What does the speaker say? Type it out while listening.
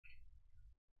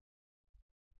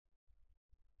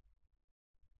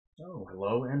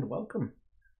Hello and welcome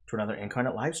to another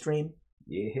Inkarnate live stream.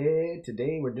 Yeah,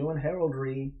 today we're doing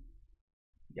heraldry.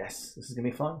 Yes, this is gonna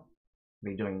be fun.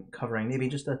 We'll be covering maybe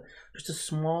just a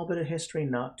small bit of history,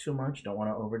 not too much. Don't want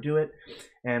to overdo it,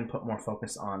 and put more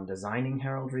focus on designing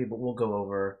heraldry. But we'll go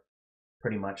over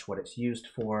pretty much what it's used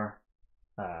for,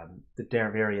 the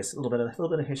various a little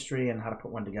bit of history, and how to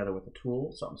put one together with the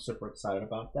tool. So I'm super excited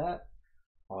about that.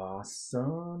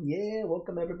 Awesome! Yeah,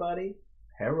 welcome everybody.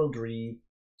 Heraldry,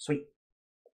 sweet.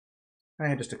 I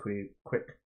have just a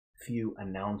quick few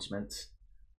announcements.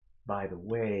 By the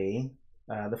way,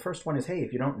 the first one is, hey,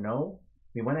 if you don't know,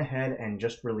 we went ahead and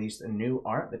just released a new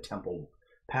art, the Temple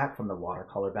pack from the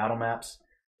watercolor battle maps.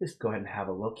 Just go ahead and have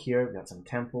a look here. We've got some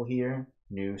temple here,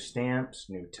 new stamps,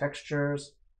 new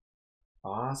textures.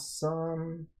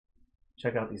 Awesome.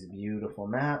 Check out these beautiful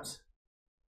maps.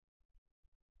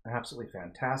 Absolutely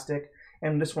fantastic.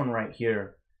 And this one right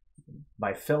here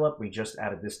by Philip, we just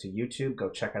added this to YouTube. Go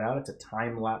check it out. It's a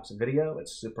time-lapse video.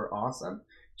 It's super awesome.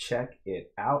 Check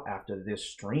it out after this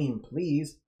stream,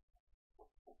 please.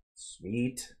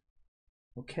 Sweet.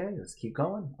 Okay, let's keep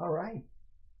going. All right.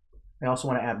 I also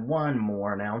want to add one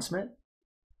more announcement,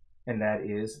 and that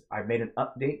is I've made an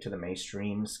update to the May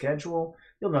stream schedule.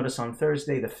 You'll notice on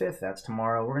Thursday the 5th, that's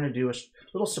tomorrow, we're going to do a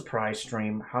little surprise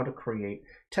stream, how to create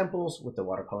temples with the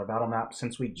watercolor battle map.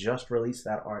 Since we just released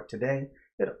that art today,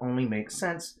 it only makes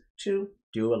sense to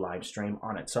do a live stream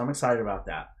on it. So I'm excited about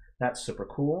that. That's super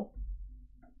cool.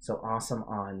 So awesome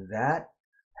on that.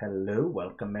 Hello,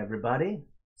 welcome everybody.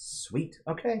 Sweet.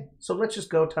 Okay, so let's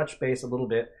just go touch base a little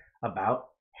bit about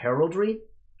heraldry.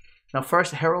 Now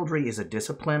first, heraldry is a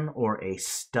discipline or a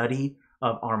study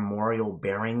of armorial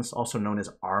bearings, also known as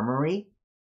armory.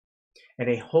 And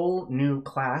a whole new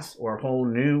class or a whole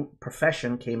new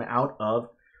profession came out of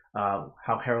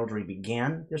how heraldry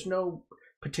began. There's no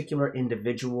particular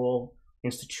individual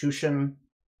institution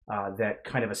that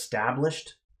kind of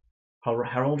established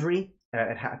heraldry.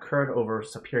 It occurred over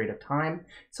a period of time,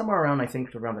 somewhere around, I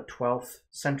think, around the 12th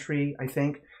century, I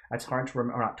think. It's hard to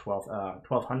remember, not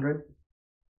 1200.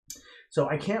 So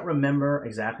I can't remember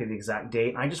exactly the exact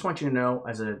date. I just want you to know,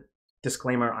 as a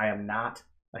disclaimer, I am not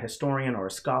a historian or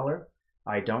a scholar.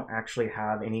 I don't actually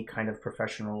have any kind of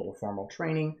professional or formal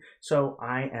training, so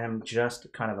I am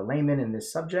just kind of a layman in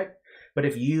this subject. But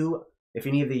if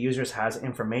any of the users has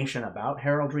information about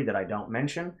heraldry that I don't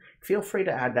mention, feel free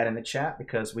to add that in the chat,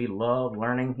 because we love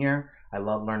learning here. I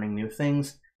love learning new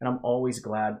things, and I'm always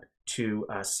glad to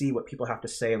see what people have to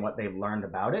say and what they've learned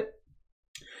about it.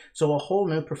 So a whole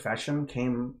new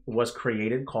profession was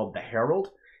created called the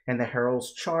herald, and the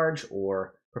herald's charge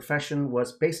or profession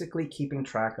was basically keeping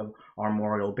track of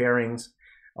armorial bearings,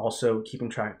 also keeping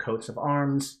track of coats of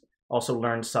arms, also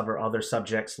learned several other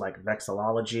subjects like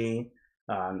vexillology,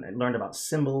 and learned about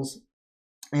symbols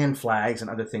and flags and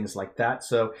other things like that.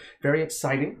 So very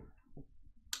exciting.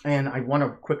 And I want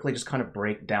to quickly just kind of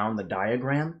break down the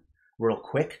diagram real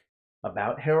quick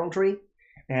about heraldry.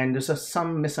 And there's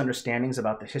some misunderstandings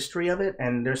about the history of it,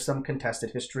 and there's some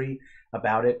contested history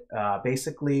about it.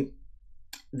 Basically,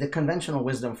 the conventional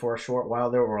wisdom for a short while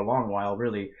there, or a long while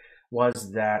really,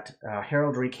 was that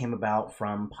heraldry came about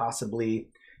from possibly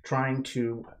trying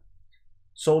to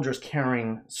soldiers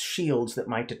carrying shields that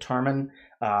might determine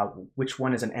which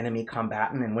one is an enemy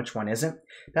combatant and which one isn't.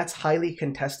 That's highly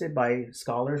contested by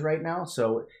scholars right now,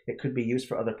 so it could be used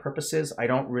for other purposes. I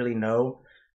don't really know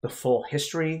the full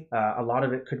history. A lot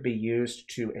of it could be used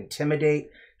to intimidate,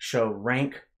 show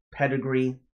rank,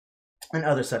 pedigree, and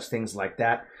other such things like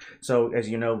that. So as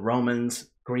you know, Romans,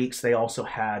 Greeks, they also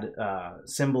had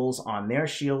symbols on their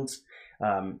shields.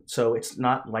 So it's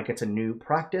not like it's a new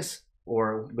practice,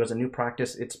 or was a new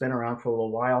practice. It's been around for a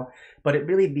little while, but it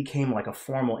really became like a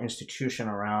formal institution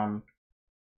around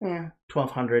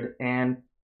 1200. And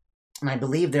I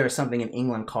believe there is something in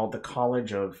England called the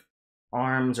College of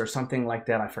Arms or something like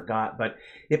that. I forgot, but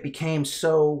it became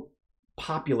so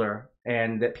popular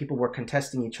and that people were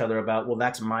contesting each other about, well,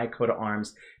 that's my coat of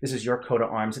arms, this is your coat of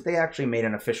arms, that they actually made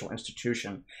an official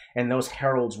institution. And those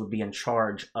heralds would be in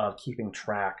charge of keeping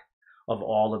track of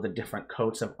all of the different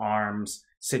coats of arms,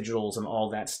 sigils, and all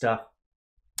that stuff.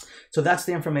 So that's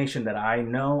the information that I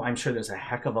know. I'm sure there's a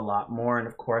heck of a lot more, and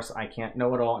of course I can't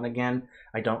know it all. And again,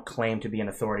 I don't claim to be an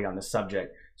authority on the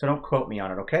subject, so don't quote me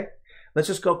on it, okay? Let's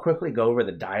just go over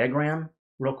the diagram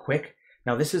real quick.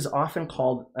 Now this is often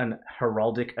called an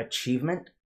heraldic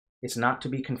achievement. It's not to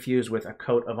be confused with a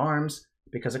coat of arms,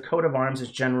 because a coat of arms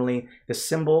is generally the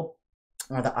symbol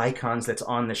or the icons that's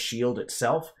on the shield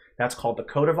itself. That's called the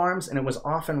coat of arms, and it was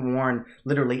often worn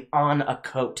literally on a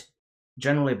coat,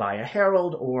 generally by a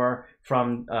herald or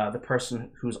from the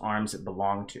person whose arms it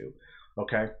belonged to,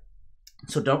 okay?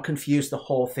 So don't confuse the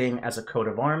whole thing as a coat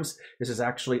of arms. This is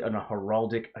actually a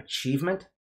heraldic achievement.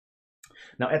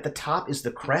 Now at the top is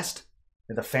the crest,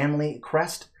 the family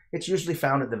crest. It's usually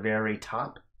found at the very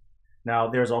top. Now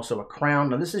there's also a crown.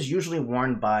 Now this is usually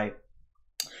worn by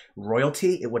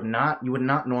royalty. You would not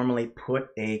normally put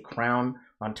a crown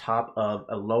on top of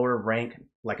a lower rank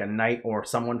like a knight or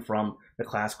someone from the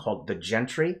class called the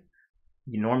gentry.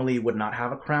 You normally would not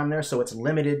have a crown there, so it's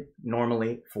limited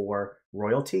normally for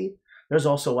royalty. There's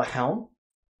also a helm.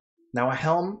 Now a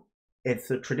helm,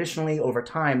 it's traditionally over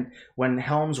time, when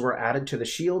helms were added to the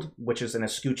shield, which is an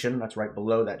escutcheon, that's right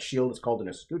below that shield, it's called an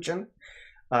escutcheon.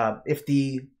 If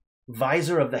the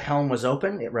visor of the helm was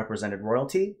open, it represented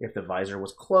royalty. If the visor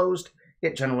was closed,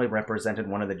 it generally represented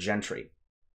one of the gentry.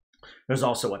 There's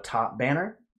also a top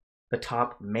banner, the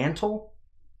top mantle,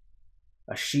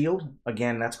 a shield.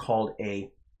 Again, that's called an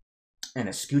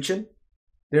escutcheon.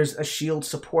 There's a shield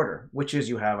supporter, which is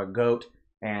you have a goat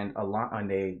and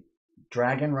a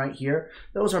dragon right here.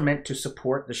 Those are meant to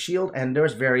support the shield, and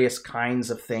there's various kinds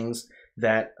of things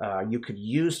that you could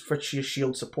use for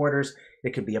shield supporters.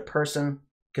 It could be a person,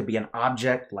 it could be an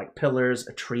object like pillars,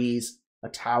 trees, a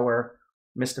tower,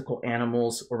 mystical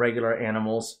animals, or regular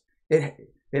animals. It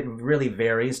really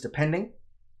varies depending.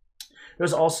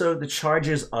 There's also the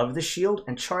charges of the shield,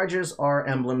 and charges are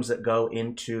emblems that go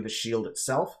into the shield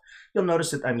itself. You'll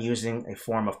notice that I'm using a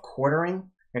form of quartering,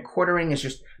 and quartering is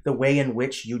just the way in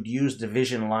which you'd use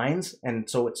division lines, and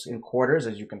so it's in quarters,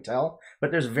 as you can tell,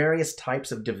 but there's various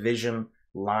types of division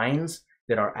lines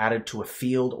that are added to a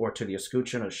field or to the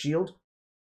escutcheon or shield,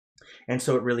 and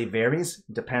so it really varies,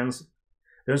 depends.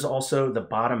 There's also the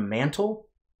bottom mantle,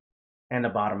 and a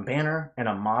bottom banner, and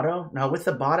a motto. Now with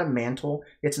the bottom mantle,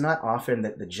 it's not often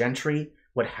that the gentry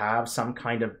would have some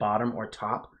kind of bottom or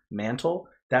top mantle.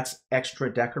 That's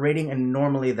extra decorating, and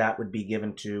normally that would be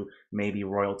given to maybe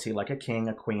royalty, like a king,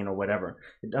 a queen, or whatever.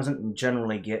 It doesn't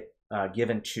generally get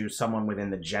given to someone within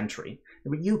the gentry.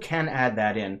 But you can add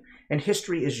that in, and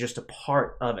history is just a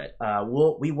part of it.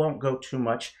 We won't go too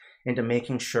much into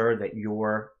making sure that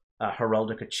your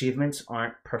heraldic achievements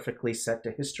aren't perfectly set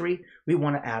to history. We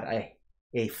want to add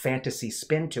a fantasy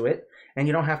spin to it, and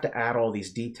you don't have to add all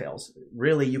these details.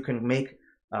 Really, you can make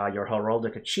your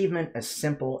heraldic achievement as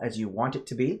simple as you want it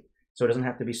to be, so it doesn't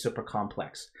have to be super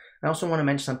complex. I also want to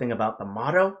mention something about the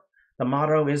motto. The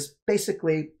motto is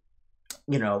basically,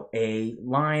 you know, a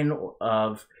line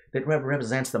of that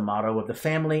represents the motto of the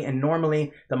family, and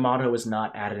normally the motto is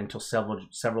not added until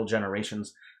several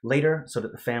generations later, so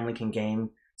that the family can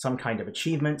gain some kind of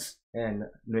achievements and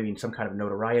maybe some kind of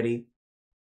notoriety.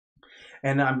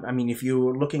 And I mean, if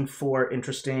you're looking for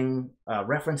interesting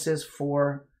references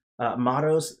for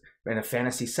mottos in a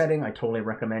fantasy setting, I totally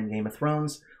recommend Game of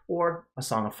Thrones or A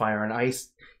Song of Fire and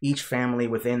Ice. Each family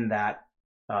within that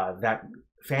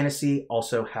fantasy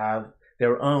also have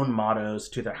their own mottos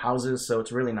to their houses, so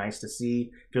it's really nice to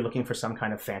see if you're looking for some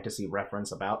kind of fantasy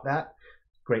reference about that.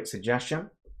 Great suggestion.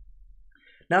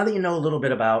 Now that you know a little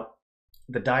bit about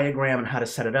the diagram and how to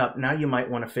set it up, now you might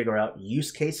want to figure out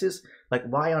use cases, like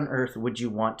why on earth would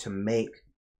you want to make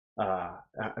a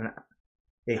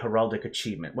heraldic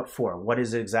achievement? What for? What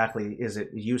is it exactly is it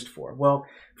used for? Well,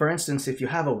 for instance, if you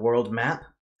have a world map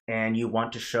and you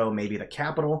want to show maybe the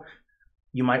capital,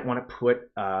 you might want to put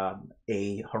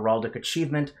a heraldic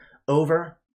achievement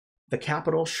over the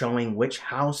capital, showing which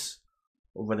house,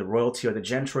 whether royalty or the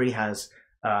gentry, has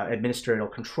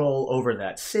administrative control over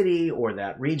that city or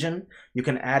that region. You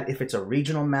can add, if it's a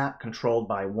regional map controlled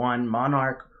by one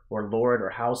monarch or lord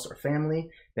or house or family,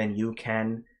 then you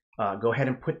can go ahead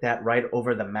and put that right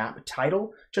over the map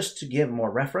title, just to give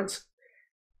more reference.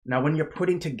 Now, when you're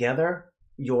putting together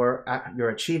your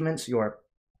achievements, your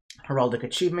heraldic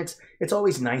achievements, it's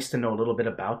always nice to know a little bit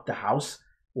about the house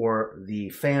or the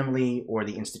family or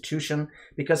the institution,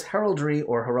 because heraldry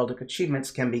or heraldic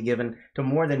achievements can be given to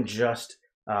more than just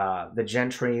the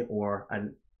gentry or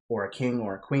a king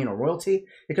or a queen or royalty.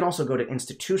 It can also go to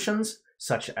institutions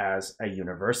such as a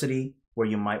university, where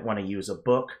you might want to use a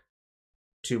book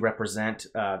to represent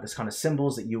this kind of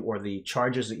symbols that you, or the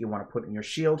charges that you want to put in your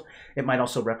shield. It might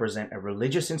also represent a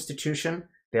religious institution.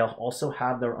 They'll also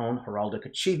have their own heraldic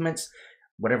achievements.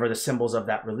 Whatever the symbols of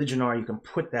that religion are, you can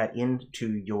put that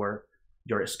into your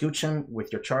escutcheon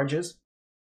with your charges.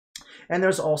 And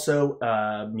there's also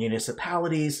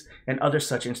municipalities and other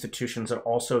such institutions that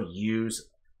also use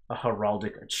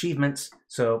heraldic achievements.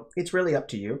 So it's really up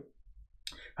to you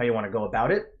how you want to go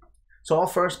about it. So I'll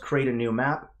first create a new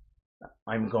map.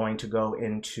 I'm going to go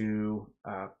into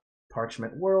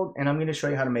Parchment World, and I'm going to show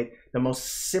you how to make the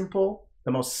most simple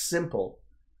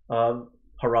of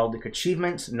heraldic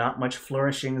achievements, not much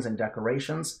flourishings and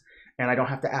decorations. and I don't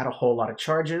have to add a whole lot of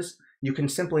charges. You can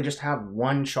simply just have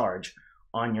one charge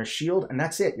on your shield, and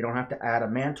that's it. You don't have to add a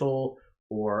mantle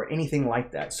or anything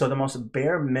like that. So the most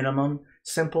bare minimum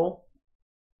simple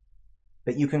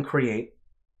that you can create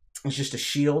is just a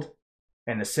shield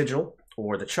and the sigil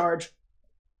or the charge,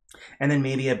 and then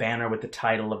maybe a banner with the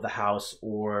title of the house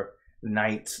or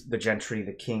knights, the gentry,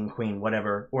 the king, queen,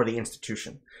 whatever, or the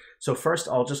institution. So first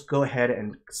I'll just go ahead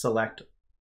and select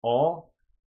all.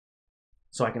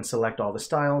 So I can select all the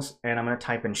styles, and I'm going to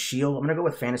type in shield. I'm going to go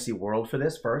with Fantasy World for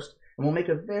this first, and we'll make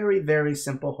a very, very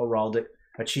simple heraldic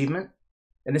achievement.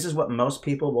 And this is what most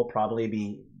people will probably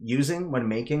be using when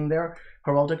making their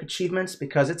heraldic achievements,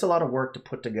 because it's a lot of work to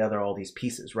put together all these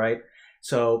pieces, right?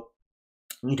 So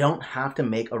you don't have to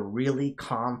make a really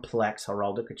complex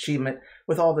heraldic achievement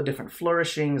with all the different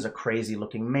flourishings, a crazy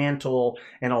looking mantle,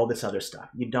 and all this other stuff.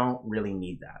 You don't really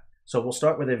need that. So we'll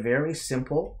start with a very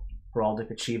simple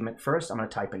heraldic achievement first. I'm going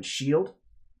to type in shield.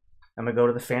 I'm going to go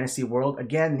to the Fantasy World.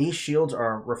 Again, these shields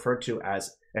are referred to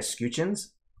as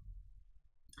escutcheons.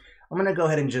 I'm going to go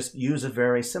ahead and just use a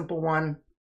very simple one.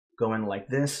 Go in like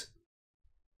this.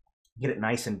 Get it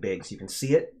nice and big so you can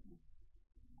see it.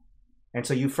 And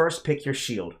so you first pick your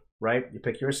shield, right? You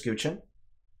pick your escutcheon.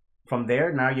 From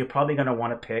there, now you're probably going to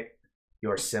want to pick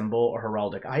your symbol or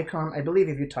heraldic icon. I believe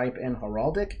if you type in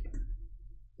heraldic,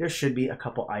 there should be a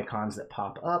couple icons that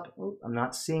pop up. Ooh, I'm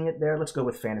not seeing it there. Let's go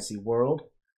with Fantasy World.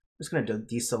 I'm just going to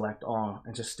deselect all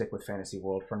and just stick with Fantasy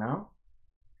World for now.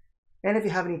 And if you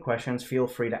have any questions, feel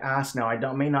free to ask. Now,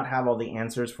 I may not have all the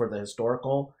answers for the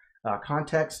historical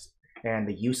context and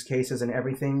the use cases and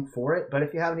everything for it, but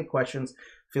if you have any questions,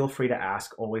 feel free to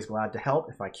ask. Always glad to help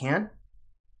if I can.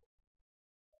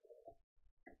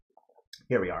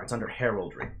 Here we are. It's under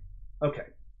Heraldry. Okay.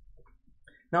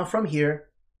 Now from here,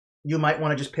 you might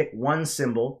want to just pick one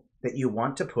symbol that you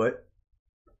want to put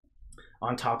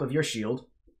on top of your shield,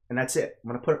 and that's it. I'm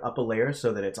going to put it up a layer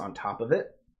so that it's on top of it,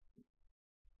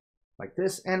 like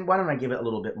this. And why don't I give it a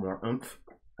little bit more oomph?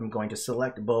 I'm going to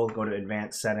select both, go to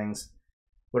Advanced Settings,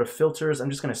 go to Filters. I'm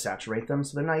just going to saturate them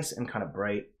so they're nice and kind of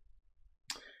bright.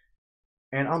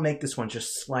 And I'll make this one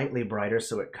just slightly brighter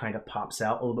so it kind of pops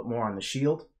out a little bit more on the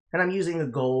shield. And I'm using a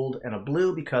gold and a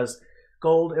blue because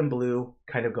gold and blue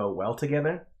kind of go well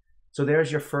together. So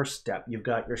there's your first step. You've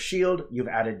got your shield, you've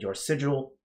added your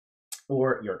sigil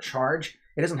or your charge.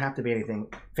 It doesn't have to be anything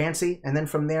fancy. And then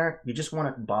from there, you just want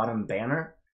a bottom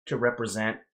banner to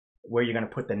represent where you're going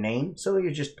to put the name. So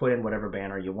you just put in whatever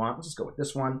banner you want. Let's just go with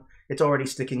this one. It's already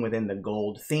sticking within the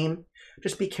gold theme.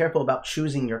 Just be careful about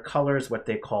choosing your colors, what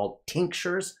they call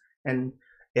tinctures. And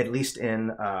at least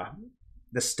in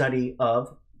the study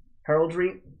of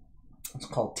heraldry, it's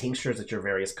called tinctures. It's your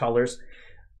various colors.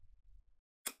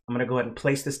 I'm going to go ahead and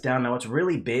place this down. Now it's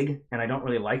really big and I don't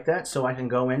really like that. So I can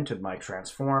go into my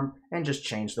transform and just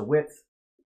change the width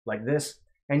like this.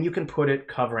 And you can put it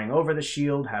covering over the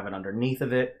shield, have it underneath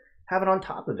of it, have it on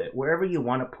top of it, wherever you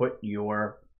want to put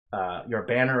your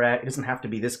banner at. It doesn't have to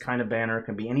be this kind of banner. It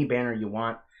can be any banner you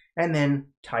want. And then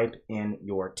type in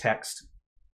your text.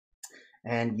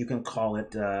 And you can call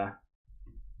it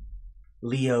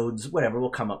Leodes, whatever. We'll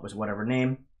come up with whatever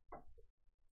name.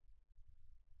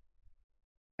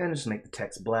 And just make the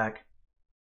text black.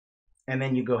 And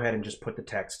then you go ahead and just put the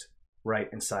text right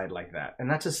inside like that. And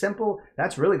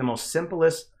that's really the most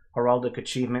simplest heraldic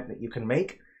achievement that you can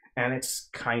make. And it's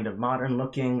kind of modern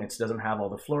looking. It doesn't have all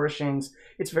the flourishings.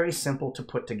 It's very simple to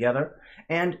put together.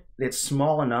 And it's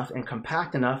small enough and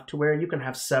compact enough to where you can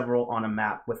have several on a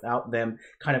map without them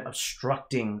kind of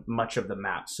obstructing much of the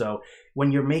map. So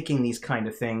when you're making these kind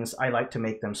of things, I like to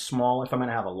make them small. If I'm going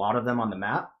to have a lot of them on the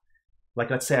map, like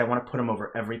let's say I want to put them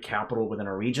over every capital within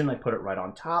a region, I put it right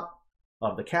on top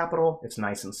of the capital. It's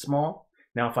nice and small.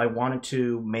 Now, if I wanted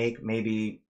to make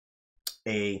maybe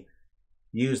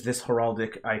use this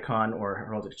heraldic icon or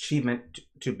heraldic achievement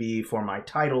to be for my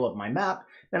title of my map,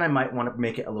 then I might want to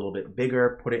make it a little bit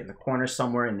bigger, put it in the corner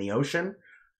somewhere in the ocean.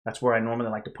 That's where I normally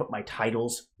like to put my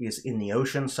titles, is in the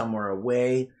ocean, somewhere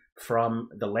away from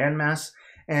the landmass.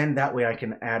 And that way I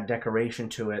can add decoration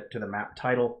to it, to the map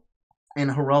title. And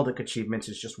heraldic achievements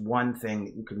is just one thing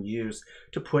that you can use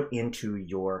to put into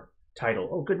your title.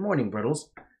 Oh, good morning,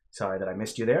 Brittles. Sorry that I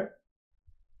missed you there.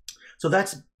 So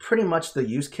that's pretty much the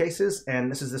use cases,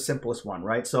 and this is the simplest one,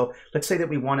 right? So let's say that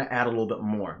we want to add a little bit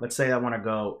more. Let's say I want to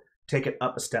go take it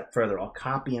up a step further. I'll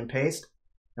copy and paste,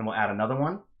 and we'll add another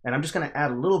one. And I'm just going to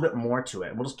add a little bit more to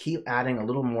it. We'll just keep adding a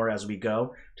little more as we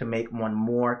go to make one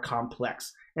more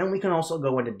complex. And we can also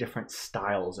go into different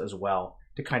styles as well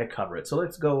to kind of cover it. So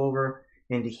let's go over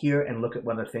into here and look at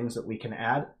what other things that we can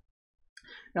add.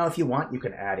 Now, if you want, you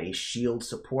can add a shield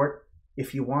support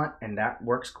if you want, and that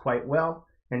works quite well.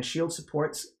 And shield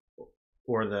supports,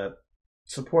 or the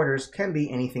supporters, can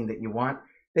be anything that you want.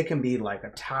 They can be like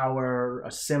a tower,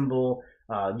 a symbol.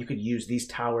 You could use these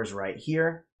towers right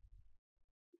here.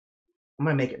 I'm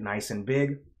going to make it nice and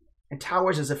big. And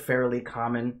towers is a fairly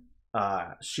common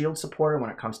shield supporter when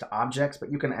it comes to objects,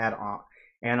 but you can add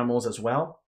animals as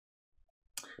well.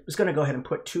 I'm just going to go ahead and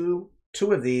put two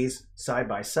of these side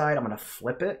by side. I'm going to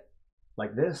flip it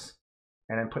like this,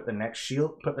 and then put the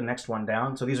next one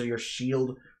down. So these are your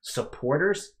shield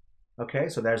supporters. Okay,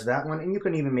 so there's that one. And you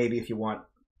can even, maybe if you want,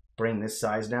 bring this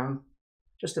size down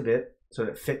just a bit so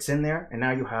that it fits in there. And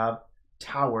now you have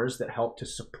towers that help to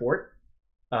support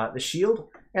the shield,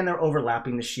 and they're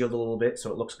overlapping the shield a little bit,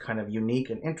 so it looks kind of unique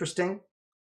and interesting.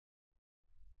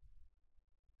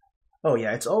 Oh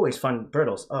yeah, it's always fun,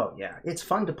 Brittles. Oh yeah, it's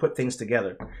fun to put things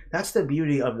together. That's the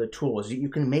beauty of the tools. You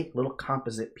can make little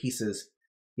composite pieces,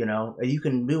 you know, you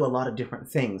can do a lot of different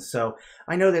things. So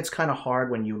I know that's kind of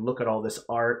hard when you look at all this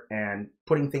art, and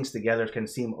putting things together can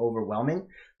seem overwhelming,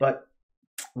 but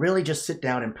really just sit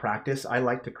down and practice. I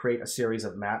like to create a series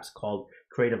of maps called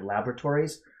Creative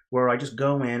Laboratories, where I just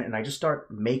go in and I just start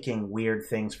making weird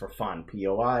things for fun.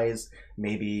 POIs,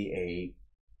 maybe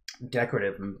a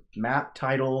decorative map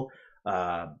title,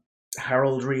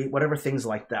 heraldry, whatever, things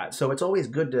like that. So it's always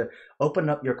good to open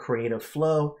up your creative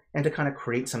flow and to kind of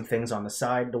create some things on the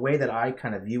side. The way that I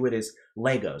kind of view it is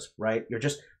Legos, right? You're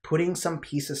just putting some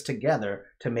pieces together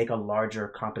to make a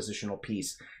larger compositional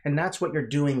piece. And that's what you're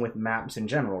doing with maps in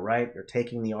general, right? You're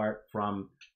taking the art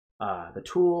from the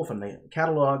tool, from the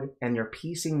catalog, and you're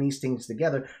piecing these things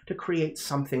together to create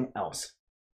something else.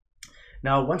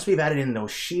 Now, once we've added in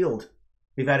those shield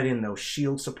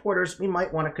supporters, we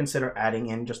might want to consider adding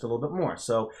in just a little bit more.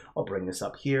 So I'll bring this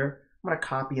up here. I'm going to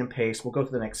copy and paste. We'll go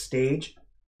to the next stage.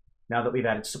 Now that we've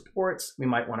added supports, we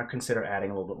might want to consider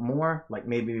adding a little bit more. Like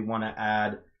maybe we want to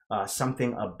add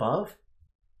something above.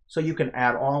 So you can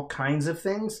add all kinds of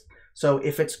things. So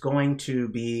if it's going to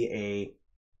be a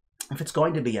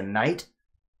knight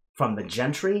from the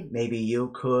gentry, maybe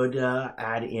you could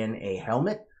add in a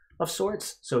helmet of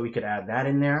sorts. So we could add that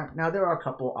in there. Now there are a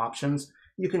couple options.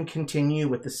 You can continue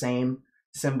with the same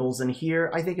symbols in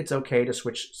here. I think it's okay to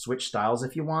switch styles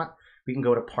if you want. We can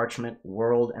go to Parchment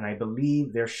World, and I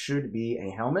believe there should be a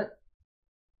helmet.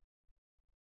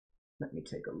 Let me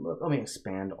take a look. Let me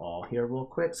expand all here real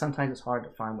quick. Sometimes it's hard to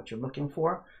find what you're looking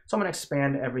for. So I'm going to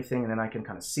expand everything, and then I can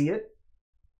kind of see it.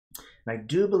 And I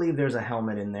do believe there's a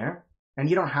helmet in there. And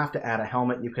you don't have to add a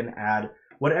helmet. You can add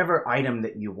whatever item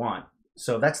that you want.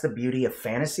 So that's the beauty of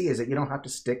fantasy, is that you don't have to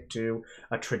stick to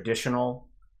a traditional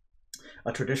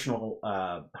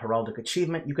heraldic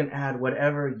achievement. You can add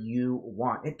whatever you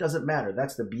want. It doesn't matter.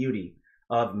 That's the beauty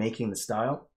of making the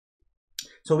style.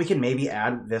 So we can maybe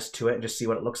add this to it and just see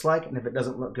what it looks like. And if it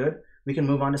doesn't look good, we can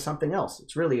move on to something else.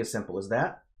 It's really as simple as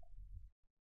that.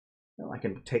 I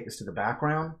can take this to the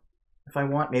background if I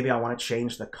want. Maybe I want to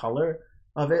change the color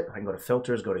of it. I can go to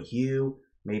filters, go to hue,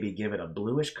 maybe give it a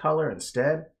bluish color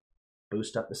instead.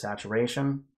 Boost up the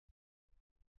saturation.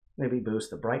 Maybe boost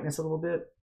the brightness a little bit.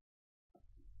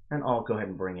 And I'll go ahead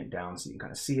and bring it down so you can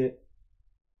kind of see it.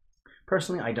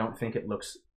 Personally, I don't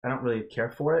really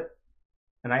care for it.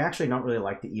 And I actually don't really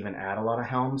like to even add a lot of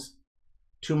helms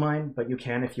to mine, but you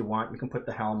can if you want. You can put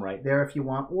the helm right there if you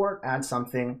want, or add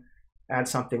something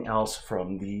else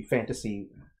from the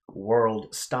fantasy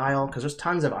world style, because there's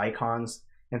tons of icons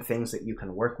and things that you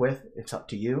can work with. It's up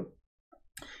to you.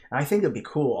 And I think it'd be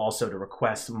cool also to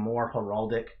request more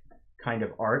heraldic kind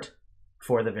of art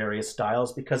for the various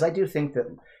styles, because I do think that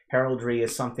heraldry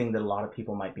is something that a lot of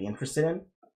people might be interested in.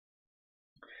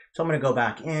 So I'm going to go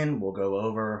back in. We'll go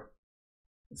over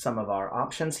some of our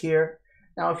options here.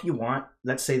 Now, if you want,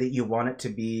 let's say that you want it to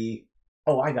be,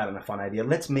 oh, I got a fun idea.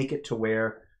 Let's make it to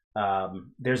where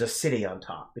there's a city on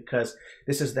top, because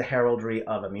this is the heraldry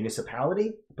of a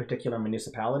municipality, a particular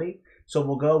municipality. So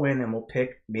we'll go in and we'll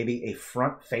pick maybe a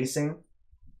front-facing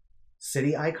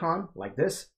city icon like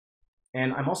this.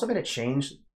 And I'm also going to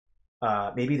change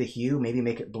maybe the hue, maybe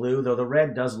make it blue, though the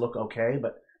red does look okay,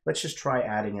 but let's just try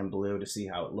adding in blue to see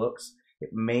how it looks.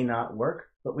 It may not work,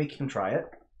 but we can try it.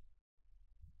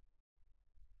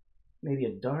 Maybe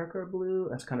a darker blue.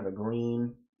 That's kind of a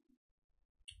green.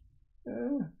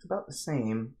 It's about the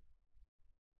same.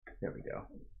 There we go.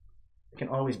 You can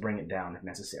always bring it down if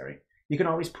necessary. You can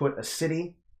always put a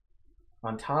city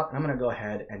on top. And I'm going to go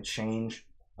ahead and change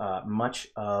much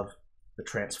of the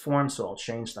transform. So I'll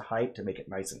change the height to make it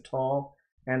nice and tall.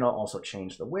 And I'll also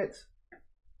change the width.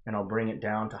 And I'll bring it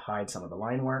down to hide some of the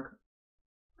line work.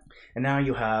 And now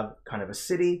you have kind of a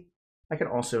city. I can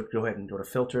also go ahead and go to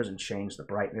filters and change the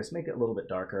brightness, make it a little bit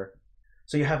darker.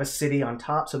 So you have a city on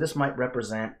top. So this might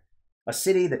represent a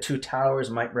city. The two towers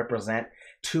might represent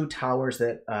two towers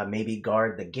that maybe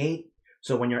guard the gate.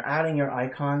 So when you're adding your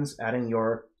icons, adding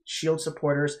your shield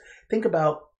supporters, think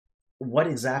about what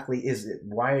exactly is it?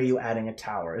 Why are you adding a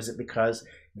tower? Is it because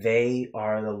they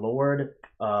are the lord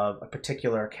of a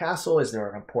particular castle? Is there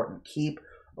an important keep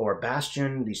or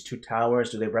bastion? These two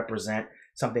towers, do they represent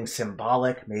something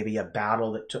symbolic? Maybe a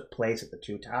battle that took place at the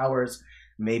two towers.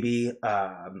 Maybe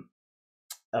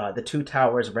the two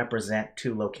towers represent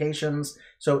two locations.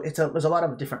 So there's a lot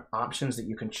of different options that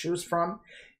you can choose from.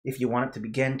 If you want it to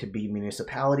begin to be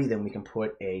municipality, then we can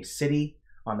put a city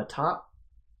on the top.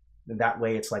 That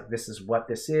way it's like, this is what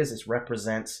this is. This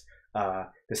represents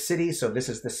the city. So this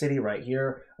is the city right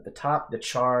here at the top. The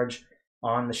charge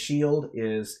on the shield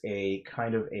is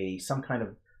some kind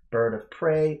of bird of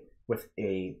prey with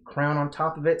a crown on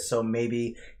top of it. So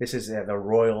maybe this is the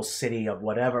royal city of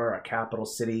whatever, a capital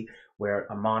city where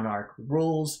a monarch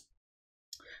rules.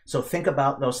 So think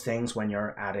about those things when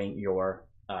you're adding your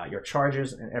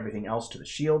charges and everything else to the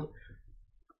shield.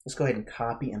 Let's go ahead and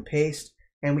copy and paste,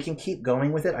 and we can keep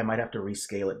going with it. I might have to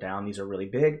rescale it down. These are really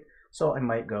big. So I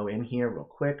might go in here real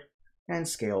quick and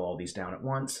scale all these down at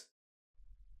once.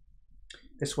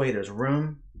 This way there's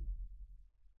room.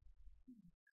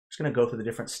 Just going to go through the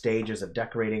different stages of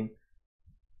decorating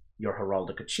your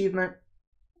Heraldic Achievement.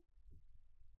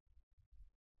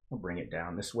 I'll bring it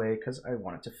down this way because I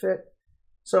want it to fit.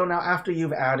 So now after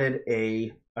you've added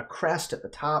a crest at the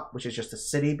top, which is just a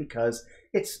city because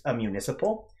it's a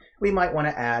municipal, we might want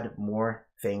to add more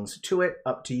things to it.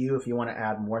 Up to you if you want to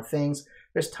add more things.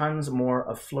 There's tons more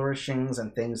of flourishings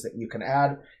and things that you can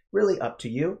add, really up to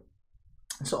you.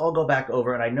 So I'll go back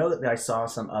over, and I know that I saw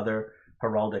some other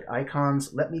heraldic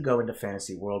icons. Let me go into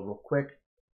Fantasy World real quick.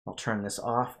 I'll turn this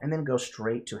off and then go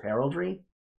straight to Heraldry.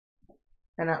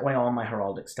 And that way all my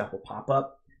heraldic stuff will pop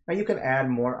up. Now you can add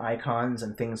more icons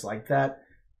and things like that.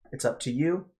 It's up to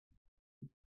you.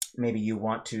 Maybe you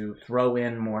want to throw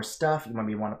in more stuff. You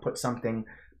maybe want to put something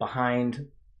behind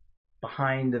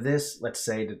this. Let's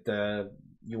say that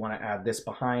you want to add this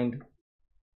behind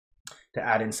to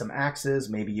add in some axes.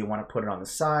 Maybe you want to put it on the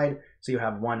side. So you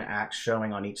have one axe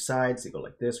showing on each side. So you go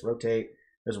like this, rotate.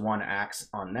 There's one axe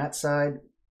on that side.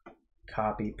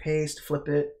 Copy, paste, flip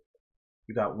it.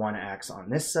 You got one axe on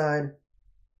this side.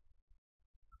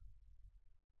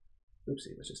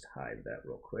 Oopsie, let's just hide that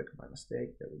real quick. My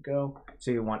mistake. There we go.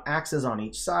 So you want axes on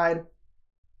each side,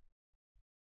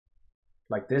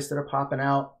 like this, that are popping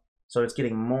out. So it's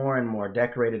getting more and more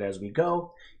decorated as we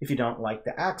go. If you don't like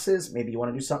the axes, maybe you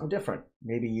want to do something different.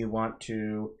 Maybe you want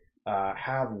to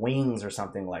have wings or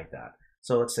something like that.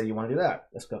 So let's say you want to do that.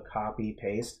 Let's go copy,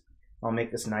 paste. I'll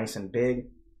make this nice and big,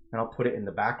 and I'll put it in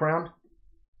the background.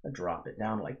 I'll drop it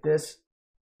down like this.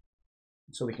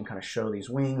 So we can kind of show these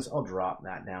wings. I'll drop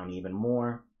that down even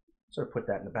more. So put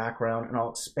that in the background, and I'll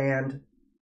expand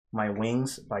my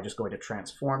wings by just going to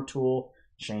Transform tool,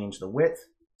 change the width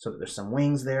so that there's some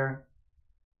wings there.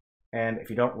 And if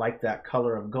you don't like that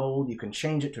color of gold, you can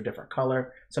change it to a different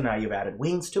color. So now you've added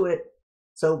wings to it.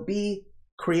 So be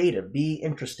creative, be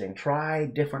interesting, try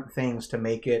different things to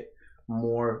make it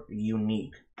more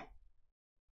unique.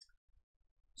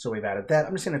 So we've added that.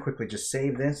 I'm just going to quickly just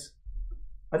save this.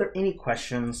 Are there any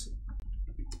questions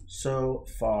so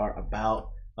far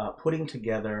about putting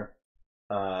together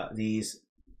these?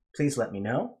 Please let me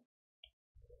know.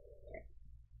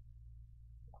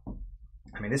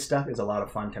 I mean, this stuff is a lot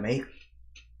of fun to make.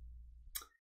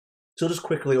 So just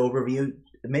quickly overview,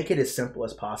 make it as simple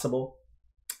as possible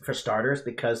for starters,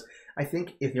 because I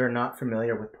think if you're not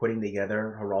familiar with putting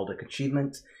together heraldic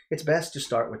achievements, it's best to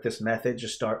start with this method.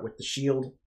 Just start with the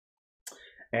shield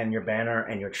and your banner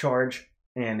and your charge.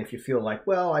 And if you feel like,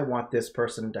 well, I want this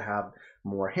person to have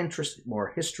more interest,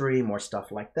 more history, more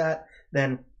stuff like that,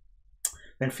 then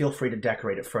feel free to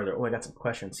decorate it further. Oh, I got some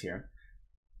questions here.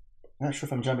 I'm not sure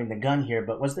if I'm jumping the gun here,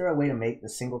 but was there a way to make the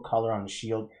single color on the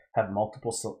shield have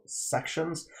multiple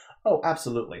sections? Oh,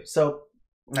 absolutely. So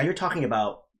now you're talking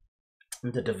about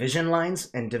the division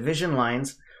lines, and division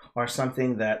lines are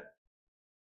something that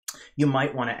you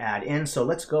might want to add in. So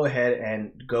let's go ahead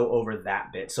and go over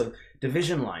that bit. So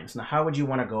division lines. Now, how would you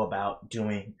want to go about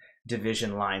doing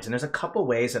division lines? And there's a couple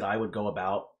ways that I would go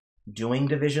about doing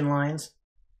division lines.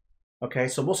 Okay,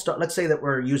 so we'll start. Let's say that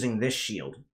we're using this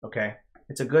shield. Okay,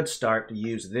 it's a good start to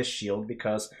use this shield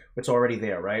because it's already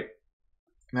there, right?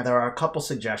 Now, there are a couple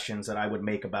suggestions that I would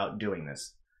make about doing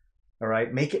this. All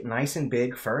right, make it nice and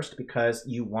big first because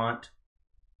you want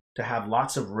to have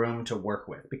lots of room to work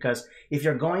with. Because if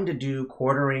you're going to do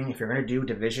quartering, if you're going to do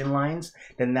division lines,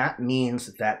 then that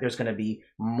means that there's going to be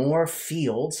more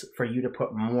fields for you to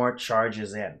put more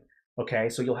charges in. Okay,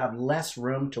 so you'll have less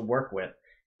room to work with.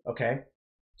 Okay,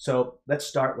 so let's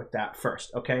start with that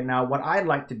first. Okay, now what I'd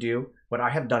like to do, what I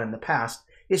have done in the past,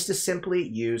 is to simply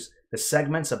use the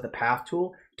segments of the path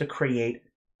tool to create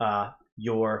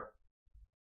your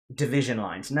division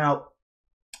lines. Now,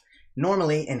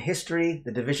 normally in history,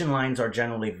 the division lines are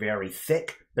generally very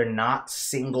thick. They're not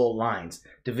single lines.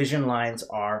 Division lines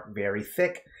are very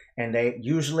thick, and they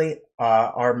usually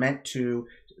are meant to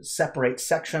separate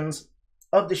sections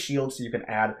of the shield so you can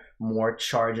add more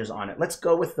charges on it. Let's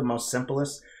go with the most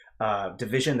simplest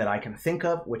division that I can think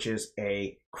of, which is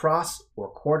a cross or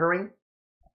quartering.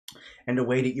 And the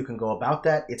way that you can go about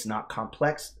that, it's not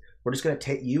complex. We're just going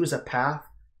to use a path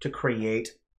to create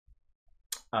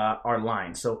our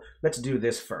line. So let's do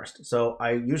this first. So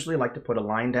I usually like to put a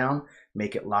line down,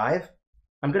 make it live.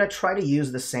 I'm going to try to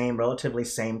use the same, relatively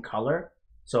same color.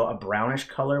 So a brownish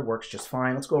color works just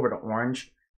fine. Let's go over to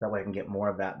orange. That way I can get more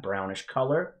of that brownish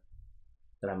color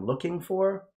that I'm looking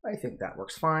for. I think that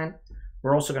works fine.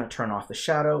 We're also going to turn off the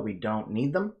shadow. We don't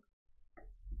need them.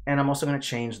 And I'm also going to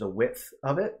change the width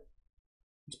of it.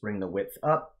 Let's bring the width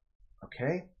up.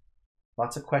 Okay.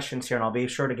 Lots of questions here, and I'll be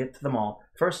sure to get to them all.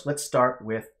 First, let's start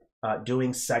with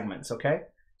doing segments, okay?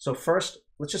 So first,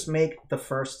 let's just make the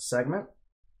first segment.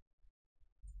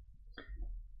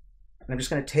 And I'm just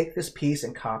going to take this piece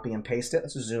and copy and paste it.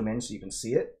 Let's zoom in so you can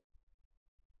see it.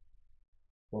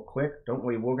 Real quick. Don't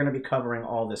worry, we're going to be covering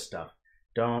all this stuff.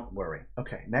 Don't worry.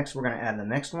 Okay, next we're going to add the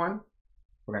next one.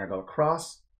 We're going to go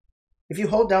across. If you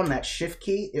hold down that shift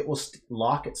key, it will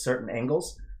lock at certain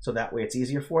angles, so that way it's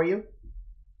easier for you.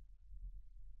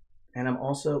 And I'm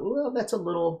also, well, that's a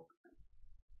little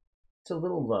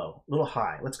low, a little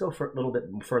high. Let's go for a little bit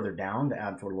further down to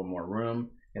add for a little more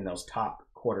room in those top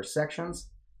quarter sections.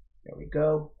 There we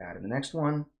go. Add in the next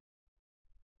one.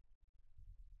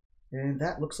 And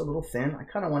that looks a little thin. I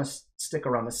kind of want to stick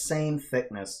around the same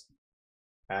thickness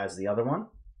as the other one.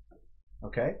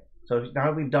 Okay, so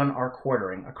now we've done our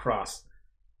quartering across.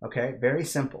 Okay, very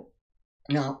simple.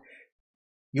 Now,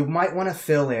 you might want to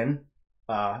fill in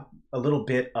a little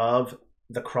bit of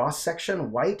the cross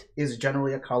section. White is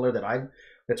generally a color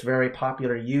that's very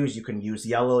popular to use. You can use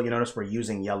yellow. You notice we're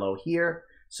using yellow here.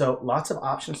 So lots of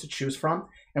options to choose from.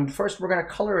 And first we're going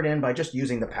to color it in by just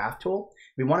using the path tool.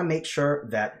 We want to make sure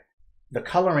that the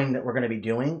coloring that we're going to be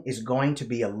doing is going to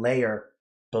be a layer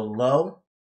below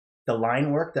the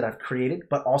line work that I've created,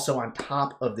 but also on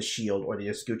top of the shield or the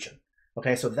escutcheon.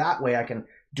 Okay, so that way I can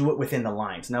do it within the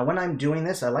lines. Now when I'm doing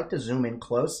this, I like to zoom in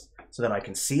close so that I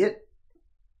can see it.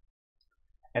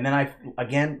 And then I,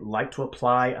 again, like to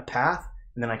apply a path,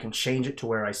 and then I can change it to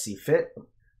where I see fit. I'm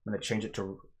going to change it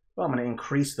to, well, I'm going to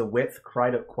increase the width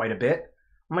quite a bit.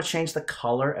 I'm going to change the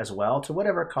color as well to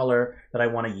whatever color that I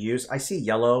want to use. I see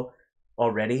yellow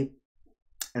already,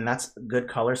 and that's a good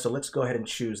color. So let's go ahead and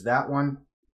choose that one.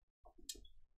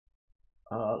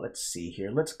 Let's see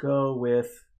here. Let's go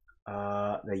with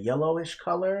the yellowish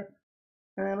color.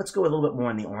 And let's go a little bit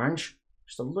more in the orange.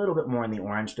 Just a little bit more in the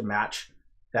orange to match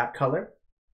that color.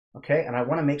 Okay, and I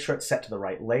want to make sure it's set to the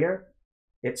right layer.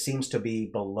 It seems to be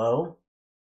below.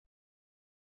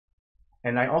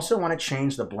 And I also want to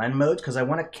change the blend modes because I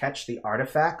want to catch the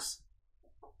artifacts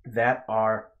that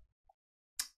are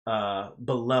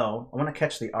below. I want to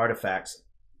catch the artifacts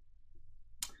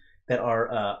that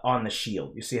are on the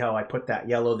shield. You see how I put that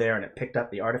yellow there and it picked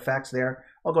up the artifacts there?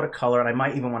 I'll go to color, and I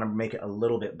might even want to make it a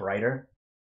little bit brighter.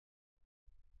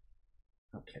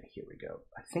 Okay, here we go.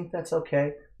 I think that's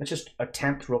okay. Let's just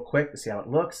attempt real quick to see how it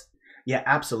looks. Yeah,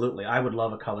 absolutely. I would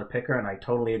love a color picker, and I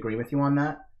totally agree with you on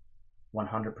that.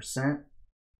 100%.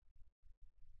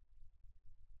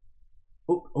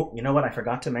 Oh, you know what? I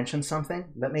forgot to mention something.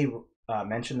 Let me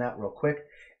mention that real quick.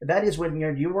 That is when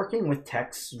you're working with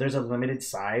text, there's a limited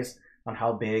size on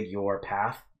how big your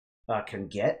path can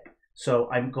get. So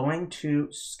I'm going to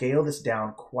scale this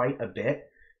down quite a bit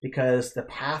because the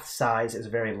path size is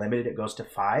very limited. It goes to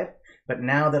 5. But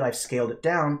now that I've scaled it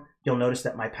down, you'll notice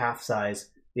that my path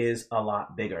size is a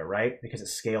lot bigger, right? Because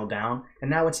it's scaled down. And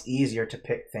now it's easier to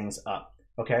pick things up,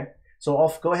 okay? So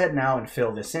I'll go ahead now and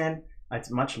fill this in.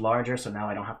 It's much larger, so now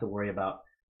I don't have to worry about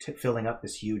filling up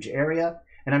this huge area.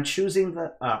 And I'm choosing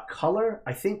the color.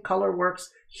 I think color works.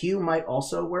 Hue might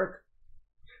also work.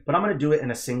 But I'm going to do it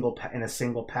in a single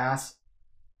pass.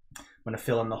 I'm going to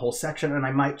fill in the whole section, and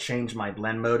I might change my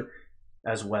blend mode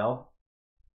as well.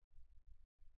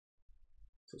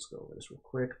 So let's go over this real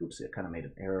quick. Oopsie, I kind of made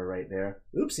an error right there.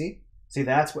 Oopsie. See,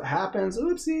 that's what happens.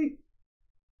 Oopsie.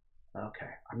 Okay,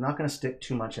 I'm not going to stick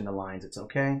too much in the lines. It's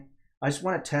okay. I just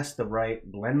want to test the right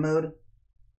blend mode.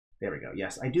 There we go.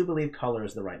 Yes, I do believe color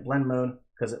is the right blend mode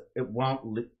because it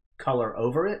won't color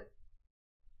over it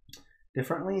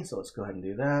differently. So let's go ahead and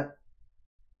do that.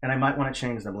 And I might want to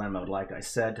change the blend mode, like I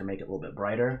said, to make it a little bit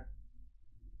brighter.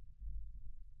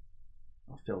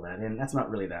 I'll fill that in. That's not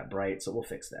really that bright, so we'll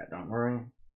fix that. Don't worry.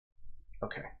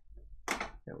 Okay,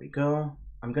 there we go.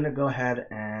 I'm going to go ahead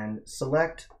and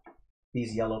select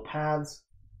these yellow paths.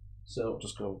 So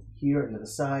just go here into the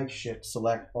side, Shift,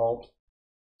 Select, Alt,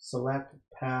 Select,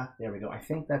 Path. There we go. I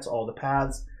think that's all the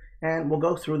paths. And we'll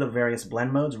go through the various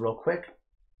blend modes real quick.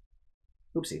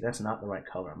 Oopsie, that's not the right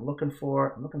color I'm looking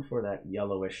for. I'm looking for that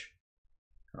yellowish,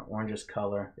 kind of orangish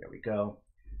color. There we go.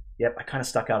 Yep, I kind of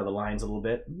stuck out of the lines a little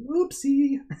bit.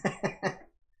 Oopsie.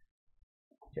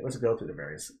 Okay, let's go through the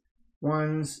various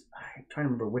ones. I'm trying to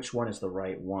remember which one is the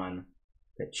right one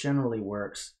that generally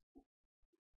works.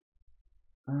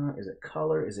 Is it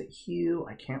color? Is it hue?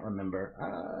 I can't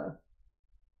remember.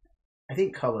 I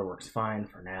think color works fine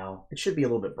for now. It should be a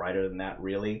little bit brighter than that,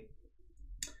 really.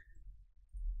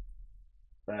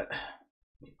 But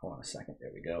hold on a second.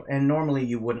 There we go. And normally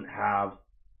you wouldn't have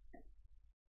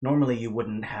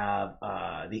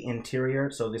the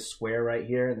interior. So this square right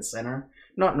here in the center.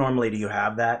 Not normally do you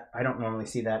have that. I don't normally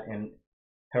see that in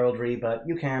Heraldry, but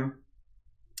you can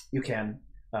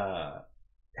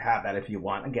have that if you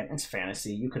want. Again, it's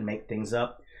fantasy. You can make things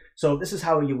up. So this is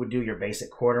how you would do your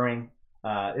basic quartering.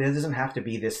 It doesn't have to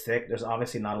be this thick. There's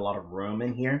obviously not a lot of room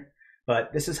in here,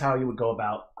 but this is how you would go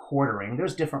about quartering.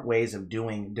 There's different ways of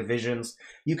doing divisions.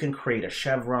 You can create a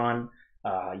chevron.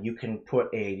 You can put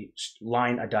a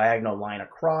diagonal line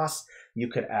across. You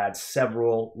could add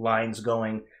several lines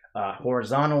going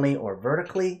horizontally or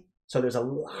vertically. So there's a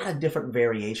lot of different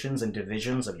variations and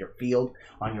divisions of your field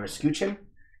on your escutcheon.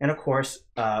 And of course,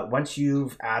 once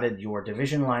you've added your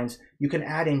division lines, you can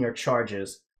add in your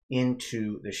charges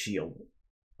into the shield.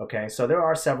 Okay, so there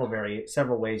are several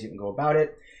ways you can go about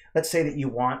it. Let's say that you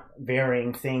want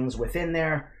varying things within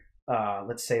there.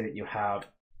 Let's say that you have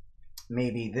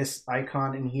maybe this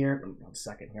icon in here. 1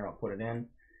 second here, I'll put it in.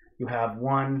 You have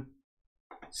one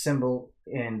symbol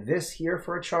in this here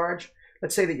for a charge.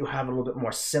 Let's say that you have a little bit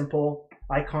more simple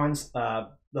icons. The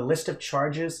list of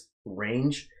charges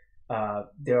range.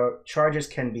 Their charges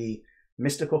can be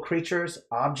mystical creatures,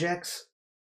 objects.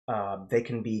 They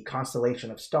can be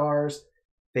constellation of stars.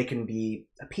 They can be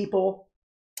people,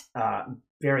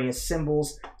 various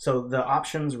symbols. So the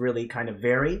options really kind of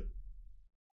vary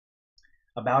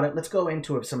about it. Let's go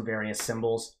into some various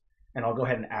symbols, and I'll go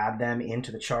ahead and add them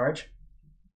into the charge.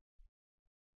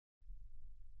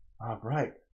 All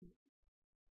right.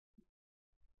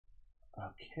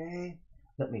 Okay.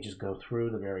 Let me just go through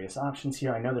the various options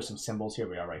here. I know there's some symbols here.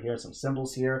 We are right here, some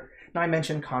symbols here. Now I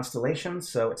mentioned constellations,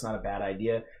 so it's not a bad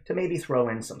idea to maybe throw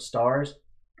in some stars.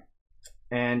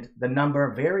 And the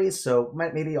number varies, so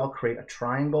maybe I'll create a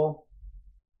triangle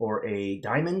or a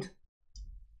diamond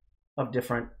of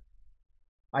different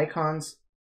icons.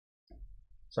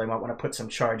 So I might want to put some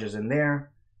charges in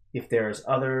there. If there's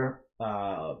other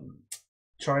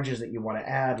charges that you want to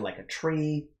add, like a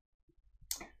tree,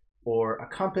 or a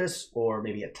compass, or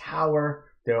maybe a tower,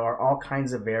 there are all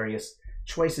kinds of various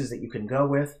choices that you can go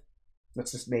with.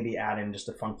 Let's just maybe add in just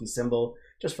a funky symbol.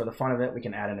 Just for the fun of it, we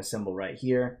can add in a symbol right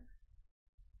here.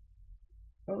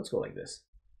 Oh, let's go like this.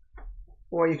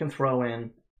 Or you can throw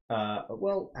in,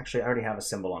 well, actually I already have a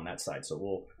symbol on that side, so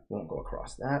we won't go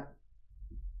across that.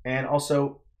 And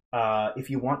also, if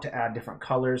you want to add different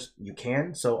colors, you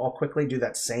can. So I'll quickly do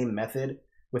that same method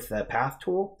with the path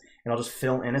tool, and I'll just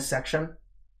fill in a section.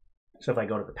 So if I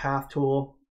go to the path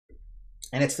tool,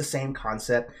 and it's the same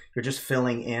concept, you're just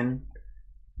filling in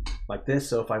like this.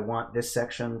 So if I want this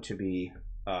section to be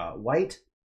white,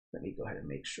 let me go ahead and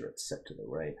make sure it's set to the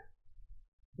right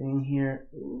thing here.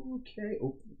 Okay,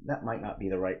 oh, that might not be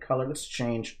the right color. Let's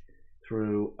change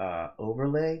through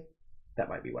overlay. That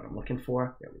might be what I'm looking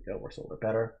for. There we go, works a little bit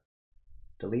better.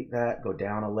 Delete that, go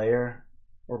down a layer,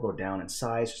 or go down in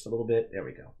size just a little bit. There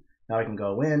we go. Now I can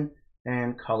go in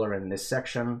and color in this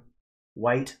section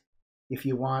white if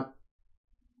you want.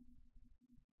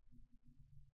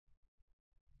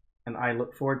 And I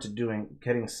look forward to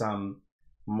getting some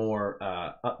more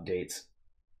updates.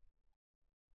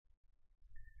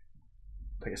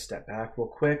 Take a step back real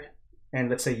quick, and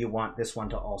let's say you want this one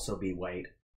to also be white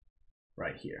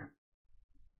right here.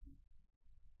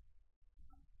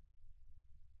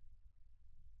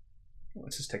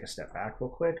 Let's just take a step back real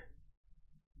quick.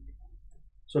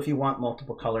 So if you want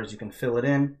multiple colors, you can fill it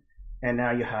in, and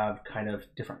now you have kind of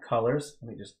different colors. Let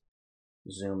me just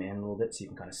zoom in a little bit so you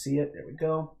can kind of see it. There we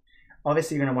go.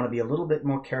 Obviously, you're going to want to be a little bit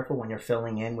more careful when you're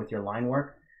filling in with your line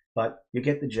work, but you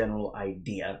get the general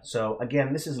idea. So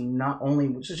again, this is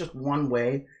just one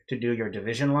way to do your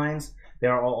division lines.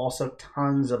 There are also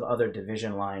tons of other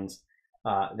division lines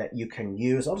that you can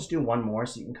use. I'll just do one more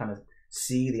so you can kind of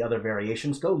see the other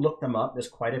variations. Go look them up. There's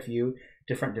quite a few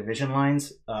different division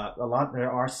lines.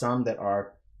 There are some that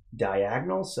are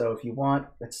diagonal. So if you want,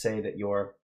 let's say that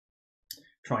you're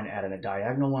trying to add in a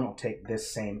diagonal one, I'll take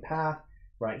this same path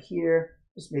right here.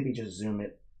 Maybe just zoom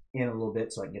it in a little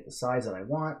bit so I can get the size that I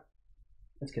want.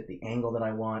 Let's get the angle that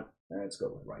I want. Let's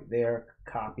go right there,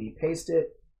 copy, paste it,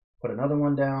 put another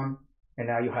one down, and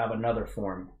now you have another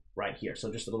form right here.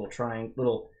 So just a little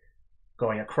triangle,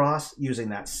 going across using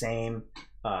that same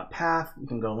path. You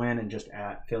can go in and just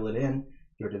fill it in,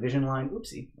 your division line.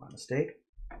 Oopsie, my mistake.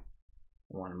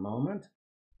 One moment.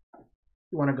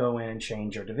 You want to go in and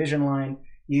change your division line,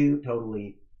 you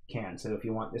totally can. So if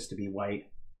you want this to be white,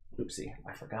 oopsie,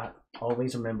 I forgot.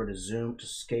 Always remember to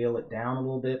scale it down a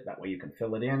little bit. That way you can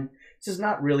fill it in. This is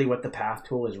not really what the path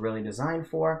tool is really designed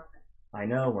for. I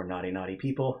know we're naughty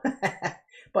people,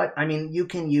 but I mean, you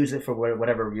can use it for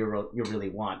whatever you really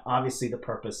want. Obviously, the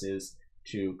purpose is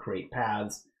to create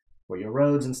paths for your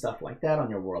roads and stuff like that on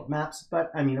your world maps.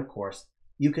 But I mean, of course,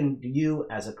 you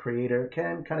as a creator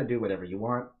can kind of do whatever you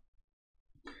want.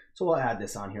 So we'll add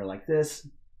this on here like this.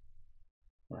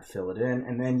 I'll fill it in,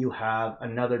 and then you have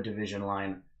another division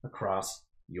line across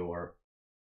your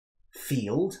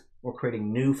field. We're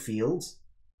creating new fields.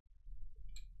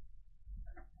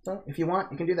 So if you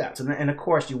want, you can do that. So and of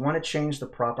course, you want to change the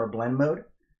proper blend mode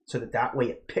so that way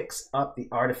it picks up the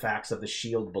artifacts of the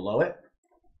shield below it.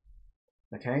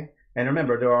 Okay, and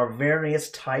remember, there are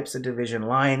various types of division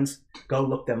lines. Go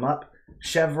look them up.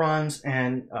 Chevrons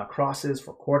and crosses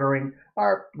for quartering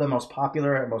are the most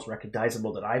popular and most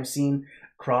recognizable that I've seen.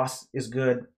 Cross is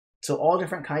good. So all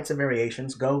different kinds of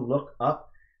variations. Go look up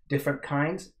different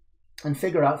kinds and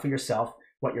figure out for yourself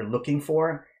what you're looking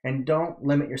for, and don't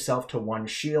limit yourself to one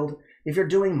shield. If you're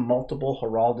doing multiple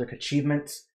heraldic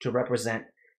achievements to represent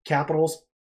capitals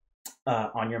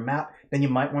on your map, then you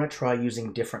might want to try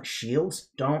using different shields.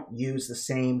 Don't use the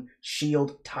same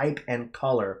shield type and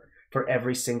color for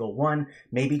every single one.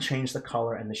 Maybe change the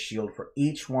color and the shield for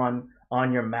each one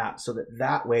on your map so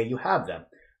that way you have them,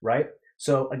 right?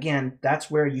 So again,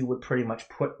 that's where you would pretty much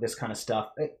put this kind of stuff.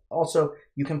 Also,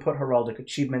 you can put heraldic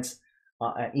achievements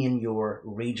in your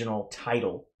regional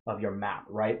title of your map,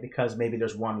 right? Because maybe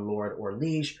there's one lord or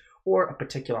liege or a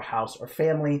particular house or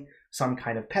family, some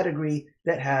kind of pedigree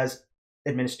that has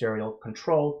administrative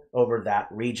control over that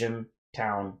region,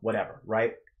 town, whatever,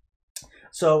 right?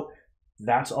 So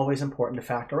that's always important to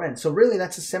factor in. So really,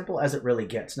 that's as simple as it really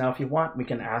gets. Now, if you want, we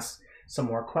can ask some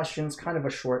more questions, kind of a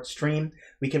short stream.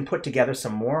 We can put together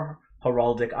some more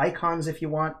heraldic icons if you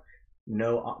want.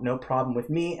 No problem with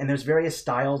me. And there's various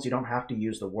styles. You don't have to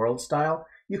use the world style.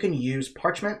 You can use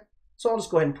parchment. So I'll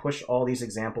just go ahead and push all these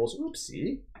examples.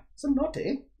 Oopsie, some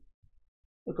naughty.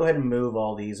 We'll go ahead and move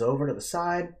all these over to the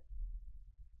side.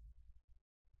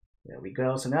 There we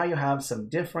go. So now you have some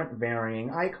different varying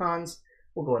icons.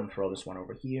 We'll go ahead and throw this one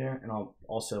over here, and I'll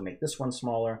also make this one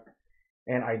smaller.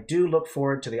 And I do look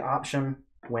forward to the option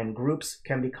when groups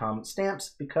can become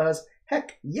stamps, because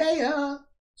heck yeah,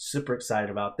 super excited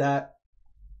about that.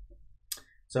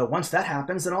 So once that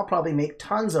happens, then I'll probably make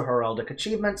tons of heraldic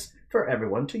achievements for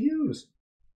everyone to use.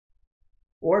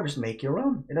 Or just make your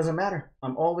own. It doesn't matter.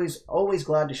 I'm always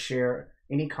glad to share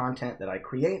any content that I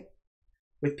create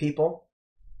with people.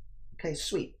 Okay,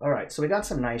 sweet. All right, so we got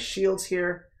some nice shields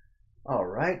here. All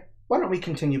right, why don't we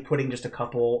continue putting just a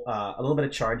little bit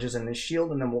of charges in this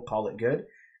shield, and then we'll call it good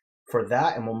for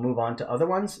that, and we'll move on to other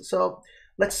ones. So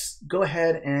let's go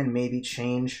ahead and maybe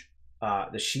change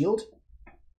the shield.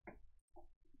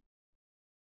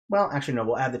 Well, actually, no,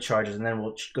 we'll add the charges, and then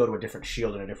we'll go to a different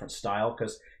shield in a different style,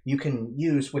 because you can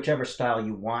use whichever style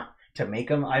you want to make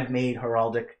them. I've made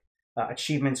heraldic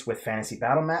achievements with fantasy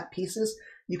battle map pieces.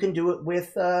 You can do it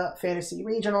with fantasy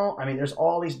regional. I mean, there's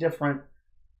all these different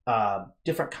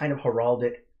kind of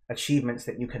heraldic achievements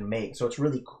that you can make. So it's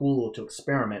really cool to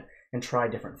experiment and try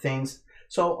different things.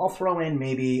 So I'll throw in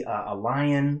maybe a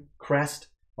lion crest.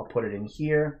 I'll put it in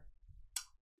here.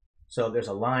 So there's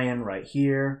a lion right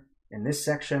here in this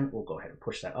section. We'll go ahead and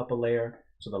push that up a layer.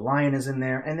 So the lion is in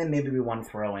there, and then maybe we want to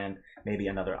throw in maybe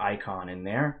another icon in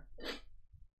there.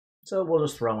 So we'll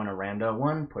just throw in a rando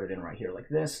one, put it in right here like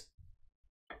this.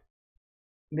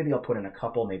 Maybe I'll put in a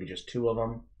couple, maybe just 2 of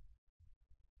them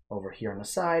over here on the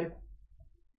side.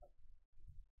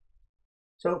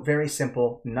 So very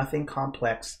simple, nothing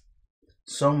complex,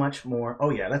 so much more. Oh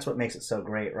yeah, that's what makes it so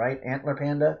great, right? Antler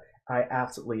Panda, I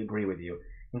absolutely agree with you.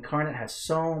 Inkarnate has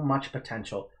so much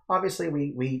potential. Obviously,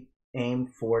 we aim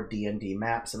for D&D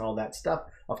maps and all that stuff.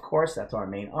 Of course, that's our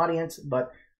main audience,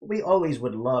 but we always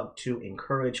would love to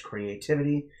encourage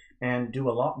creativity and do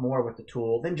a lot more with the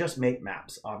tool than just make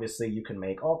maps. Obviously, you can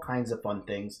make all kinds of fun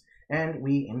things, and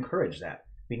we encourage that.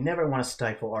 We never want to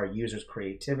stifle our users'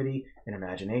 creativity and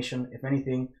imagination. If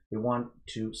anything, we want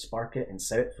to spark it and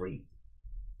set it free.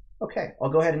 Okay, I'll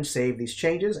go ahead and save these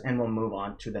changes, and we'll move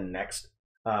on to the next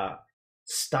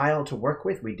style to work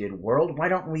with. We did world. Why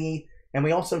don't we, and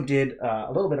we also did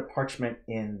a little bit of parchment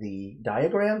in the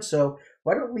diagram, so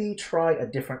why don't we try a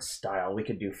different style? We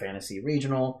could do fantasy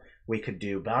regional, we could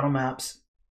do battle maps,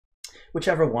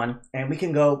 whichever one, and we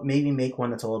can go maybe make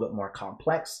one that's a little bit more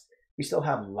complex. We still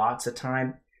have lots of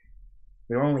time.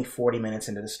 We're only 40 minutes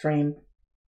into the stream.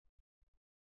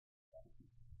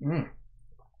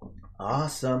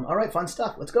 Awesome. All right, fun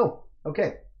stuff. Let's go.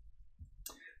 Okay.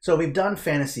 So we've done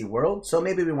fantasy world, so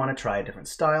maybe we want to try a different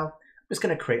style. I'm just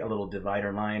going to create a little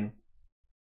divider line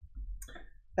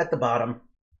at the bottom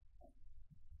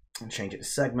and change it to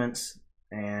segments.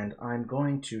 And I'm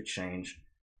going to change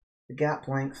the gap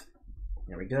length.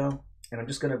 There we go. And I'm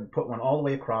just going to put one all the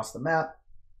way across the map.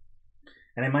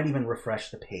 And I might even refresh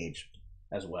the page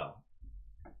as well.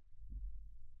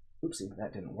 Oopsie,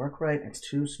 that didn't work right. It's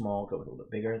too small. Go with a little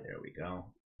bit bigger. There we go.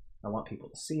 I want people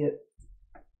to see it.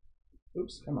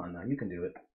 Oops, come on now. You can do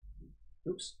it.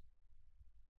 Oops.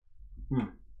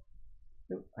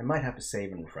 I might have to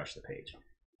save and refresh the page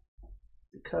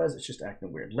because it's just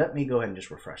acting weird. Let me go ahead and just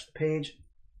refresh the page.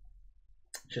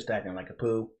 It's just acting like a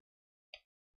poo.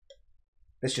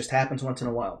 This just happens once in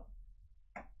a while.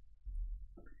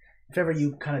 If ever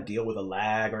you kind of deal with a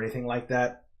lag or anything like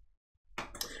that,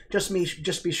 just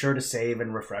be sure to save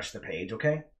and refresh the page,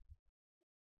 okay?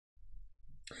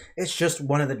 It's just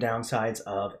one of the downsides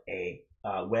of a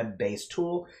web-based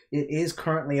tool. It is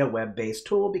currently a web-based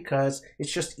tool because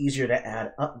it's just easier to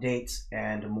add updates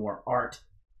and more art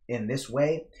in this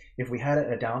way. If we had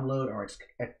a download or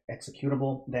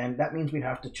executable, then that means we'd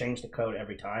have to change the code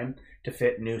every time to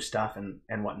fit new stuff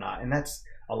and whatnot. And that's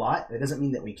a lot. It doesn't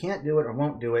mean that we can't do it or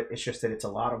won't do it. It's just that it's a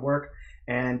lot of work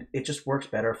and it just works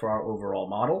better for our overall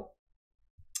model.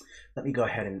 Let me go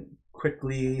ahead and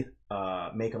quickly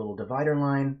make a little divider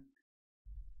line.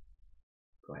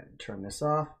 Go ahead and turn this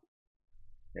off.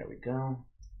 There we go.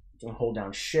 Don't hold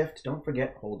down shift. Don't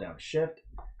forget, hold down shift.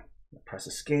 Press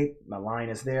escape. My line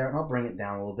is there, and I'll bring it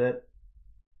down a little bit.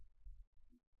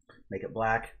 Make it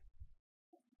black.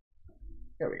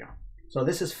 There we go. So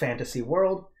this is Fantasy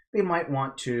World. We might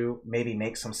want to maybe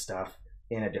make some stuff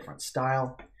in a different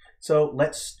style. So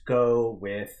let's go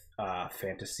with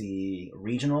Fantasy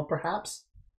Regional, perhaps.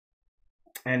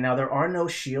 And now there are no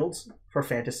shields for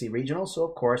Fantasy Regional, so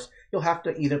of course you'll have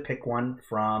to either pick one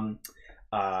from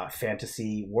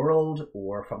Fantasy World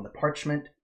or from the Parchment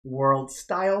World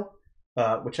style,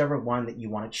 whichever one that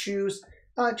you want to choose.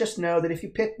 Just know that if you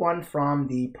pick one from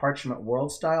the Parchment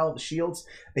World style, the shields,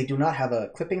 they do not have a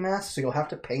clipping mask, so you'll have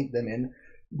to paint them in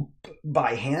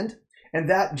by hand. And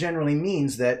that generally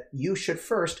means that you should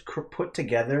first put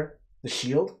together the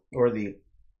shield or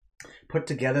put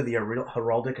together the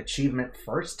Heraldic Achievement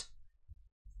first,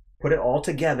 put it all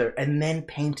together, and then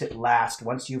paint it last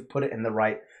once you've put it in the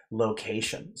right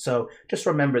location. So just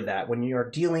remember that when you're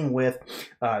dealing with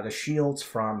the shields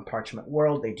from Parchment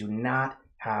World, they do not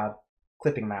have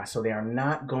clipping masks, so they are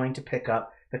not going to pick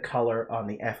up the color on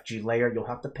the FG layer. You'll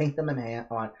have to paint them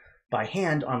by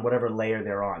hand on whatever layer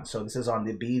they're on. So this is on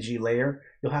the BG layer.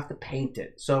 You'll have to paint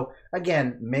it. So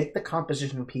again, make the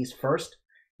composition piece first,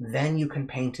 then you can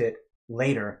paint it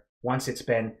later once it's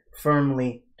been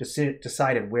firmly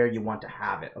decided where you want to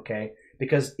have it, okay?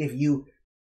 Because if you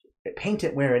paint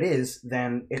it where it is,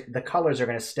 then the colors are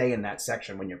going to stay in that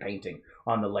section when you're painting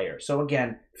on the layer. So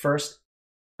again, first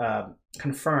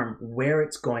confirm where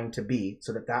it's going to be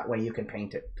so that way you can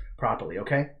paint it properly,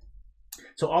 okay?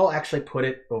 So I'll actually put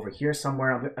it over here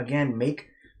somewhere. Again, make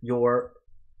your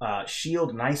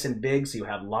shield nice and big so you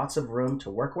have lots of room to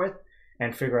work with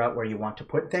and figure out where you want to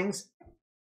put things.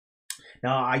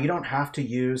 Now, you don't have to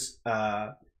use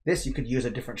this. You could use a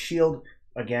different shield,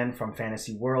 again, from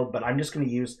Fantasy World, but I'm just going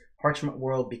to use Parchment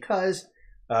World because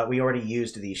we already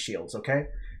used these shields, okay?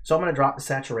 So I'm going to drop the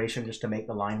saturation just to make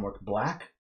the line work black.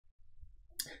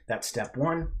 That's step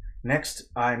one. Next,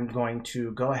 I'm going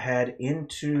to go ahead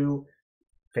into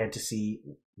Fantasy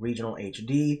Regional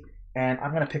HD, and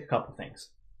I'm going to pick a couple things.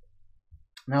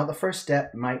 Now, the first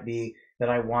step might be that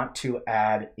I want to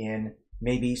add in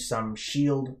maybe some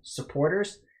shield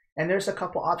supporters, and there's a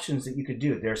couple options that you could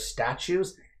do. There's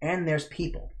statues and there's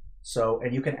people. So,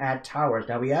 and you can add towers.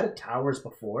 Now, we added towers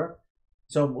before,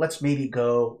 So let's maybe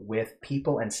go with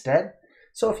people instead.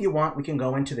 So if you want, we can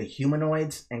go into the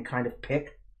humanoids and kind of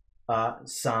pick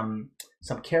some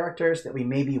characters that we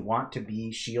maybe want to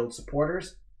be shield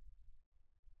supporters.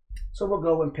 So we'll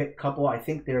go and pick a couple. I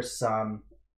think there's some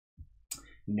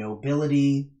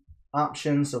nobility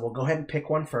options. So we'll go ahead and pick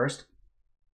one first.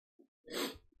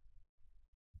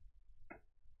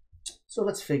 So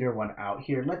let's figure one out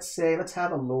here. Let's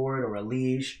have a lord or a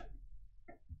liege.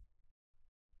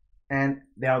 And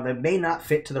now they may not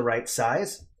fit to the right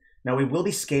size. Now we will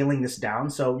be scaling this down.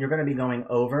 So you're going to be going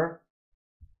over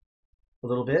a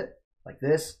little bit like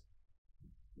this.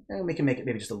 And we can make it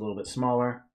maybe just a little bit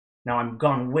smaller. Now I'm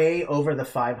gone way over the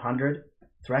 500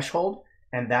 threshold,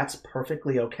 and that's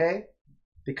perfectly okay,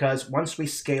 because once we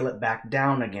scale it back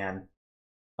down again,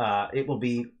 it will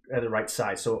be at the right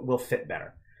size, so it will fit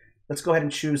better. Let's go ahead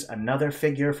and choose another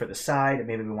figure for the side.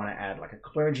 Maybe we want to add like a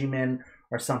clergyman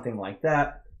or something like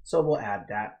that. So we'll add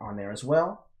that on there as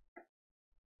well.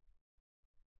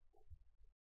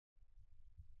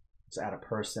 Let's add a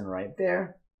person right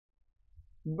there.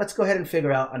 Let's go ahead and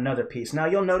figure out another piece. Now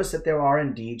you'll notice that there are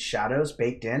indeed shadows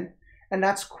baked in, and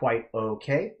that's quite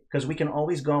okay, because we can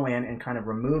always go in and kind of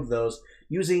remove those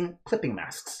using clipping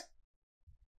masks.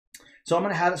 So I'm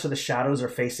going to have it so the shadows are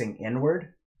facing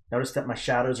inward. Notice that my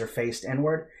shadows are faced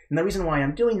inward. And the reason why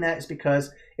I'm doing that is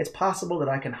because it's possible that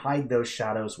I can hide those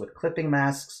shadows with clipping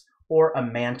masks or a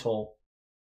mantle.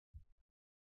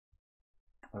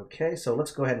 Okay, so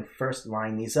let's go ahead and first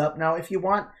line these up. Now, if you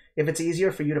want, if it's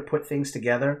easier for you to put things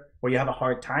together, or you have a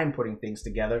hard time putting things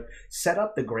together, set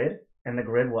up the grid, and the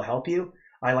grid will help you.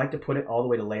 I like to put it all the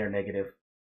way to layer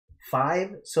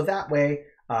 -5, so that way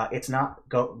it's not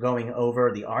going over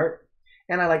the art.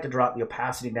 And I like to drop the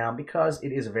opacity down because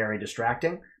it is very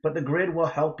distracting, but the grid will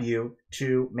help you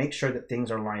to make sure that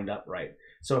things are lined up right.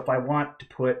 So if I want to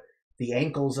put the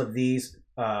ankles of these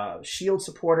shield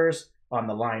supporters on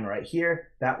the line right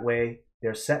here, that way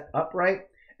they're set upright.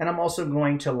 And I'm also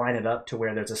going to line it up to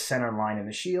where there's a center line in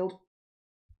the shield,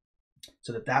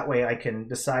 so that way I can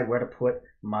decide where to put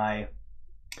my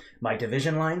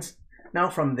division lines. Now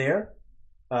from there,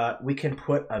 we can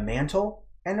put a mantle,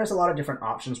 and there's a lot of different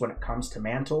options when it comes to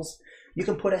mantles. You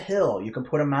can put a hill, you can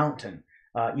put a mountain,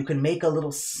 you can make a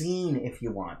little scene if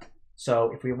you want.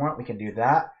 So if we want, we can do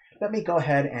that. Let me go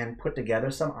ahead and put together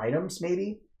some items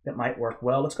maybe that might work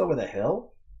well. Let's go with a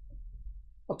hill.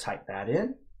 I'll type that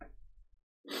in.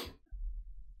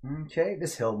 Okay,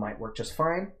 this hill might work just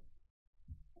fine.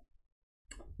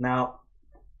 Now,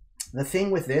 the thing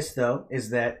with this though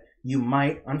is that you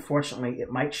might, unfortunately,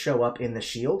 it might show up in the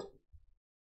shield.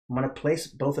 I'm going to place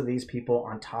both of these people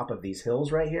on top of these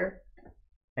hills right here.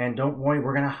 And don't worry,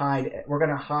 we're going to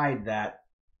hide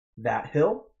that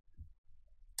hill.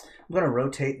 I'm going to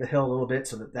rotate the hill a little bit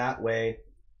so that way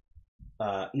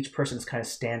each person's kind of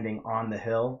standing on the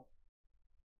hill.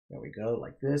 There we go,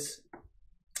 like this.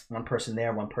 One person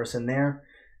there, one person there.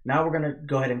 Now we're going to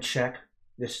go ahead and check.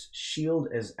 This shield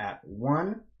is at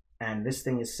 1, and this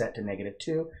thing is set to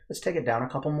 -2. Let's take it down a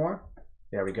couple more.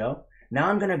 There we go. Now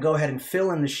I'm going to go ahead and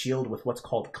fill in the shield with what's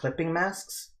called clipping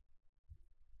masks.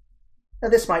 Now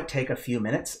this might take a few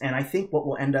minutes, and I think what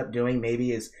we'll end up doing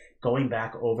maybe is going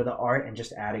back over the art and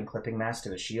just adding clipping masks to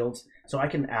the shields. So I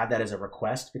can add that as a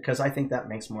request, because I think that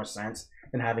makes more sense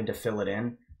than having to fill it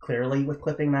in clearly with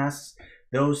clipping masks.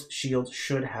 Those shields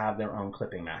should have their own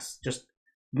clipping masks. Just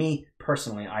me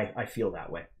personally, I feel that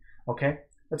way. Okay,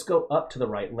 let's go up to the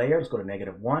right layer. Let's go to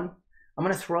 -1. I'm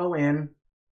going to throw in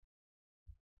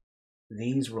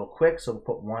these real quick. So we'll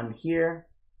put one here.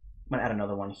 I'm going to add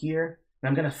another one here. And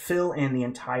I'm going to fill in the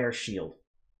entire shield.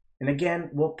 And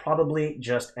again, we'll probably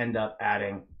just end up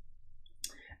adding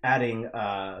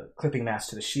clipping masks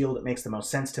to the shield. It makes the most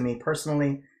sense to me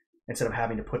personally, instead of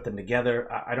having to put them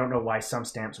together. I don't know why some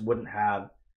stamps wouldn't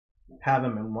have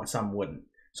them and some wouldn't.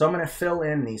 So I'm going to fill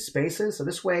in these spaces. So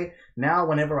this way, now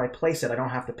whenever I place it, I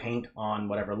don't have to paint on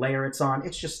whatever layer it's on.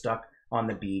 It's just stuck on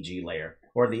the BG layer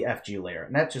or the FG layer.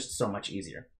 And that's just so much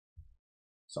easier.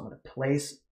 So I'm going to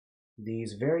place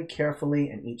these very carefully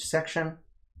in each section.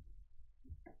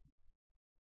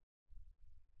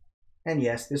 And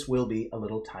yes, this will be a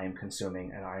little time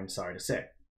consuming, and I'm sorry to say.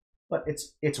 But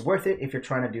it's worth it if you're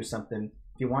trying to do something,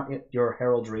 if you want your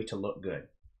heraldry to look good.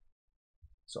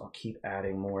 So I'll keep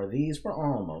adding more of these. We're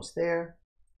almost there.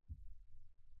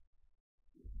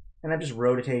 And I'm just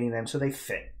rotating them so they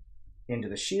fit into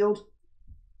the shield.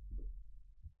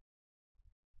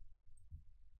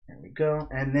 There we go.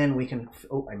 And then we can,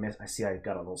 oh, I see I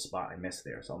got a little spot I missed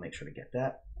there, so I'll make sure to get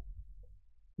that.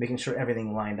 Making sure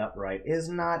everything lined up right is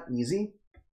not easy.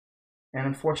 And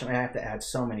unfortunately, I have to add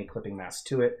so many clipping masks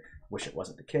to it. Wish it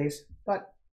wasn't the case, but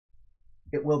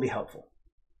it will be helpful.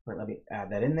 Let me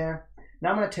add that in there. Now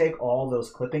I'm going to take all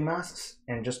those clipping masks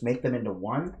and just make them into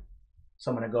one. So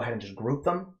I'm going to go ahead and just group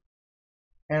them,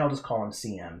 and I'll just call them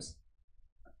CMs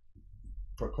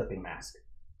for clipping mask.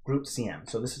 Group CM.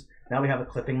 So this is, now we have a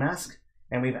clipping mask,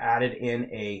 and we've added in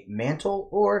a mantle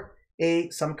or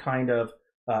some kind of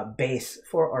base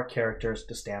for our characters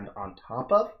to stand on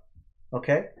top of.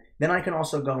 Okay. Then I can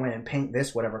also go in and paint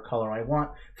this whatever color I want.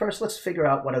 First, let's figure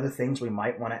out what other things we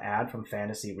might want to add from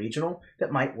Fantasy Regional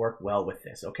that might work well with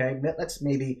this, okay? Let's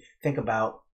maybe think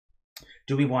about,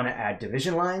 do we want to add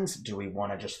division lines? Do we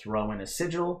want to just throw in a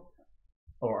sigil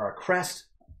or a crest?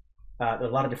 There's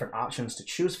a lot of different options to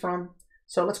choose from.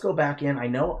 So let's go back in. I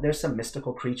know there's some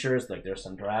mystical creatures, like there's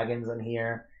some dragons in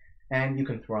here, and you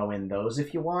can throw in those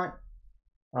if you want.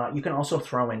 You can also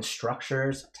throw in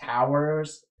structures,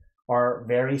 towers, are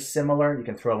very similar. You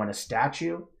can throw in a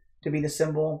statue to be the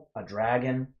symbol, a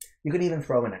dragon. You can even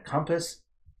throw in a compass.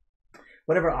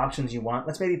 Whatever options you want.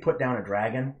 Let's maybe put down a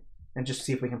dragon and just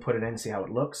see if we can put it in and see how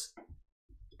it looks.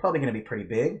 It's probably going to be pretty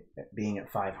big, being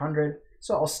at 500.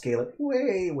 So I'll scale it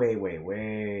way, way, way,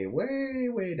 way, way,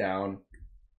 way down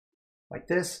like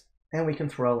this. And we can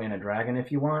throw in a dragon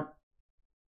if you want.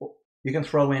 You can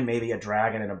throw in maybe a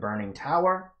dragon in a burning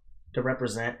tower to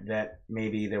represent that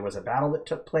maybe there was a battle that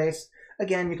took place.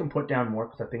 Again, you can put down more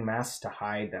clipping masks to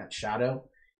hide that shadow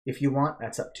if you want.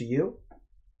 That's up to you.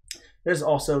 There's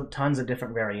also tons of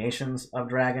different variations of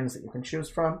dragons that you can choose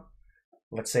from.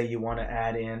 Let's say you want to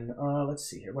add in, let's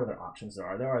see here, what other options there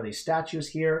are? There are these statues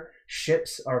here.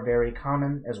 Ships are very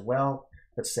common as well.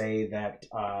 Let's say that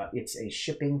it's a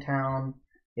shipping town,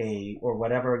 or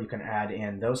whatever. You can add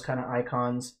in those kind of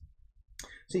icons.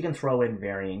 So you can throw in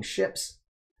varying ships.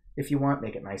 If you want,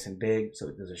 make it nice and big so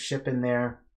that there's a ship in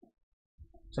there.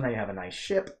 So now you have a nice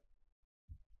ship.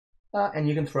 And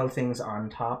you can throw things on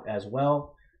top as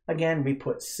well. Again, we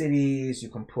put cities, you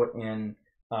can put in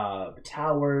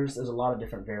towers. There's a lot of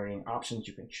different varying options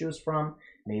you can choose from.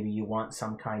 Maybe you want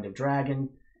some kind of dragon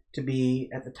to be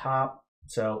at the top.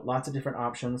 So lots of different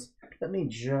options. Let me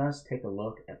just take a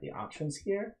look at the options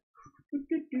here.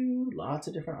 Lots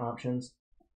of different options.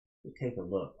 Take a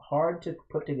look. Hard to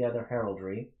put together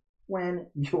heraldry when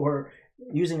you're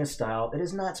using a style that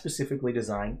is not specifically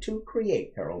designed to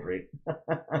create heraldry.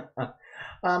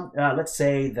 Let's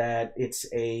say that it's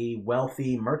a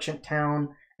wealthy merchant town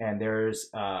and there's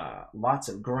lots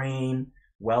of grain,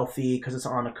 wealthy because it's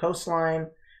on a coastline.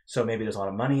 So maybe there's a lot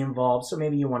of money involved. So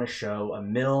maybe you want to show a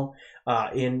mill.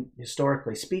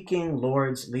 Historically speaking,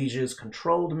 lords, lieges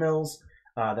controlled mills.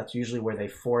 That's usually where they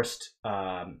forced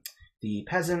the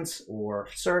peasants or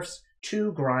serfs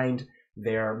to grind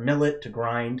their millet, to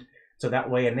grind. So that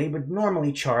way, and they would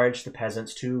normally charge the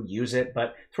peasants to use it,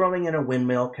 but throwing in a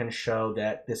windmill can show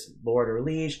that this lord or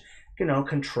liege,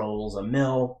 controls a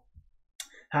mill,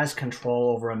 has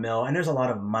control over a mill, and there's a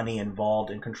lot of money involved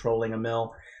in controlling a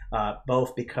mill,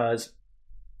 both because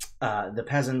the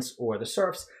peasants or the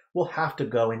serfs will have to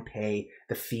go and pay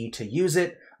the fee to use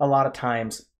it. A lot of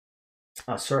times,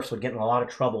 serfs would get in a lot of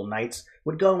trouble. Knights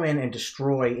would go in and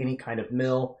destroy any kind of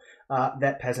mill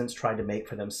that peasants tried to make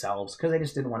for themselves because they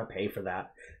just didn't want to pay for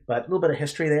that. But a little bit of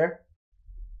history there.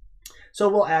 So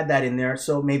we'll add that in there.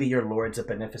 So maybe your lord's a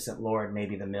beneficent lord.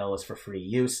 Maybe the mill is for free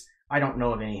use. I don't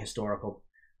know of any historical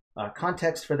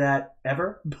context for that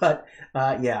ever. But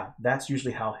yeah, that's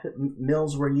usually how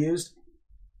mills were used.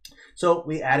 So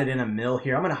we added in a mill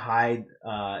here. I'm going to hide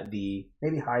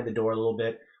maybe hide the door a little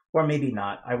bit. Or maybe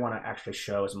not. I want to actually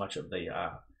show as much of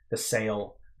the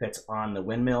sail that's on the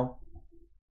windmill.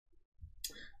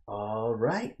 All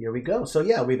right, here we go. So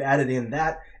yeah, we've added in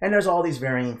that. And there's all these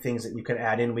varying things that you can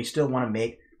add in. We still want to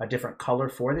make a different color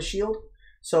for the shield.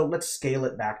 So let's scale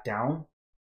it back down.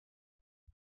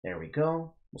 There we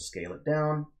go. We'll scale it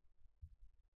down.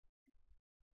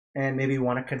 And maybe we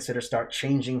want to consider start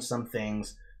changing some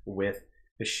things with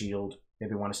the shield.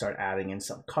 Maybe we want to start adding in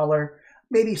some color.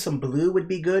 Maybe some blue would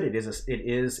be good. It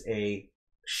is a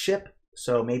ship,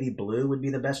 so maybe blue would be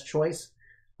the best choice.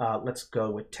 Let's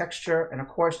go with texture, and of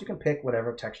course you can pick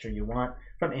whatever texture you want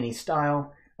from any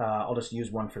style. I'll just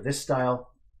use one for this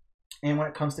style. And when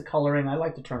it comes to coloring, I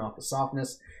like to turn off the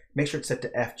softness. Make sure it's set to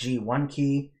FG1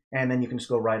 key, and then you can just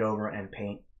go right over and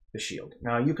paint the shield.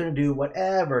 Now you can do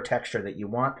whatever texture that you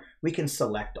want. We can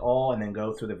select all and then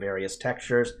go through the various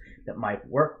textures that might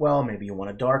work well. Maybe you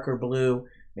want a darker blue.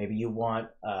 Maybe you want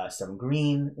some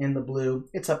green in the blue.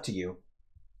 It's up to you.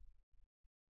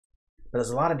 But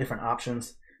there's a lot of different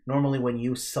options. Normally when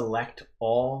you select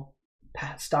all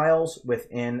styles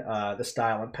within the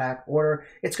style and pack order,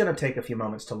 it's going to take a few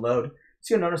moments to load.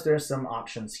 So you'll notice there's some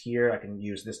options here. I can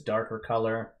use this darker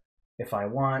color if I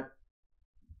want.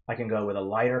 I can go with a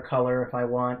lighter color if I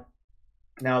want.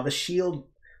 Now the shield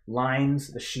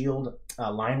lines, the shield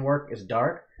line work is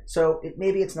dark, so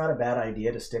maybe it's not a bad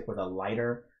idea to stick with a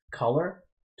lighter color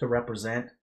to represent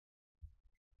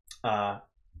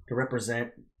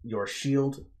your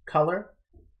shield color.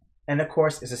 And of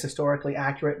course, is this historically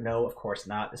accurate? No, of course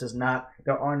not. This is not,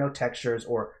 there are no textures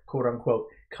or quote unquote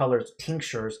colors,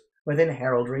 tinctures within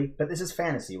heraldry, but this is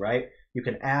fantasy, right? You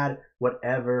can add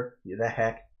whatever the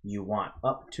heck you want,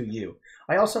 up to you.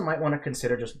 I also might want to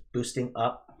consider just boosting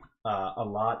up a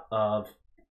lot of,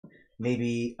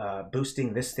 maybe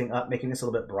boosting this thing up, making this a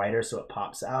little bit brighter so it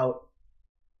pops out.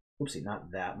 Oopsie,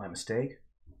 not that, my mistake.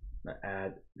 I'm gonna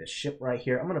add this ship right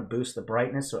here. I'm gonna boost the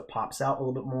brightness so it pops out a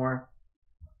little bit more.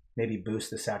 Maybe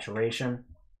boost the saturation.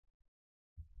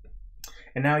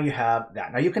 And now you have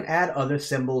that. Now you can add other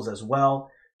symbols as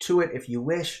well to it if you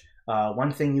wish.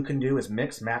 One thing you can do is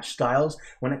mix match styles.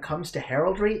 When it comes to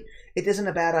heraldry, it isn't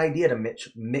a bad idea to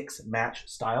mix match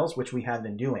styles, which we have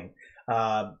been doing.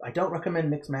 I don't recommend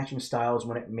mix matching styles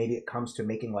when maybe it comes to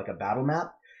making like a battle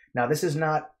map. Now this is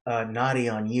not naughty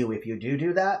on you if you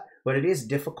do that, but it is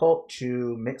difficult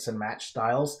to mix and match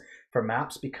styles for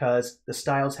maps because the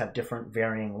styles have different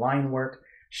varying line work,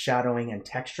 shadowing, and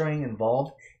texturing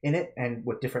involved in it, and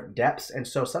with different depths. And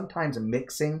so sometimes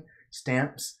mixing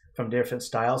stamps from different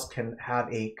styles can have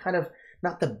a kind of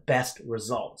not the best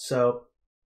result. So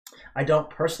I don't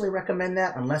personally recommend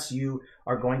that unless you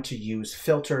are going to use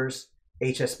filters,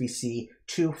 HSBC,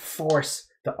 to force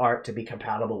the art to be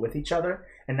compatible with each other.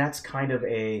 And that's kind of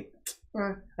an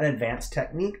advanced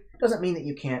technique. Doesn't mean that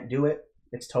you can't do it.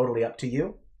 It's totally up to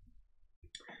you.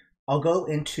 I'll go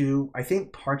into, I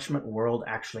think Parchment World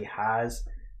actually has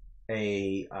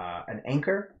an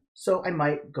anchor, so I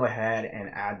might go ahead and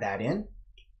add that in.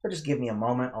 So just give me a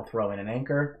moment, I'll throw in an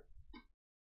anchor.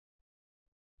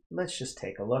 Let's just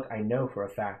take a look. I know for a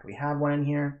fact we have one in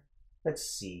here. Let's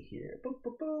see here.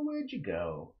 Where'd you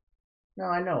go? No,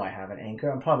 I know I have an anchor.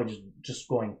 I'm probably just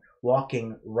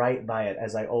walking right by it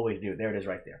as I always do. There it is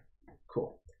right there.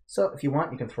 Cool. So if you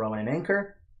want, you can throw in an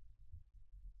anchor.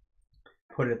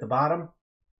 Put it at the bottom.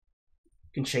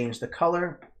 You can change the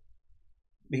color.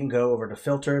 We can go over to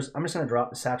filters. I'm just going to drop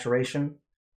the saturation,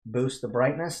 boost the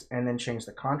brightness, and then change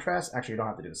the contrast. Actually, you don't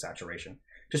have to do the saturation.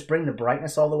 Just bring the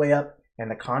brightness all the way up and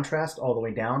the contrast all the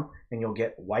way down, and you'll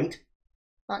get white.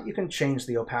 You can change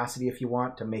the opacity if you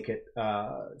want to make it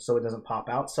so it doesn't pop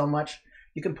out so much.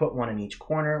 You can put one in each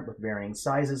corner with varying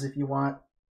sizes if you want.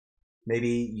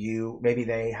 Maybe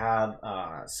they have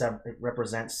it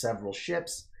represents several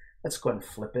ships. Let's go ahead and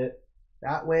flip it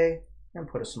that way and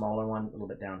put a smaller one a little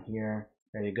bit down here.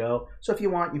 There you go. So if you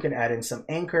want, you can add in some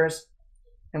anchors,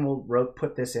 and we'll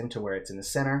put this into where it's in the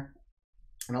center.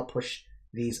 And I'll push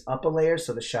these up a layer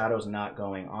so the shadow's not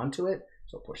going onto it.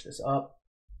 So I'll push this up.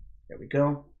 There we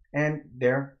go. And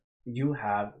there you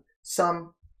have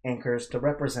some anchors to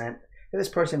represent that this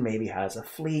person maybe has a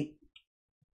fleet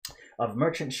of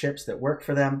merchant ships that work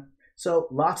for them. So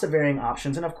lots of varying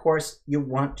options. And of course, you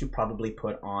want to probably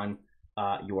put on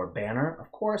your banner, of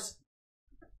course.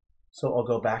 So I'll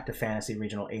go back to Fantasy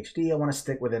Regional HD. I want to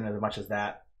stick within as much as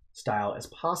that style as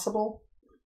possible.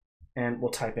 And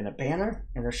we'll type in a banner,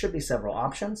 and there should be several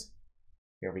options.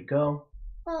 Here we go.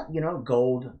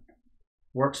 Gold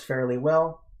works fairly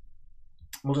well.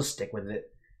 We'll just stick with it.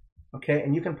 Okay,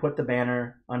 and you can put the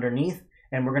banner underneath,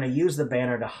 and we're going to use the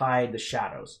banner to hide the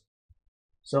shadows.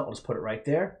 So I'll just put it right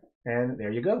there, and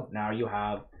there you go. Now you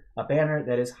have a banner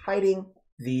that is hiding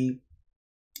the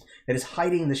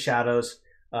shadows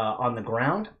on the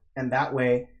ground, and that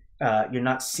way you're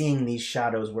not seeing these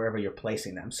shadows wherever you're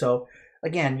placing them. So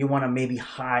again, you want to maybe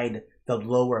hide the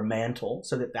lower mantle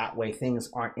so that way things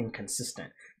aren't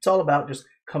inconsistent. It's all about just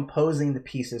composing the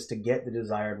pieces to get the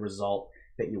desired result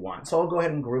that you want. So I'll go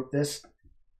ahead and group this,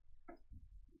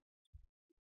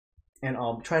 and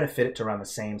I'll try to fit it to around the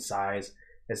same size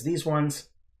as these ones.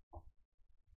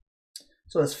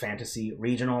 So that's Fantasy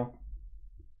Regional.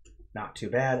 Not too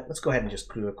bad. Let's go ahead and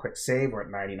just do a quick save. We're at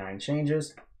 99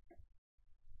 changes.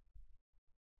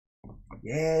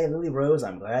 Yay, Lily Rose,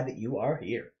 I'm glad that you are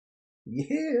here.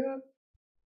 Yeah.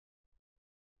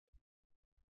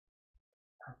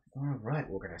 All right,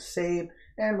 we're going to save,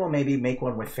 and we'll maybe make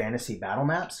one with fantasy battle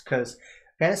maps, because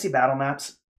fantasy battle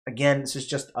maps, again, this is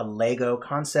just a Lego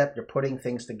concept. You're putting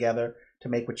things together to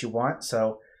make what you want.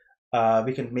 So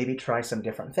we can maybe try some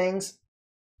different things.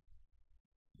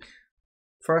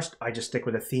 First, I just stick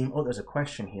with a theme. Oh, there's a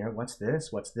question here. What's this?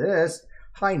 What's this?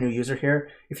 Hi, new user here.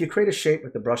 If you create a shape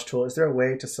with the brush tool, is there a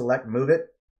way to select move it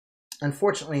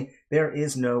Unfortunately, there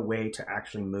is no way to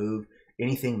actually move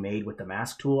anything made with the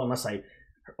mask tool unless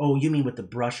oh, you mean with the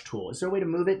brush tool. Is there a way to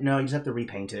move it? No, you just have to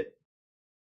repaint it.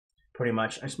 Pretty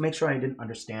much. I just make sure I didn't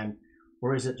understand.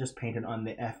 Or is it just painted on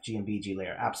the FG and BG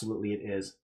layer? Absolutely it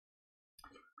is.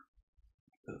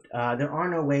 There are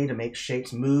no way to make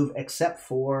shapes move except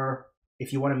for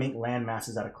if you want to make land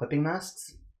masses out of clipping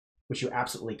masks, which you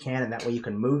absolutely can, and that way you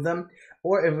can move them.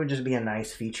 Or it would just be a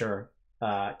nice feature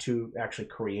to actually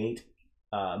create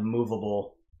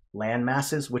movable land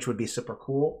masses, which would be super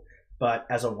cool. But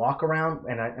as a walk around,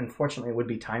 and unfortunately it would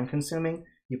be time consuming,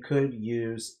 you could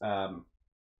use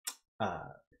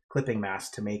clipping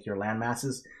masks to make your land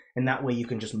masses, and that way you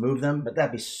can just move them, but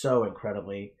that'd be so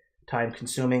incredibly time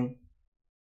consuming.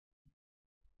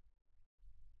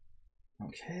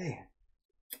 Okay,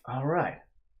 all right.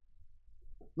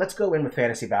 Let's go in with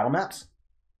fantasy battle maps.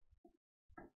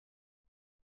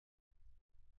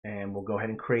 And we'll go ahead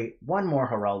and create one more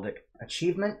Heraldic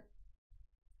Achievement.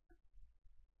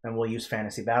 And we'll use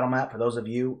fantasy battle map for those of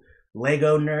you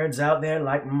Lego nerds out there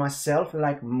like myself,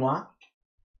 like moi.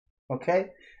 Okay,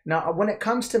 now when it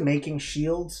comes to making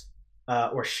shields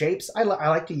or shapes, I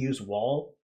like to use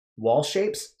wall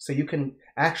shapes, so you can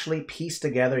actually piece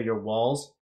together your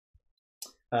walls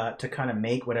to kind of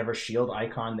make whatever shield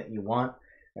icon that you want,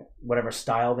 whatever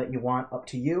style that you want, up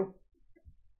to you.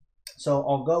 So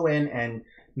I'll go in and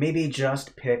maybe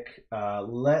just pick,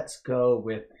 let's go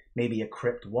with maybe a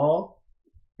crypt wall,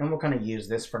 and we'll kind of use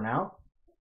this for now.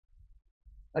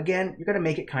 Again, you're going to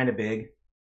make it kind of big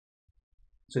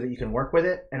so that you can work with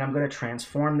it, and I'm going to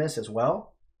transform this as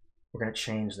well. We're going to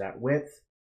change that width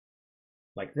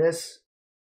like this.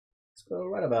 Let's go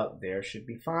right about there, should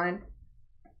be fine.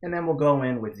 And then we'll go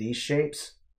in with these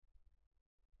shapes.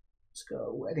 Let's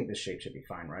go, I think this shape should be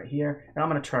fine right here. And I'm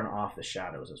going to turn off the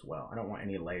shadows as well. I don't want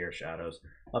any layer shadows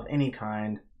of any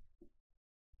kind,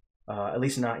 at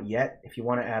least not yet. If you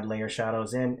want to add layer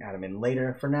shadows in, add them in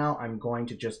later. For now, I'm going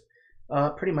to just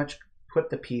pretty much put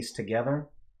the piece together.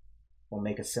 We'll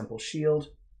make a simple shield.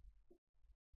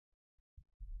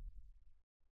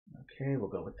 Okay, we'll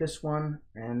go with this one,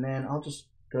 and then I'll just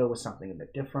go with something a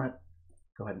bit different.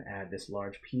 Go ahead and add this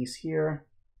large piece here.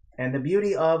 And the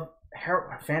beauty of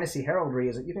fantasy heraldry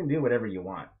is that you can do whatever you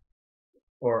want,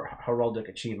 or heraldic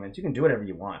achievements. You can do whatever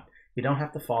you want. You don't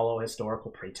have to follow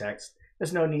historical pretext.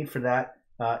 There's no need for that.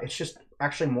 It's just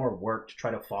actually more work to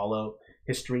try to follow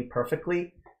history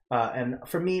perfectly. And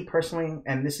for me personally,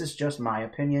 and this is just my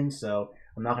opinion, so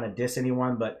I'm not going to diss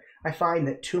anyone, but I find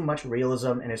that too much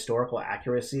realism and historical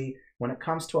accuracy when it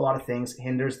comes to a lot of things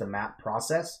hinders the map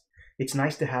process. It's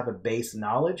nice to have a base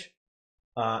knowledge,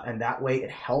 and that way it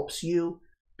helps you,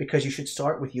 because you should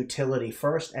start with utility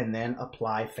first and then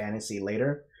apply fantasy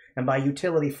later. And by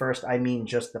utility first, I mean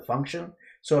just the function.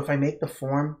 So if I make the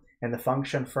form and the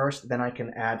function first, then I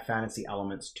can add fantasy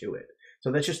elements to it.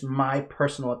 So that's just my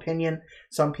personal opinion.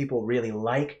 Some people really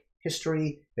like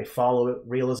history. They follow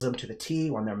realism to the T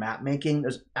when they're map making.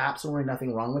 There's absolutely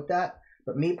nothing wrong with that.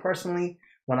 But me personally,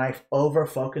 when I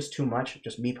over-focus too much,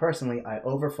 just me personally, I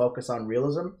over-focus on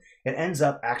realism. It ends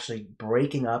up actually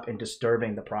breaking up and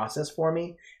disturbing the process for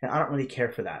me, and I don't really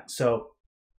care for that. So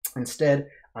instead,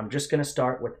 I'm just going to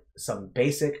start with some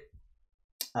basic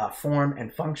form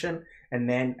and function, and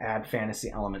then add fantasy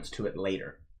elements to it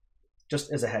later,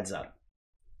 just as a heads up.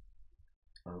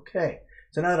 Okay,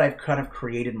 so now that I've kind of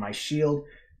created my shield,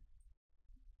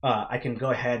 I can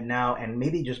go ahead now and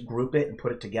maybe just group it and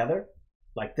put it together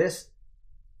like this.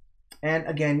 And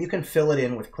again, you can fill it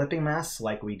in with clipping masks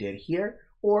like we did here,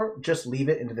 or just leave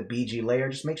it into the BG layer.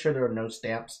 Just make sure there are no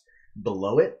stamps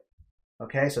below it.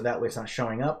 Okay, so that way it's not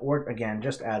showing up. Or again,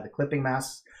 just add the clipping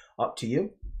masks, up to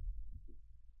you.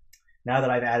 Now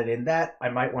that I've added in that, I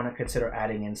might want to consider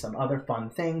adding in some other fun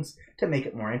things to make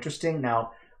it more interesting.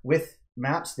 Now, with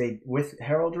maps, with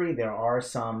heraldry, there are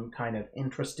some kind of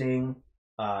interesting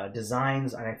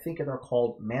designs, and I think they're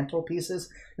called mantelpieces,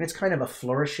 and it's kind of a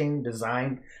flourishing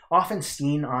design, often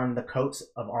seen on the coats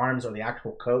of arms or the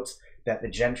actual coats that the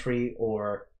gentry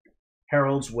or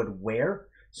heralds would wear.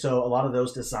 So a lot of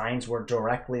those designs were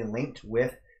directly linked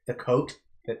with the coat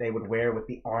that they would wear with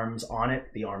the arms on it,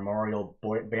 the armorial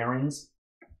bearings.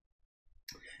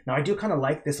 Now I do kind of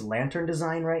like this lantern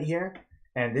design right here,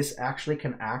 and this actually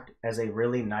can act as a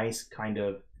really nice kind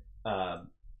of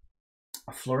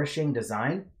a flourishing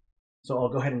design. So I'll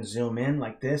go ahead and zoom in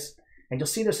like this, and you'll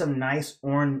see there's some nice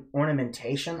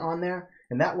ornamentation on there,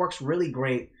 and that works really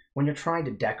great when you're trying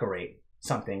to decorate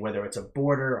something, whether it's a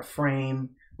border, a frame,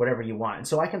 whatever you want. And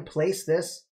so I can place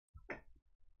this.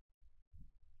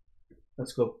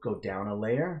 Let's go down a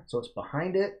layer so it's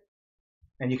behind it,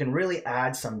 And you can really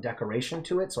add some decoration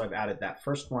to it. So I've added that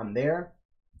first one there.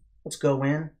 Let's go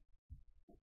in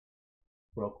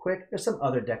real quick. There's some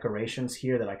other decorations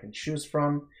here that I can choose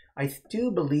from. I do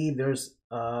believe there's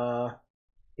a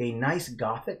nice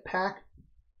Gothic pack,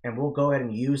 and we'll go ahead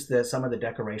and use some of the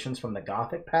decorations from the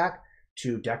Gothic pack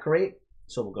to decorate.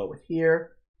 So we'll go with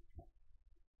here,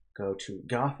 go to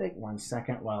Gothic. 1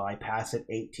 second while I pass it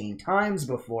 18 times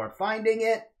before finding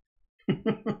it.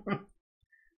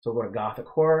 So we'll go to Gothic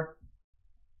Horror.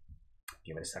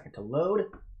 Give it a second to load.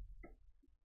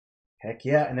 Heck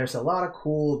yeah, and there's a lot of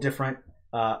cool different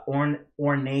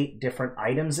ornate different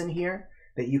items in here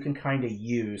that you can kind of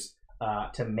use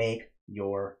to make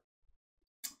your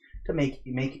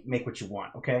make what you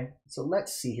want. Okay, so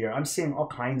let's see here. I'm seeing all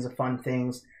kinds of fun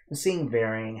things. I'm seeing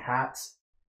varying hats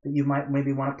that you might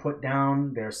maybe want to put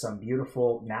down. There's some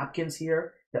beautiful napkins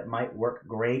here that might work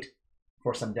great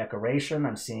for some decoration.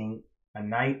 I'm seeing a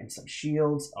knight and some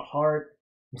shields, a heart.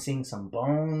 I'm seeing some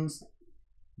bones,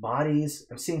 bodies.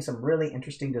 I'm seeing some really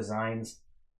interesting designs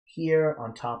here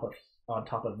on top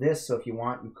of this. So if you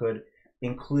want, you could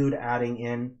include adding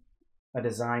in a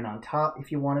design on top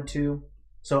if you wanted to.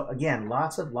 So again,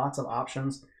 lots of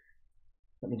options.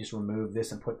 Let me just remove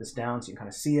this and put this down so you can kind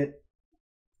of see it.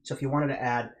 So if you wanted to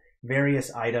add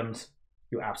various items,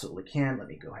 you absolutely can. Let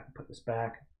me go ahead and put this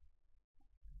back.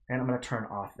 And I'm going to turn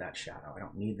off that shadow. I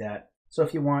don't need that. So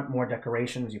if you want more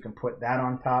decorations, you can put that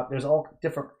on top. There's all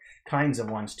different kinds of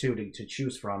ones too to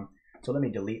choose from. So let me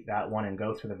delete that one and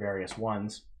go through the various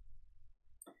ones.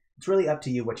 It's really up to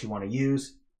you what you want to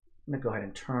use. I'm going to go ahead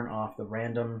and turn off the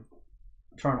random,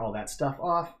 turn all that stuff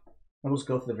off. And we'll just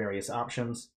go through the various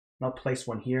options. And I'll place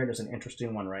one here. There's an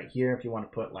interesting one right here. If you want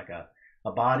to put like a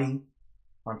body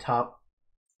on top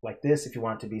like this, if you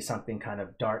want it to be something kind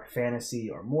of dark fantasy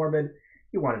or morbid,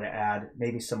 you wanted to add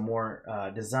maybe some more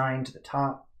design to the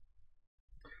top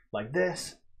like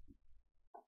this.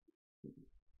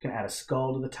 You can add a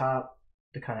skull to the top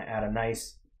to kind of add a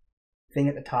nice thing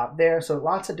at the top there. So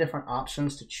lots of different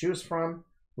options to choose from.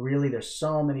 Really, there's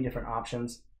so many different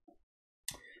options.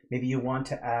 Maybe you want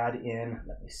to add in,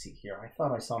 let me see here. I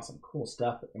thought I saw some cool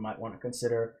stuff that you might want to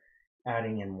consider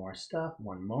adding in more stuff.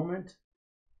 One moment.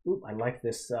 Oop, I like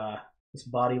this this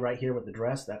body right here with the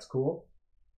dress. That's cool.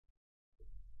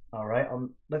 All right,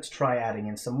 let's try adding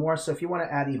in some more. So if you want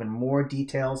to add even more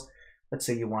details, let's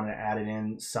say you want to add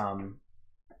in some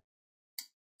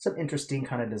interesting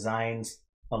kind of designs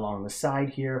along the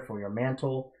side here for your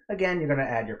mantle. Again, you're going to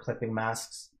add your clipping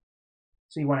masks.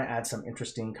 So you want to add some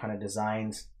interesting kind of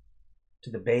designs to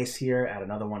the base here. Add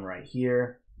another one right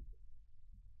here.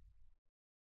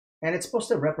 And it's supposed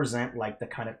to represent like the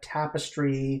kind of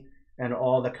tapestry and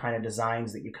all the kind of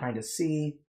designs that you kind of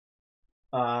see.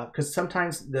 Because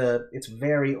sometimes it's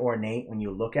very ornate when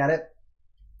you look at it.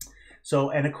 So,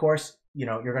 and of course, you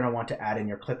know, you're going to want to add in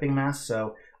your clipping mask.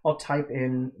 So I'll type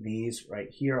in these right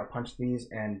here. I'll punch these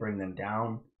and bring them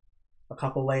down a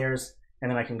couple layers.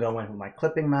 And then I can go in with my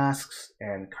clipping masks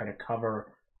and kind of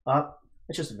cover up.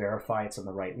 Let's just verify it's on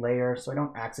the right layer so I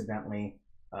don't accidentally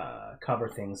cover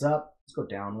things up. Let's go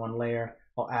down one layer.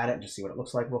 I'll add it and just see what it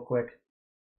looks like real quick.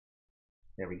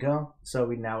 There we go. So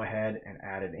we now ahead and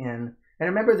add it in. And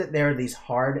remember that there are these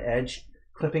hard edge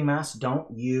clipping masks.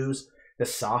 Don't use the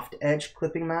soft edge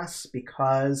clipping masks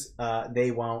because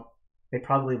they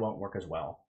probably won't work as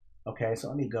well. Okay, so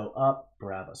let me go up,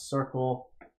 grab a circle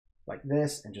like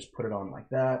this and just put it on like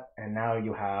that. And now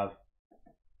you have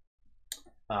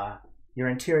your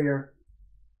interior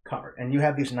covered. And you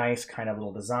have these nice kind of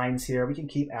little designs here. We can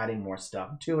keep adding more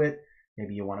stuff to it.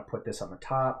 Maybe you want to put this on the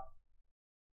top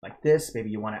like this.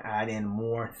 Maybe you want to add in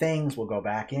more things. We'll go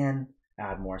back in,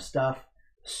 add more stuff.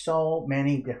 So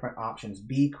many different options.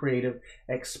 Be creative,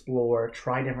 explore,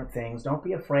 try different things. Don't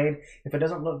be afraid. If it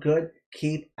doesn't look good,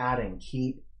 keep adding,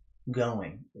 keep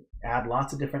going. Add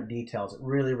lots of different details. It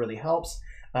really, really helps.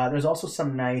 There's also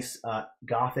some nice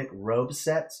Gothic robe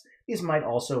sets. These might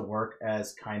also work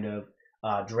as kind of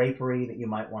drapery that you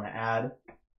might want to add.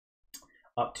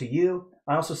 Up to you.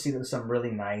 I also see that there's some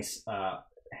really nice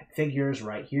figures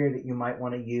right here that you might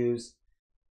want to use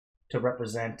to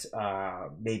represent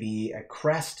maybe a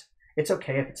crest. It's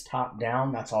okay if it's top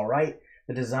down, that's all right.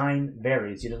 The design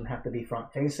varies. It doesn't have to be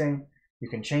front facing. You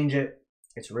can change it.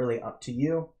 It's really up to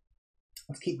you.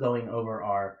 Let's keep going over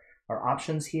our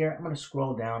options here. I'm going to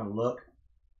scroll down and look.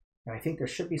 And I think there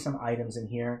should be some items in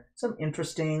here. Some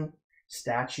interesting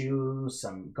statues,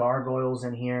 some gargoyles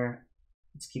in here.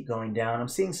 Let's keep going down. I'm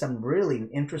seeing some really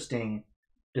interesting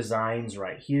designs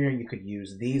right here. You could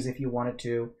use these if you wanted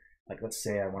to. Like let's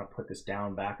say I want to put this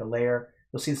down back a layer.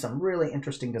 You'll see some really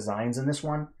interesting designs in this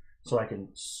one. So I can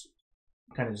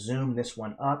kind of zoom this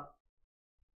one up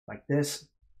like this.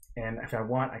 And if I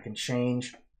want, I can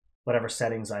change whatever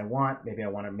settings I want. Maybe I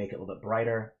want to make it a little bit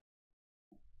brighter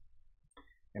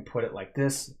and put it like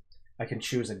this. I can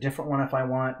choose a different one if I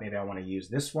want. Maybe I want to use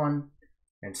this one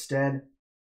instead.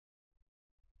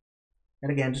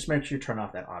 And again, just make sure you turn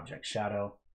off that object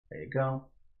shadow. There you go.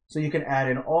 So you can add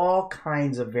in all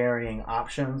kinds of varying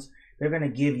options. They're going to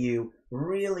give you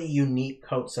really unique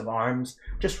coats of arms.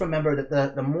 Just remember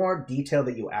that the more detail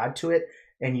that you add to it,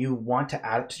 and you want to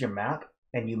add it to your map,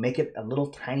 and you make it a little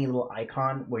tiny little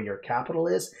icon where your capital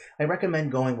is, I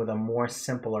recommend going with a more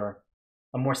simple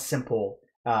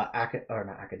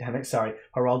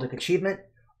Heraldic Achievement.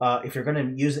 If you're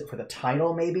going to use it for the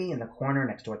title, maybe in the corner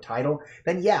next to a title,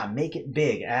 then yeah, make it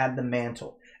big. Add the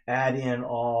mantle, add in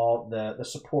all the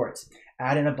supports,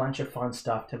 add in a bunch of fun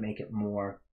stuff to make it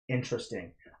more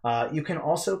interesting. You can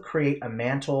also create a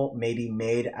mantle maybe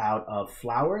made out of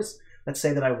flowers. Let's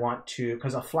say that I want to,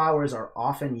 because flowers are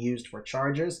often used for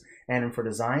charges and for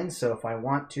designs. So if I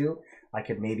want to, I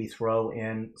could maybe throw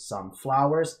in some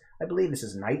flowers. I believe this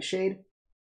is Nightshade.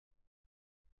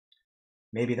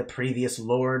 Maybe the previous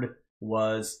lord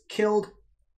was killed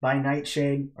by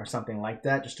Nightshade or something like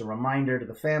that. Just a reminder to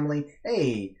the family,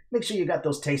 hey, make sure you got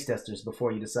those taste testers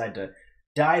before you decide to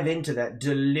dive into that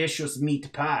delicious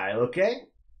meat pie, okay?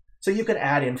 So you could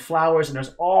add in flowers, and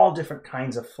there's all different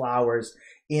kinds of flowers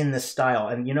in the style.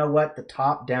 And you know what? The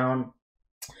top-down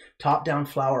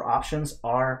flower options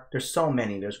are, there's so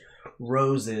many. There's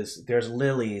roses, there's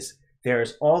lilies,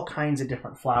 there's all kinds of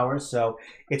different flowers. So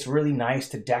it's really nice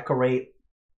to decorate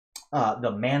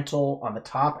the mantle on the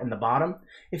top and the bottom.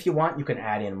 If you want, you can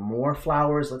add in more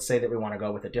flowers. Let's say that we want to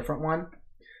go with a different one.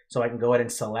 So I can go ahead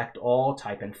and select all,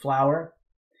 type in flower.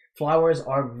 Flowers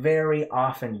are very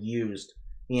often used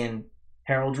in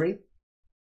heraldry.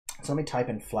 So let me type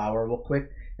in flower real quick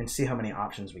and see how many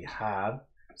options we have.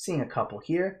 Seeing a couple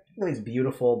here. Look at these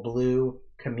beautiful blue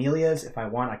camellias. If I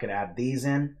want, I could add these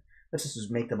in. Let's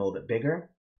just make them a little bit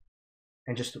bigger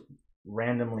and just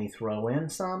randomly throw in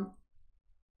some.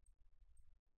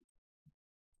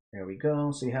 There we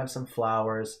go. So you have some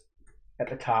flowers at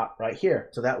the top right here.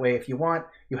 So that way, if you want,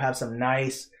 you have some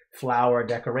nice flower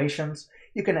decorations.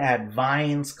 You can add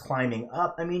vines climbing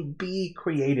up. I mean, be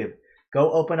creative.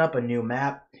 Go open up a new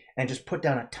map and just put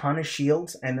down a ton of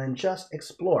shields and then just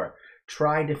explore.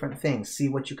 Try different things. See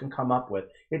what you can come up with.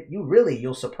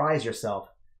 You'll surprise yourself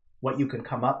what you can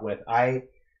come up with. I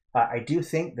do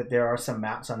think that there are some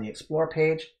maps on the Explore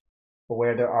page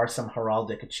where there are some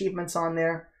heraldic achievements on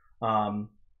there.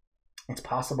 It's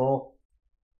possible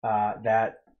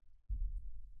that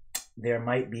there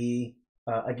might be,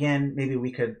 again, maybe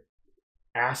we could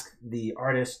ask the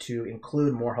artist to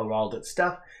include more heraldic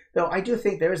stuff. Though I do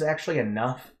think there is actually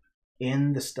enough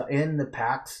in the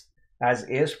packs as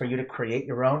is for you to create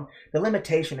your own. The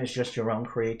limitation is just your own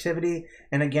creativity.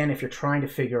 And again, if you're trying to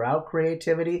figure out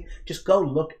creativity, just go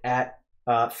look at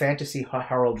fantasy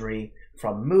heraldry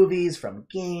from movies, from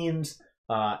games.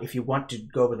 If you want to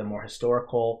go with a more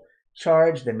historical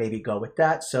charge, then maybe go with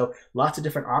that. So lots of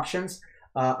different options.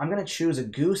 I'm going to choose a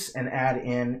goose and add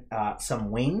in some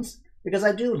wings because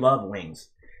I do love wings.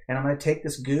 And I'm going to take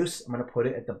this goose, I'm going to put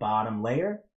it at the bottom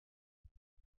layer,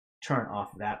 turn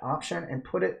off that option and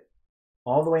put it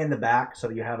all the way in the back so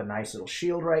that you have a nice little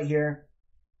shield right here.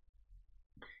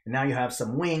 And now you have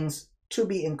some wings to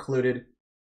be included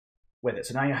with it.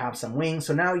 So now you have some wings.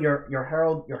 So now your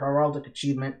heraldic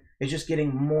achievement is just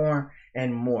getting more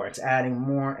and more. It's adding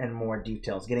more and more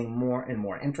details, getting more and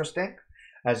more interesting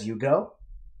as you go.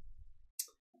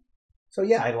 So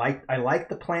yeah, I like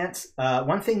the plants.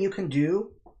 One thing you can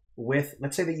do with,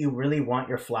 let's say that you really want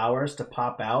your flowers to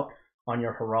pop out on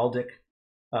your heraldic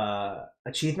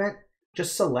achievement,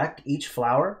 just select each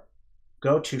flower,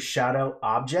 go to Shadow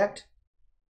Object,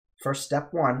 first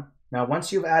step 1. Now,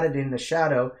 once you've added in the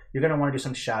shadow, you're going to want to do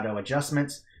some shadow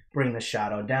adjustments, bring the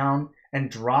shadow down,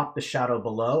 and drop the shadow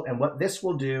below. And what this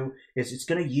will do is it's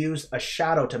going to use a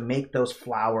shadow to make those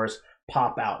flowers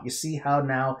pop out. You see how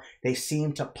now they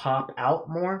seem to pop out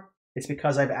more? It's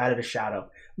because I've added a shadow.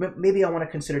 Maybe I want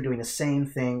to consider doing the same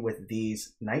thing with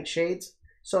these nightshades.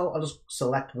 So I'll just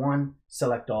select one,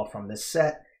 select all from this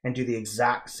set, and do the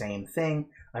exact same thing.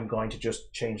 I'm going to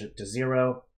just change it to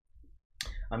 0.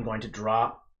 I'm going to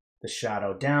drop the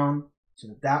shadow down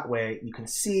so that way you can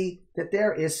see that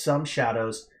there is some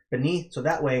shadows beneath. So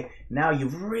that way now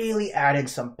you've really added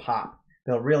some pop.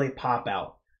 They'll really pop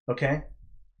out, okay?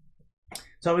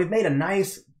 So we've made a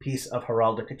nice piece of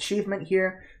heraldic achievement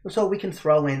here. So we can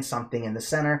throw in something in the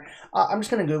center. I'm just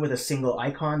gonna go with a single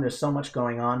icon. There's so much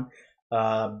going on,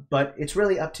 but it's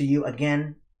really up to you.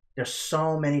 Again, There's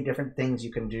so many different things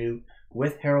you can do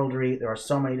with Heraldry. There are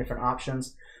so many different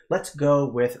options. Let's go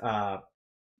with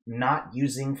not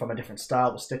using from a different style.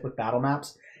 We'll stick with battle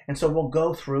maps. And so we'll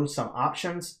go through some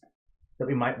options that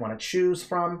we might want to choose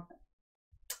from.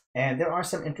 And there are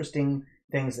some interesting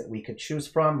things that we could choose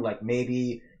from, like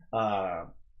maybe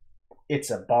it's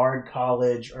a bard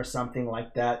college or something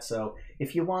like that. So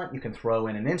if you want, you can throw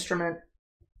in an instrument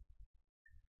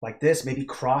like this, maybe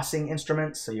crossing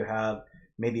instruments. So you have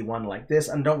maybe one like this.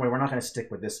 And don't worry, we're not going to stick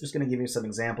with this. I'm just going to give you some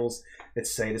examples that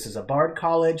say this is a bard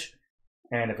college.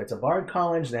 And if it's a bard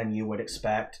college, then you would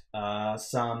expect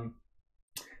some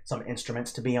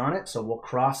instruments to be on it. So we'll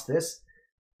cross this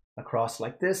across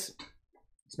like this.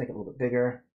 Let's make it a little bit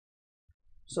bigger.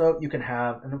 So you can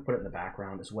have, and then put it in the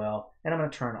background as well. And I'm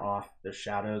going to turn off the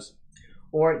shadows.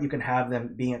 Or you can have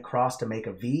them being across to make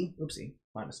a V. Oopsie,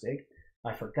 my mistake.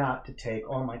 I forgot to take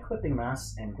all my clipping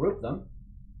masks and group them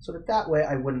so that way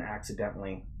I wouldn't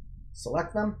accidentally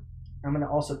select them. I'm going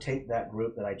to also take that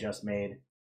group that I just made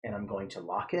and I'm going to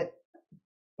lock it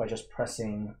by just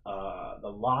pressing the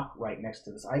lock right next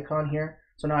to this icon here.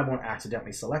 So now I won't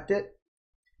accidentally select it.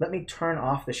 Let me turn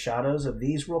off the shadows of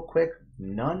these real quick.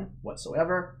 None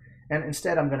whatsoever. And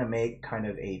instead I'm going to make kind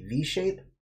of a V shape.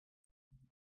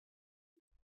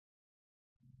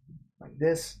 Like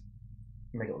this.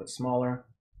 Make it a little bit smaller.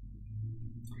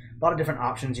 A lot of different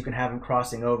options. You can have them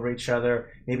crossing over each other.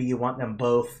 Maybe you want them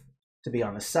both to be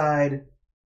on the side.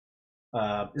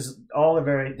 This is all the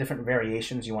very different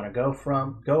variations you want to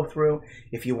go through.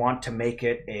 If you want to make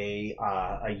it a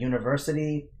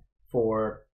university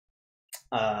for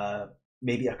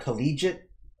maybe a collegiate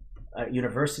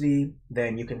university,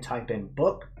 then you can type in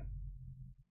book.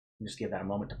 Just give that a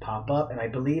moment to pop up. And I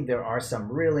believe there are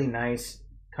some really nice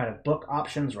kind of book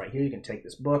options right here. You can take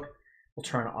this book, we'll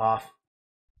turn it off,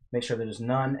 make sure there's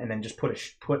none, and then just put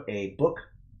a book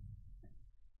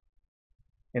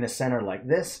in the center like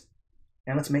this.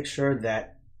 And let's make sure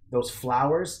that those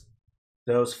flowers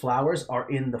are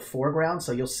in the foreground.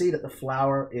 So you'll see that the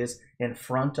flower is in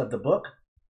front of the book.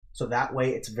 So that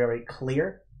way it's very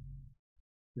clear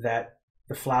that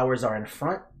the flowers are in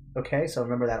front. Okay, so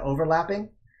remember that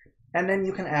overlapping. And then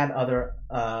you can add other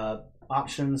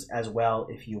options as well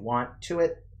if you want to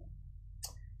it.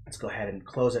 Let's go ahead and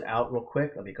close it out real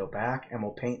quick. Let me go back and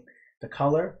we'll paint the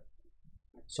color.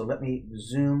 So let me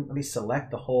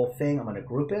select the whole thing. I'm going to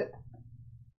group it.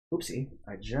 Oopsie,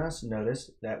 I just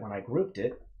noticed that when I grouped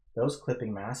it, those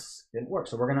clipping masks didn't work.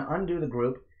 So we're going to undo the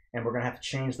group and we're going to have to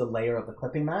change the layer of the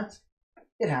clipping mask.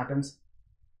 It happens.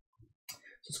 So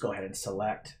let's go ahead and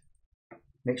select.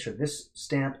 Make sure this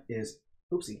stamp is,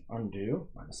 oopsie, undo,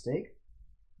 my mistake.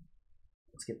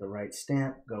 Let's get the right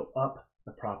stamp, go up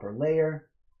the proper layer.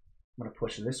 I'm going to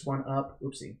push this one up.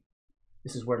 Oopsie.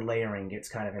 This is where layering gets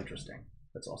kind of interesting.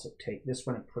 Let's also take this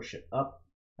one and push it up.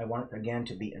 I want it again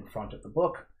to be in front of the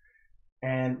book.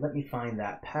 And let me find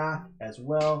that path as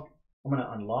well. I'm going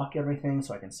to unlock everything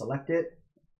so I can select it.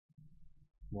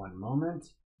 One moment.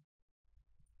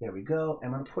 There we go.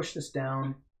 I'm going to push this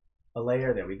down a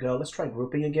layer. There we go. Let's try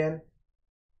grouping again.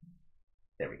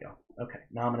 There we go. Okay,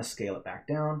 now I'm going to scale it back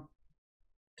down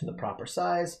to the proper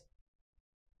size.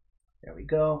 There we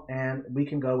go. And we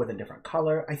can go with a different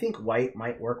color. I think white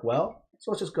might work well. So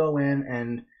let's just go in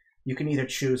and you can either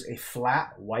choose a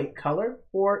flat white color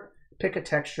or pick a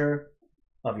texture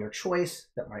of your choice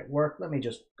that might work. Let me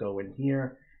just go in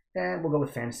here and we'll go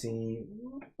with fantasy.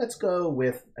 Let's go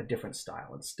with a different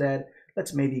style instead.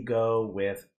 Let's maybe go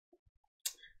with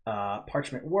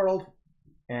Parchment World.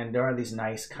 And there are these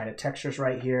nice kind of textures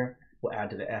right here. We'll add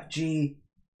to the FG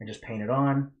and just paint it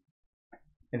on.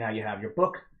 And now you have your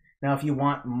book. Now, if you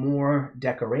want more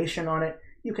decoration on it,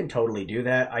 you can totally do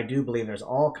that. I do believe there's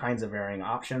all kinds of varying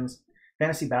options.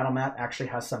 Fantasy Battle Map actually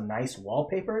has some nice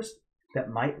wallpapers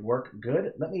that might work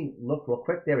good. Let me look real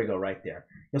quick. There we go, right there.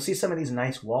 You'll see some of these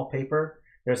nice wallpaper.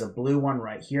 There's a blue one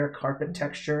right here, carpet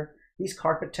texture. These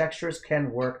carpet textures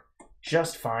can work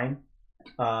just fine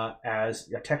as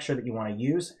a texture that you want to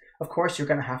use. Of course, you're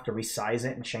going to have to resize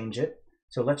it and change it.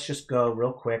 So let's just go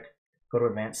real quick, go to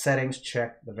Advanced Settings,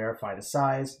 check the Verify the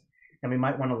Size, and we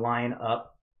might want to line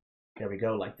up, there we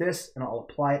go, like this, and I'll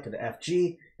apply it to the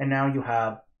FG, and now you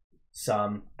have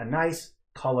a nice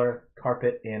color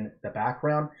carpet in the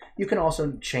background. You can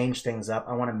also change things up.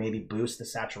 I want to maybe boost the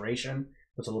saturation,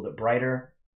 so it's a little bit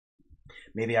brighter.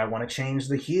 Maybe I want to change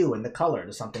the hue and the color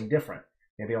to something different.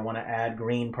 Maybe I want to add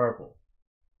green purple.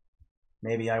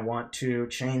 Maybe I want to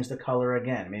change the color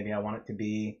again. Maybe I want it to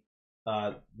be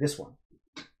this one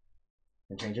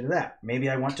and change it to that. Maybe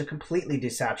I want to completely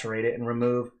desaturate it and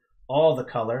remove all the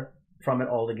color from it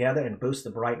altogether and boost the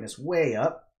brightness way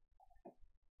up.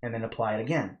 and then apply it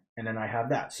again. And then I have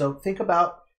that. So think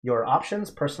about your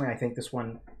options. Personally, I think this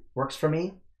one works for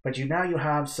me, but now you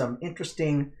have some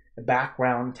interesting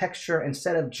background texture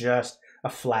instead of just a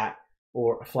flat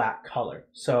color.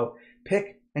 So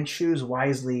pick and choose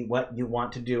wisely what you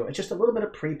want to do. It's just a little bit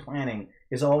of pre-planning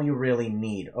is all you really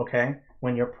need, okay?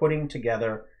 When you're putting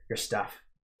together your stuff.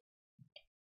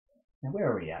 Now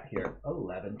where are we at here?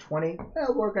 11:20.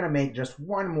 Well, we're gonna make just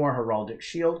one more heraldic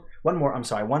shield, one more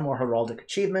heraldic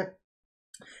achievement,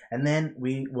 and then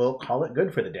we will call it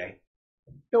good for the day.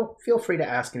 Feel free to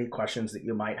ask any questions that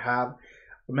you might have.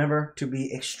 Remember to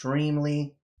be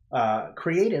extremely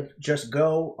creative. Just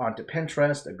go onto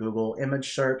Pinterest, a Google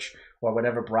image search, or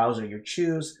whatever browser you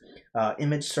choose,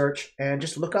 image search, and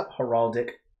just look up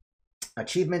heraldic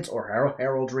achievements or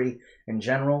heraldry in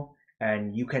general,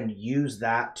 and you can use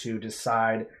that to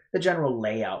decide the general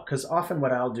layout. Because often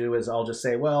what I'll do is I'll just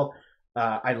say, well,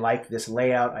 I like this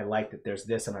layout, I like that there's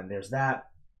this and then there's that.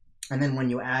 And then when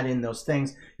you add in those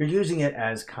things, you're using it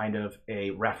as kind of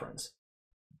a reference.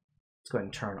 Let's go ahead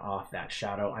and turn off that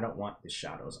shadow. I don't want the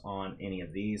shadows on any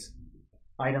of these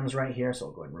items right here, so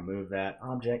I'll go ahead and remove that.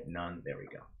 Object, none, there we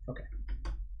go. Okay.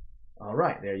 All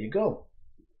right, there you go.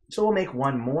 So we'll make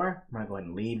one more. I'm gonna go ahead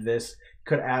and leave this.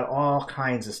 Could add all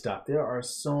kinds of stuff. There are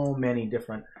so many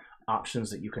different options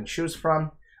that you can choose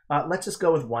from. Let's just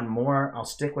go with one more. I'll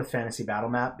stick with Fantasy Battle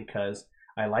Map because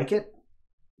I like it.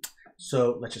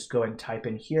 So let's just go ahead and type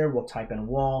in here. We'll type in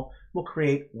wall. We'll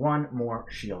create one more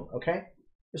shield, okay?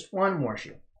 Just one more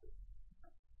shield.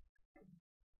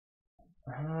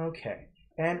 Okay,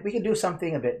 and we can do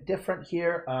something a bit different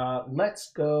here.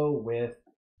 Let's go with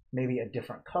maybe a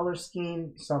different color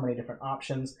scheme. So many different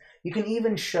options. You can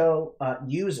even show,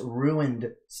 use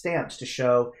ruined stamps to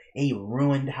show a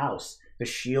ruined house. The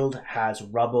shield has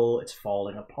rubble, it's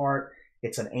falling apart.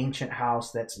 It's an ancient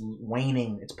house that's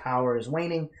waning, its power is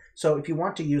waning. So if you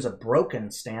want to use a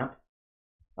broken stamp,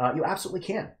 you absolutely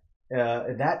can.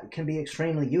 That can be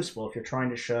extremely useful if you're trying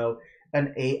to show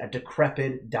a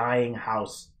decrepit, dying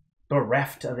house,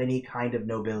 bereft of any kind of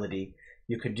nobility.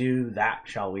 You could do that,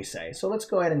 shall we say. So let's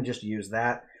go ahead and just use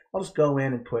that. I'll just go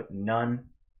in and put none.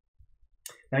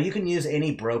 Now you can use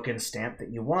any broken stamp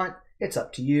that you want. It's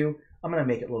up to you. I'm going to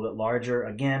make it a little bit larger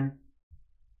again.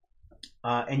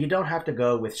 And you don't have to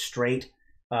go with straight.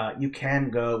 You can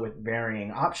go with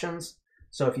varying options.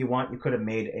 So if you want, you could have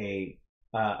made a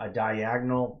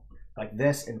diagonal like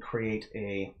this and create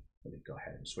a, let me go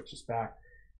ahead and switch this back.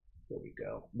 There we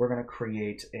go. We're going to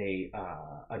create a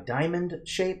diamond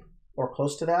shape or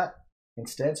close to that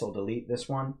instead. So I'll delete this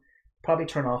one. Probably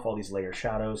turn off all these layer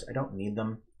shadows. I don't need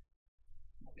them.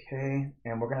 Okay,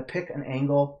 and we're going to pick an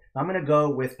angle. I'm going to go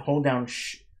with hold down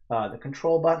the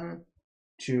control button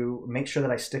to make sure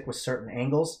that I stick with certain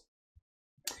angles.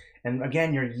 And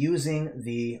again, you're using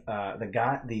the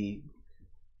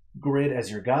grid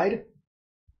as your guide.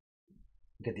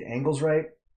 Get the angles right.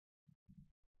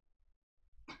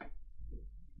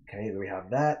 Okay, there we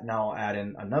have that. Now I'll add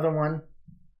in another one.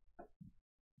 I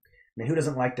mean, who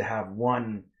doesn't like to have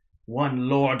one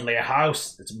lordly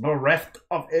house that's bereft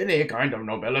of any kind of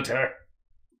nobility?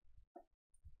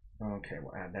 Okay,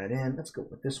 we'll add that in. Let's go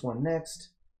with this one next.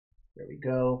 There we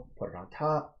go. Put it on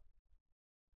top.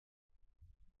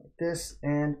 Like this.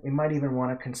 And we might even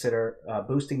want to consider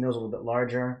boosting those a little bit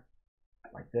larger.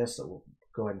 Like this. So we'll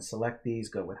go ahead and select these.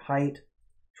 Go with height.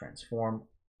 Transform.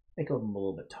 Make them a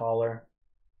little bit taller.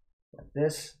 Like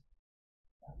this.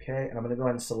 Okay, and I'm going to go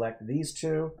ahead and select these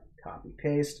two. Copy,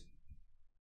 paste.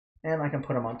 And I can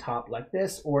put them on top like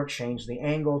this, or change the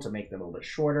angle to make them a little bit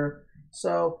shorter.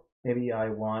 So maybe I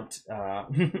want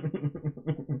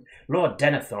Lord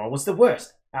Denethor was the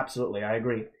worst. Absolutely, I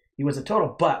agree. He was a total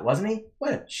butt, wasn't he?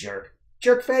 What a jerk.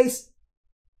 Jerk face.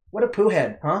 What a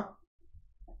poohead, huh?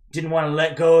 Didn't want to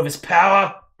let go of his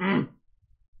power?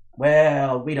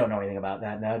 Well, we don't know anything about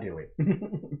that now, do we?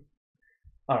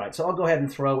 All right, so I'll go ahead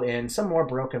and throw in some more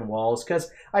broken walls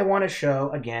because I want to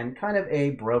show, again, kind of a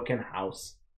broken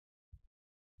house.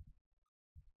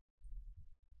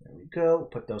 There we go.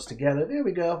 Put those together. There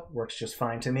we go. Works just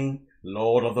fine to me.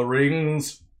 Lord of the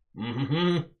Rings.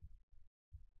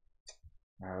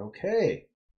 Okay.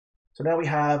 So now we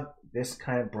have this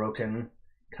kind of broken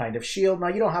kind of shield. Now,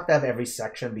 you don't have to have every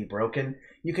section be broken.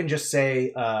 You can just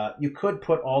say, you could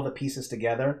put all the pieces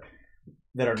together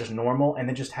that are just normal and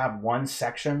then just have one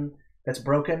section that's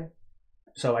broken.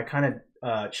 So I kind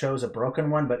of chose a broken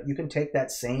one, but you can take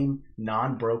that same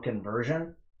non-broken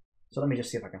version. So let me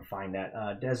just see if I can find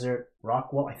that. Desert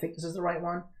rock wall. I think this is the right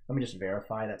one. Let me just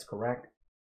verify that's correct.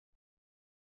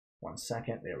 1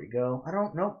 second. There we go. I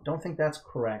don't think that's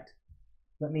correct.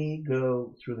 let me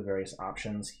go through the various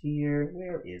options here.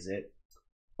 Where is it?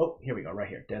 Oh, here we go, right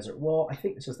here, desert wall. I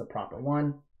think this is the proper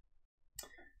one.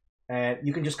 And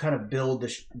you can just kind of build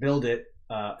it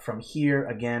from here.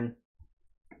 Again,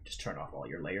 just turn off all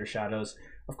your layer shadows,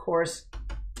 of course.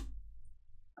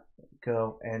 There we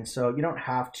go. And so you don't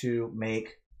have to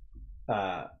make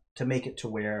it to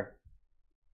where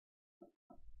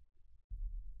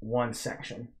one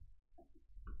section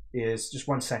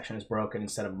is broken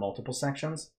instead of multiple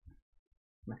sections.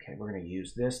 Okay, we're going to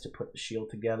use this to put the shield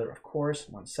together, of course.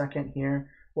 1 second here.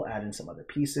 We'll add in some other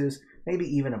pieces, maybe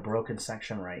even a broken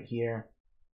section right here.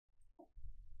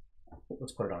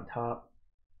 Let's put it on top.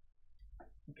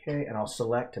 Okay, and I'll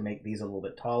select to make these a little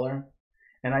bit taller.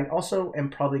 And I also am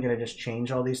probably going to just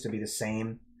change all these to be the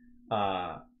same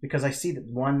because I see that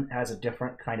one has a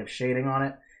different kind of shading on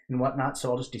it and whatnot.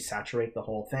 So I'll just desaturate the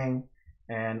whole thing,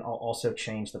 and I'll also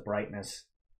change the brightness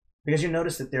because you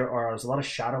notice that there's a lot of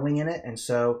shadowing in it, and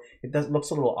so it looks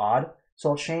a little odd. So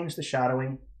I'll change the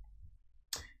shadowing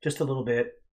just a little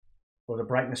bit, or the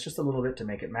brightness just a little bit to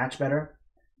make it match better.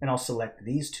 And I'll select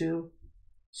these two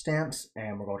stamps,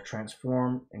 and we're going to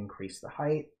transform, increase the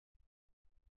height.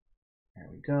 There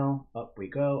we go. Up we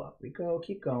go, up we go.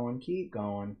 Keep going, keep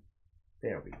going.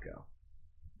 There we go.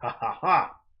 Ha ha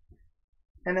ha.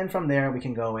 And then from there, we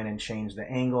can go in and change the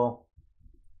angle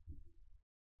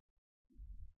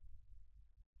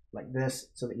like this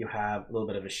so that you have a little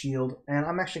bit of a shield. And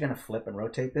I'm actually going to flip and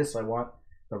rotate this. So I want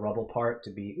the rubble part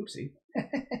to be, oopsie.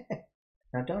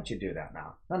 Now don't you do that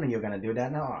now. None of you are going to do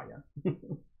that now, are you?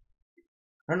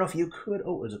 I don't know if you could.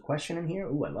 Oh, there's a question in here.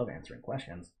 Oh, I love answering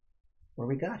questions. What do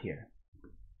we got here?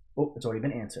 Oh, it's already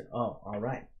been answered. Oh, all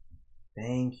right.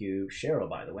 Thank you, Cheryl,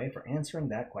 by the way, for answering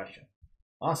that question.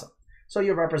 Awesome. So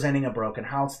you're representing a broken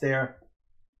house there.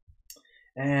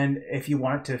 And if you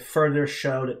want to further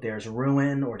show that there's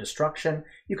ruin or destruction,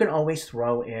 you can always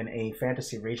throw in a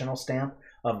fantasy regional stamp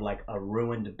of like a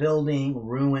ruined building,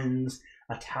 ruins,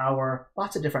 a tower,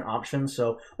 lots of different options.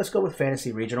 So let's go with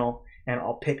fantasy regional, and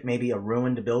I'll pick maybe a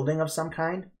ruined building of some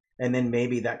kind. And then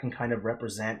maybe that can kind of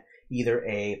represent either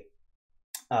a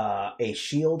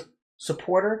shield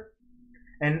supporter.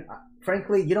 And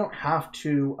frankly, you don't have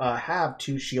to have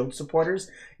 2 shield supporters.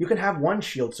 You can have 1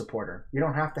 shield supporter. You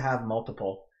don't have to have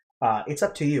multiple. It's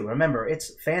up to you. Remember,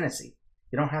 it's fantasy.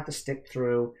 You don't have to stick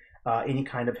through any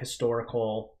kind of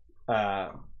historical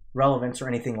relevance or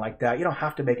anything like that. You don't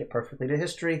have to make it perfectly to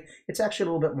history. It's actually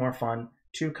a little bit more fun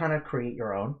to kind of create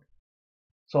your own.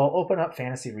 So I'll open up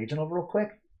Fantasy Regional real quick,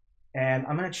 and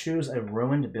I'm going to choose a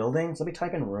ruined building. So let me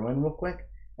type in ruin real quick.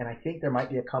 And I think there might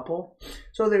be a couple.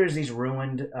 So there's these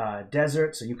ruined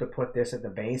deserts. So you could put this at the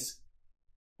base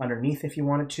underneath if you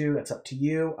wanted to. That's up to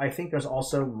you. I think there's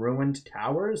also ruined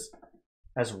towers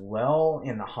as well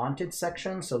in the haunted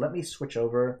section. So let me switch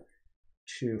over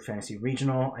to Fantasy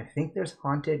Regional. I think there's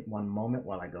haunted. One moment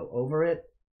while I go over it.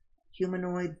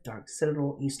 Humanoid, Dark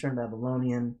Citadel, Eastern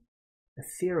Babylonian,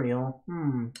 Ethereal.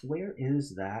 Where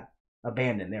is that?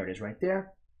 Abandoned. There it is right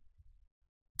there.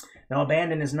 Now,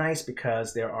 abandoned is nice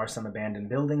because there are some abandoned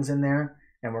buildings in there,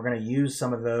 and we're going to use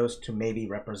some of those to maybe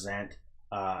represent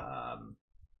a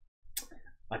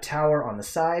tower on the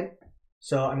side.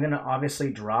 So I'm going to obviously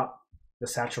drop the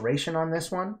saturation on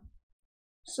this one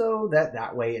so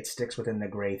that way it sticks within the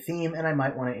gray theme, and I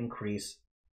might want to increase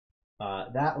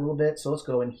that a little bit. So let's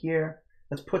go in here.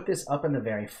 Let's put this up in the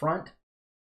very front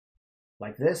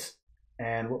like this,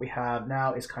 and what we have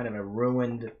now is kind of a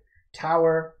ruined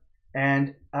tower.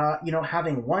 And, you know,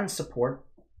 having 1 support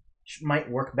might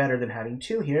work better than having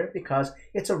 2 here because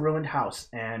it's a ruined house.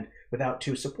 And without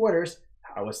 2 supporters,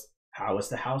 how is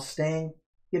the house staying,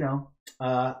 you know,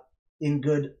 in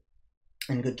good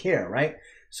care, right?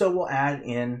 So we'll add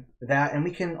in that, and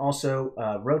we can also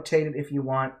rotate it if you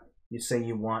want. You say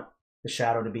you want the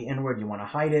shadow to be inward, you want to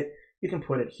hide it. You can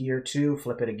put it here too,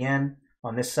 flip it again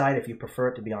on this side if you prefer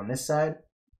it to be on this side.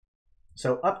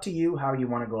 So up to you how you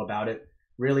want to go about it.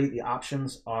 Really, the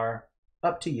options are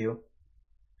up to you.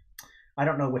 I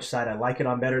don't know which side I like it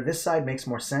on better. This side makes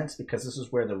more sense because this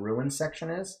is where the ruin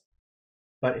section is.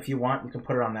 But if you want, you can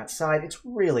put it on that side. It's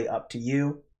really up to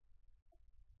you.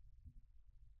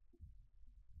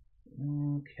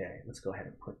 Okay, let's go ahead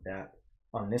and put that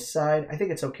on this side. I think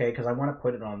it's okay because I want to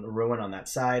put it on the ruin on that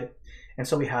side. And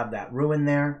so we have that ruin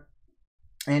there.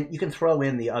 And you can throw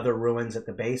in the other ruins at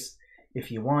the base if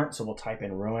you want. So we'll type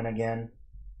in ruin again.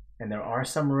 And there are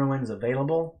some ruins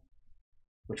available,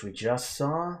 which we just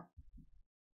saw.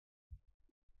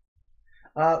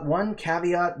 One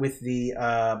caveat with the,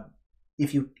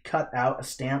 if you cut out a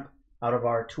stamp out of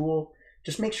our tool,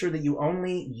 just make sure that you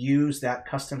only use that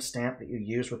custom stamp that you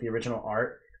used with the original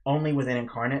art only within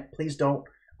Inkarnate. Please don't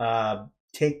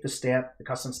take the stamp, the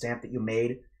custom stamp that you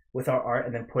made with our art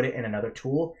and then put it in another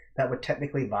tool. That would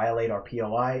technically violate our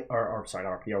POI, or sorry,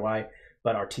 not our POI,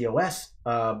 but our TOS.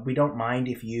 We don't mind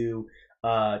if you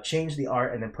change the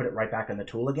art and then put it right back in the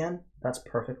tool again. That's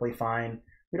perfectly fine.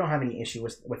 We don't have any issue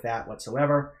with that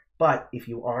whatsoever. But if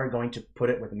you are going to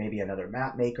put it with maybe another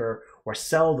map maker or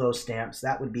sell those stamps,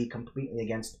 that would be completely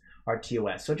against our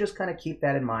TOS. So just kind of keep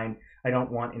that in mind. I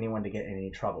don't want anyone to get in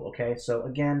any trouble, okay? So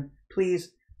again,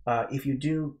 please, if you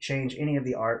do change any of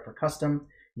the art for custom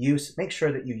use, make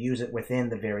sure that you use it within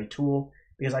the very tool,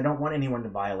 because I don't want anyone to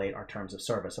violate our terms of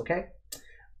service, okay?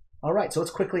 All right, so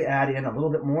let's quickly add in a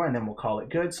little bit more and then we'll call it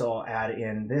good. So I'll add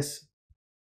in this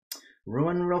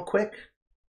ruin real quick.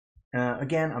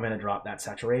 Again, I'm going to drop that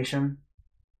saturation.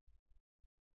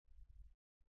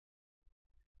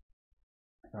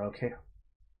 Okay.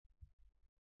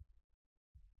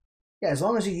 Yeah, as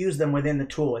long as you use them within the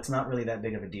tool, it's not really that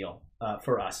big of a deal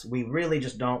for us. We really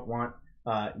just don't want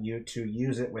you to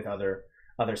use it with other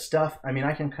stuff. I mean,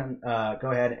 I can go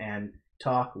ahead and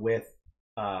talk with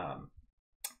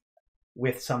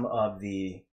some of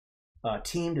the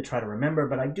team to try to remember,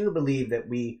 but I do believe that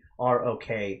we are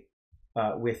okay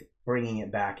with bringing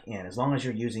it back in. As long as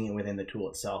you're using it within the tool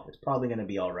itself, it's probably going to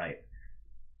be all right.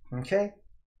 Okay,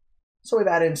 so we've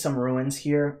added in some ruins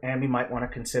here, and we might want to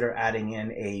consider adding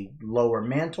in a lower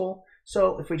mantle.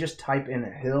 So if we just type in a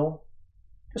hill,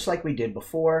 just like we did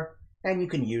before, and you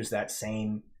can use that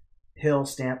same hill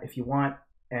stamp if you want,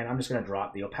 and I'm just going to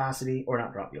drop the opacity, or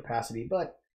not drop the opacity,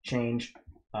 but change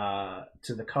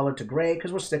to the color to gray,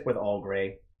 because we'll stick with all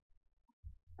gray.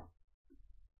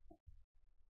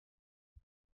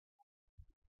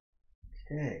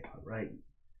 Okay,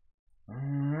 all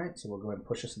right, so we'll go ahead and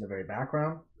push this in the very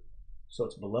background so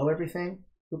it's below everything.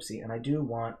 Oopsie, and I do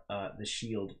want the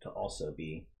shield to also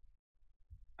be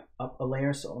up a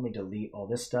layer, so let me delete all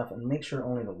this stuff and make sure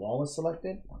only the wall is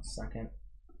selected. 1 second.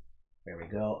 There we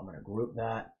go. I'm going to group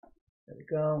that. There we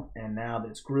go. And now that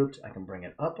it's grouped, I can bring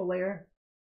it up a layer.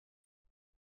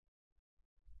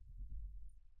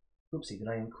 Oopsie, did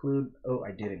I include? Oh,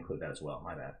 I did include that as well.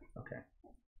 My bad. Okay.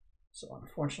 So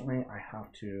unfortunately, I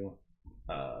have to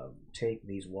take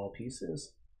these wall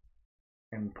pieces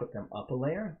and put them up a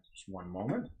layer. Just one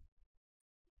moment.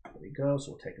 There we go.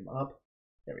 So we'll take them up.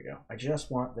 There we go. I just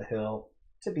want the hill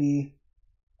to be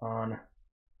on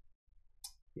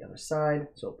the other side.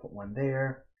 So I'll put one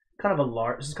there. Kind of a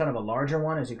large. This is kind of a larger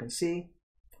one, as you can see,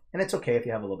 and it's okay if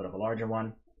you have a little bit of a larger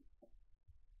one.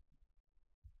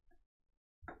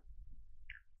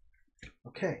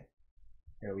 Okay.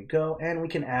 There we go, and we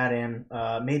can add in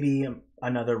maybe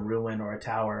another ruin or a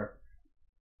tower.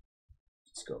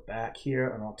 Let's go back here,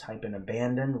 and I'll type in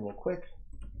abandoned real quick.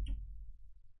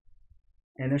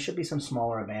 And there should be some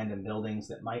smaller abandoned buildings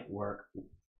that might work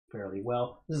fairly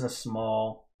well. This is a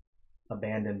small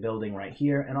abandoned building right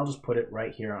here, and I'll just put it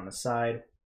right here on the side.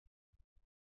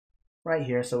 Right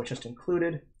here, so it's just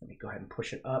included. Let me go ahead and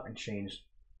push it up and change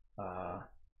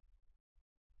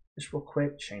this real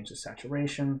quick, change the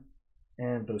saturation,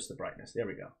 and boost the brightness. There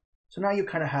we go. So now you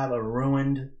kind of have a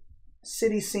ruined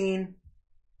city scene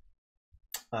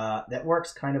that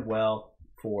works kind of well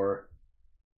for...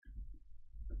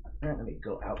 Let me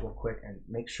go out real quick and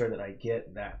make sure that I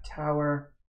get that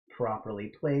tower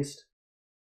properly placed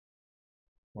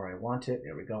where I want it.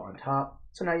 There we go, on top.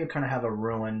 So now you kind of have a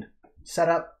ruined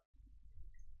setup.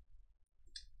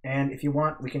 And if you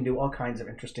want, we can do all kinds of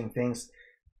interesting things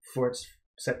for its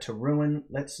set to ruin.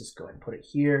 Let's just go ahead and put it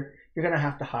here. You're going to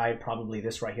have to hide probably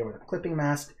this right here with a clipping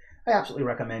mask. I absolutely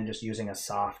recommend just using a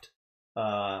soft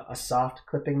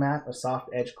clipping mask, a soft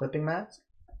edge clipping mask.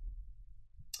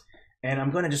 And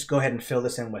I'm going to just go ahead and fill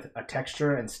this in with a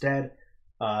texture instead,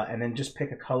 and then just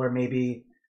pick a color maybe.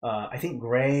 I think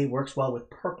gray works well with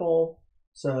purple,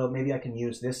 so maybe I can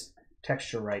use this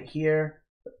texture right here.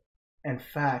 In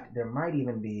fact, there might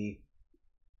even be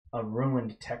a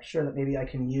ruined texture that maybe I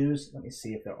can use. Let me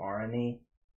see if there are any.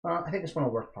 I think this one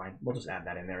will work fine. We'll just add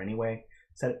that in there anyway.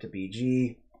 Set it to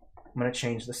BG. I'm going to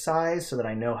change the size so that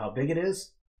I know how big it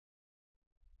is.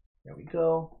 There we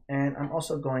go. And I'm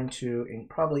also going to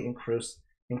probably increase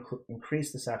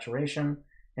the saturation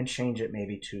and change it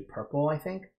maybe to purple, I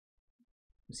think.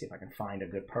 Let's see if I can find a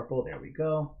good purple. There we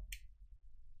go.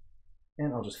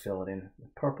 And I'll just fill it in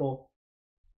with purple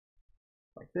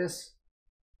like this.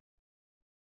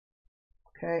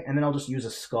 Okay, and then I'll just use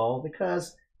a skull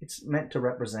because it's meant to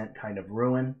represent kind of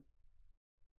ruin.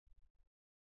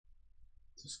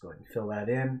 Just go ahead and fill that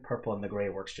in. Purple and the gray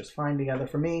works just fine together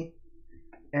for me.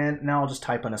 And now I'll just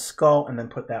type in a skull and then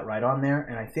put that right on there.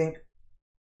 And I think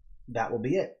that will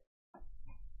be it.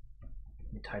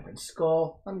 Let me type in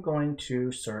skull. I'm going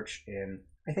to search in,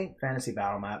 I think Fantasy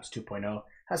Battle Maps 2.0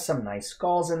 has some nice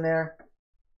skulls in there.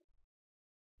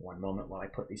 One moment while I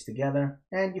put these together,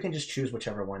 and you can just choose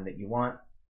whichever one that you want.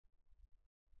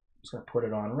 I'm just going to put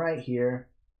it on right here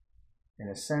in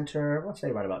the center. Let's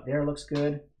say right about there looks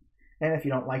good. And if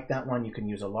you don't like that one, you can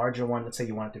use a larger one. Let's say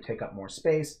you want it to take up more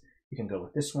space. You can go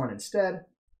with this one instead.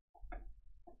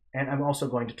 And I'm also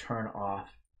going to turn off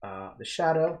the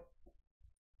shadow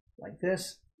like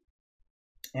this.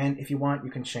 And if you want, you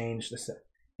can change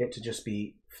it to just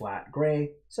be flat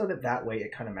gray so that way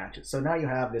it kind of matches. So now you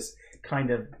have this kind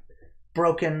of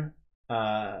broken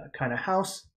kind of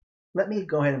house. Let me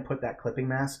go ahead and put that clipping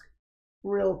mask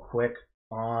real quick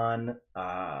on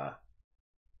there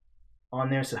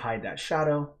to hide that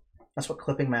shadow. That's what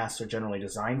clipping masks are generally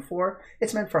designed for.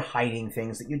 It's meant for hiding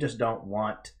things that you just don't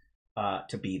want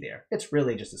to be there. It's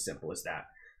really just as simple as that.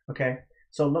 Okay,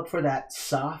 so look for that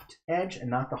soft edge and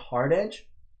not the hard edge,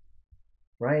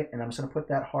 right? And I'm just gonna put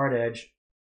that hard edge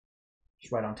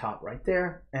just right on top right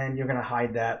there, and you're gonna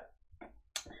hide that.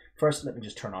 First, let me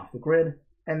just turn off the grid,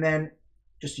 and then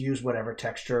just use whatever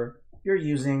texture you're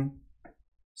using,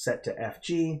 set to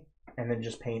FG, and then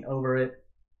just paint over it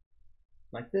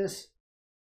like this.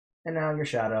 And now your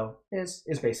shadow is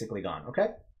basically gone, okay?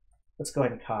 Let's go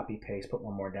ahead and copy, paste, put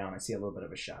one more down. I see a little bit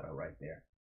of a shadow right there.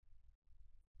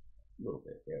 A little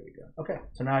bit, there we go. Okay,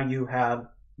 so now you have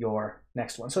your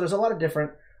next one. So there's a lot of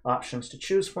different options to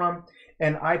choose from.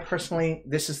 And I personally,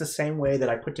 this is the same way that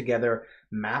I put together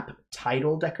map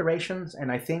title decorations.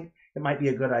 And I think it might be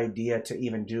a good idea to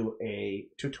even do a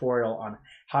tutorial on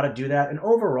how to do that. And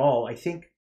overall, I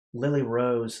think Lily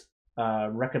Rose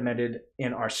recommended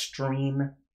in our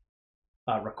stream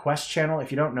request channel.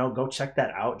 If you don't know, go check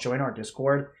that out. Join our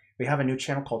Discord. We have a new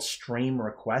channel called Stream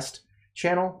Request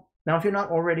Channel. Now, if you're not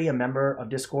already a member of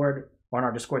Discord or on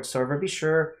our Discord server, be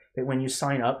sure that when you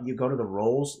sign up, you go to the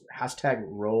roles,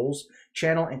 #roles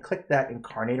channel, and click that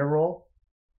Inkarnate role.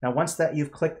 Now, once that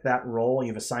you've clicked that role,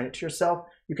 you've assigned it to yourself,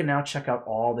 you can now check out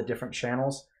all the different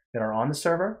channels that are on the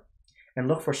server and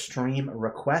look for stream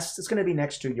requests. It's going to be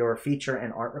next to your feature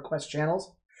and art request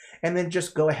channels. And then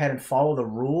just go ahead and follow the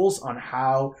rules on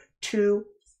how to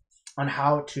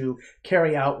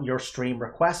carry out your stream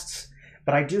requests.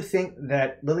 But I do think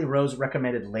that Lily Rose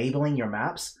recommended labeling your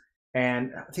maps.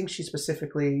 And I think she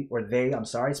specifically, or they, I'm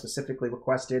sorry, specifically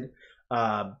requested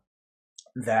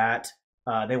that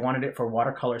they wanted it for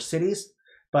watercolor cities.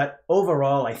 But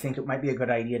overall, I think it might be a good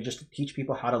idea just to teach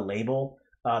people how to label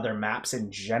their maps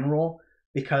in general,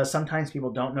 because sometimes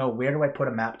people don't know, where do I put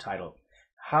a map title?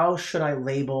 How should I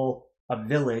label a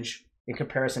village in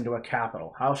comparison to a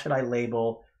capital? How should I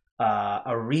label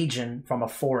a region from a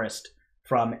forest,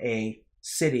 from a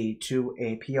city to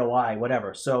a POI,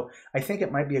 whatever? So I think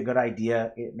it might be a good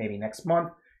idea, maybe next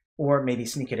month, or maybe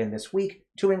sneak it in this week,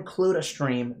 to include a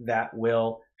stream that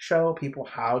will show people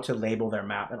how to label their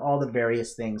map and all the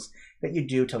various things that you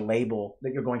do to label,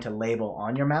 that you're going to label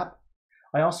on your map.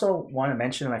 I also want to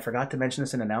mention, and I forgot to mention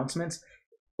this in announcements,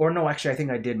 or no, actually I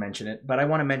think I did mention it, but I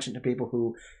want to mention to people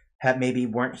who maybe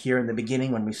weren't here in the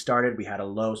beginning when we started. We had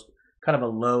a kind of a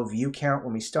low view count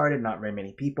when we started, not very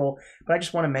many people, but I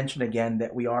just want to mention again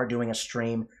that we are doing a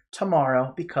stream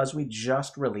tomorrow because we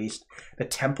just released the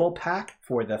temple pack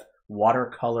for the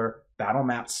watercolor battle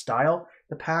map style.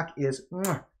 The pack is,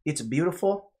 it's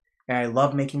beautiful, and I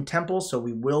love making temples, so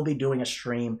we will be doing a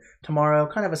stream tomorrow,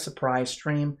 kind of a surprise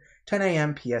stream, 10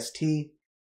 a.m. PST,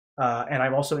 and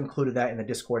I've also included that in the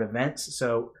Discord events,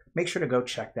 so make sure to go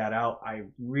check that out. I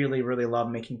really, really love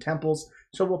making temples,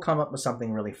 so we'll come up with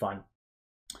something really fun.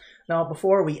 Now,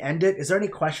 before we end it, is there any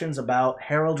questions about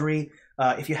heraldry?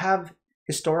 If you have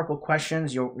historical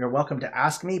questions, you're welcome to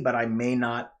ask me, but I may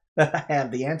not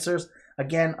have the answers.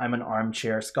 Again, I'm an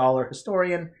armchair scholar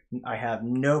historian. I have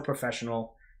no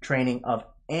professional training of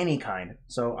any kind,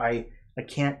 so I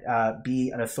can't be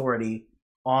an authority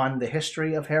on the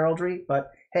history of heraldry,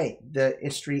 but hey, the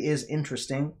history is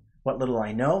interesting, what little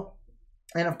I know.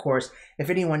 And of course, if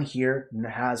anyone here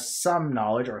has some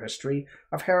knowledge or history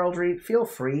of heraldry, feel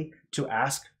free to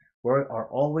ask. We are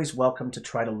always welcome to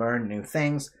try to learn new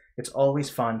things. It's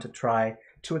always fun to try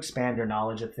to expand your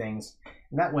knowledge of things.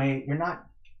 And that way, you're not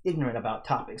ignorant about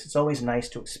topics. It's always nice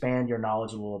to expand your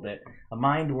knowledge a little bit. A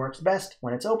mind works best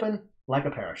when it's open, like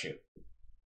a parachute.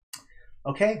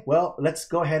 Okay, well, let's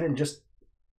go ahead and just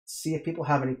see if people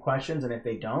have any questions, and if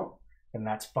they don't, then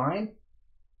that's fine.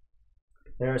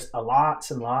 There's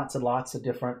lots and lots and lots of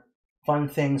different fun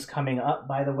things coming up,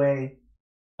 by the way.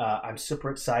 I'm super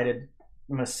excited.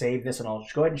 I'm going to save this, and I'll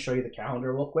just go ahead and show you the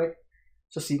calendar real quick,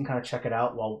 just so you can kind of check it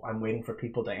out while I'm waiting for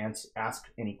people to ask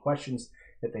any questions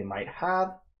that they might have.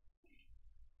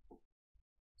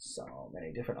 So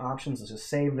many different options. Let's just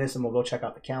save this and we'll go check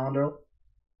out the calendar.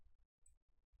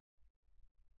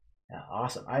 Yeah,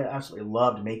 awesome. I absolutely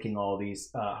loved making all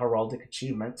these heraldic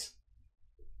achievements.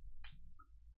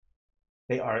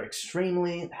 They are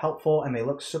extremely helpful and they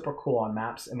look super cool on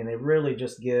maps. I mean, they really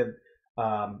just give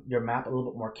your map a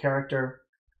little bit more character,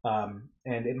 and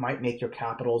it might make your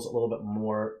capitals a little bit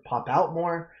more pop out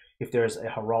more if there's a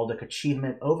heraldic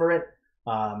achievement over it.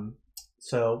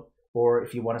 Or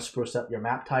if you want to spruce up your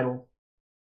map title,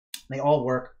 they all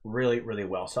work really, really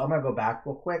well. So I'm going to go back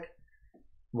real quick.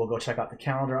 We'll go check out the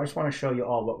calendar. I just want to show you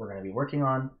all what we're going to be working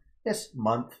on this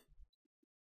month.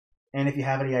 And if you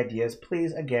have any ideas,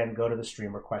 please, again, go to the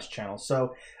stream request channel.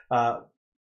 So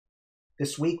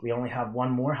this week, we only have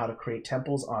one more, how to create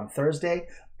temples on Thursday.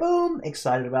 Boom,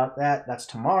 excited about that. That's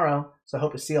tomorrow. So I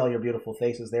hope to see all your beautiful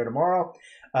faces there tomorrow.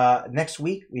 Next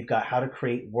week, we've got how to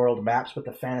create world maps with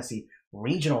the fantasy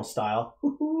regional style.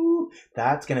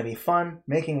 That's going to be fun.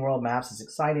 Making world maps is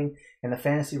exciting. And the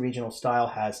fantasy regional style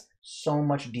has so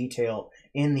much detail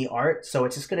in the art. So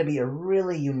it's just going to be a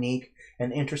really unique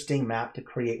and interesting map to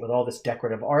create with all this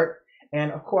decorative art.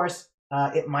 And of course,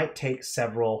 it might take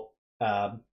several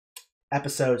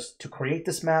episodes to create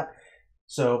this map.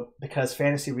 So because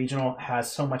Fantasy Regional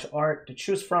has so much art to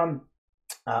choose from,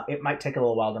 it might take a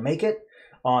little while to make it.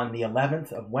 On the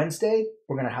 11th of Wednesday,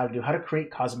 we're going to how to create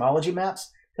cosmology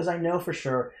maps, because I know for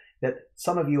sure that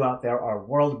some of you out there are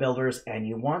world builders and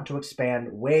you want to expand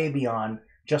way beyond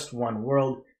just one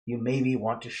world. You maybe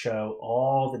want to show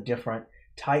all the different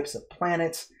types of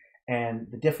planets and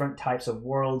the different types of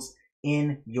worlds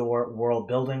in your world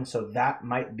building. So that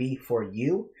might be for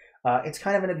you. It's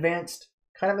kind of an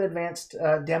advanced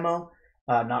demo.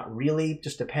 Not really,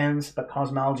 just depends, but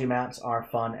cosmology maps are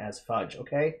fun as fudge,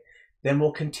 okay? Then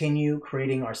we'll continue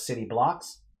creating our city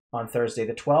blocks on Thursday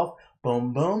the 12th.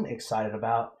 Boom, boom, excited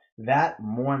about that.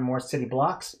 More and more city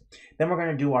blocks. Then we're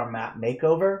going to do our map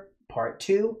makeover, part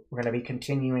 2. We're going to be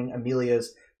continuing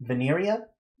Amelia's Veneria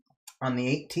on the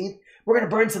 18th. We're going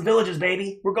to burn some villages,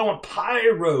 baby. We're going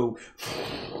pyro.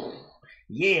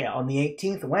 Yeah, on the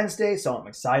 18th, Wednesday, so I'm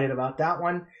excited about that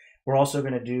one. We're also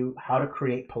going to do how to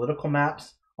create political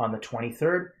maps on the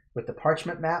 23rd with the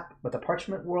parchment map, with the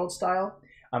parchment world style.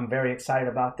 I'm very excited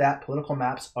about that. Political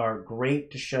maps are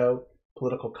great to show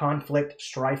political conflict,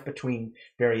 strife between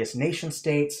various nation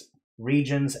states,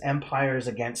 regions, empires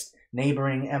against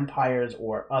neighboring empires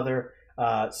or other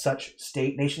such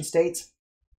nation states.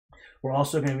 We're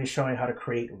also going to be showing how to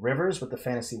create rivers with the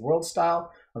fantasy world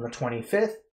style on the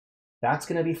 25th. That's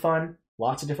going to be fun.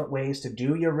 Lots of different ways to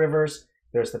do your rivers.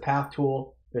 There's the path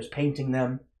tool, there's painting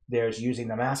them, there's using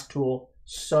the mask tool.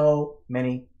 So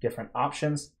many different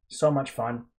options. So much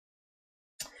fun.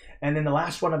 And then the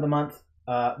last one of the month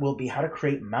will be how to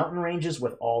create mountain ranges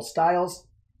with all styles.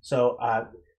 So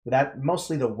that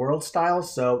mostly the world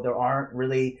styles. So there aren't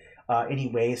really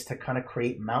any ways to kind of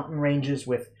create mountain ranges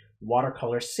with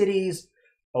watercolor cities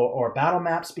or battle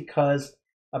maps, because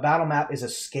a battle map is a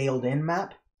scaled in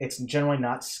map. It's generally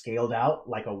not scaled out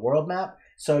like a world map.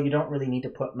 So you don't really need to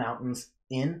put mountains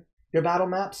in your battle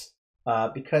maps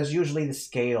because usually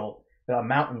the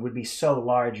mountain would be so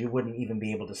large you wouldn't even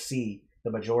be able to see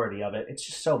the majority of it. It's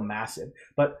just so massive.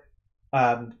 But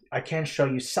I can show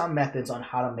you some methods on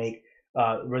how to make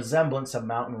resemblance of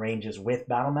mountain ranges with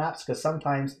battle maps, because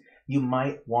sometimes you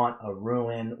might want a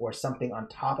ruin or something on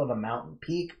top of a mountain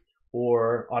peak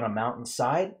or on a mountain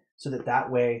side, so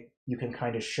that way you can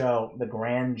kind of show the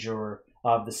grandeur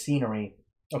of the scenery.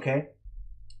 Okay.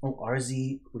 Oh,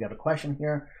 RZ, we got a question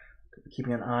here.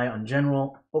 Keeping an eye on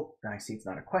general. Oh, I see it's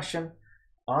not a question.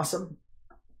 Awesome.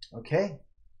 Okay.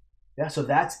 Yeah, so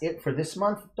that's it for this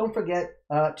month. Don't forget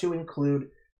to include,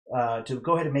 to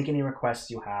go ahead and make any requests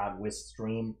you have with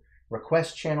Stream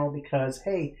Request Channel, because,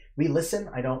 hey, we listen.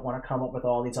 I don't want to come up with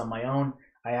all these on my own.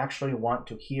 I actually want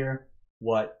to hear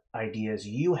what ideas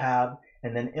you have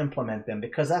and then implement them,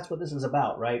 because that's what this is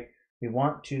about, right? We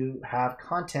want to have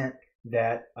content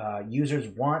that users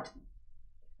want,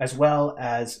 as well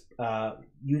as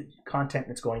content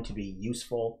that's going to be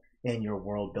useful in your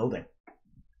world building.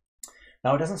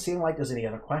 Now, it doesn't seem like there's any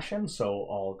other questions, so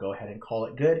I'll go ahead and call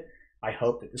it good. I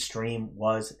hope that the stream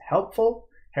was helpful.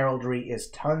 Heraldry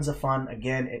is tons of fun.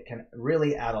 Again, it can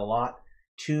really add a lot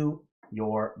to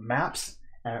your maps,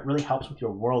 and it really helps with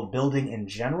your world building in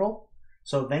general.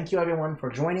 So thank you, everyone, for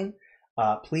joining.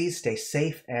 Please stay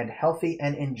safe and healthy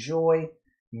and enjoy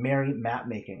merry map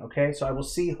making, okay? So I will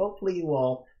see, hopefully, you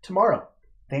all tomorrow.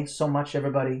 Thanks so much,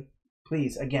 everybody.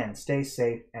 Please, again, stay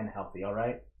safe and healthy, all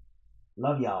right?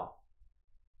 Love y'all.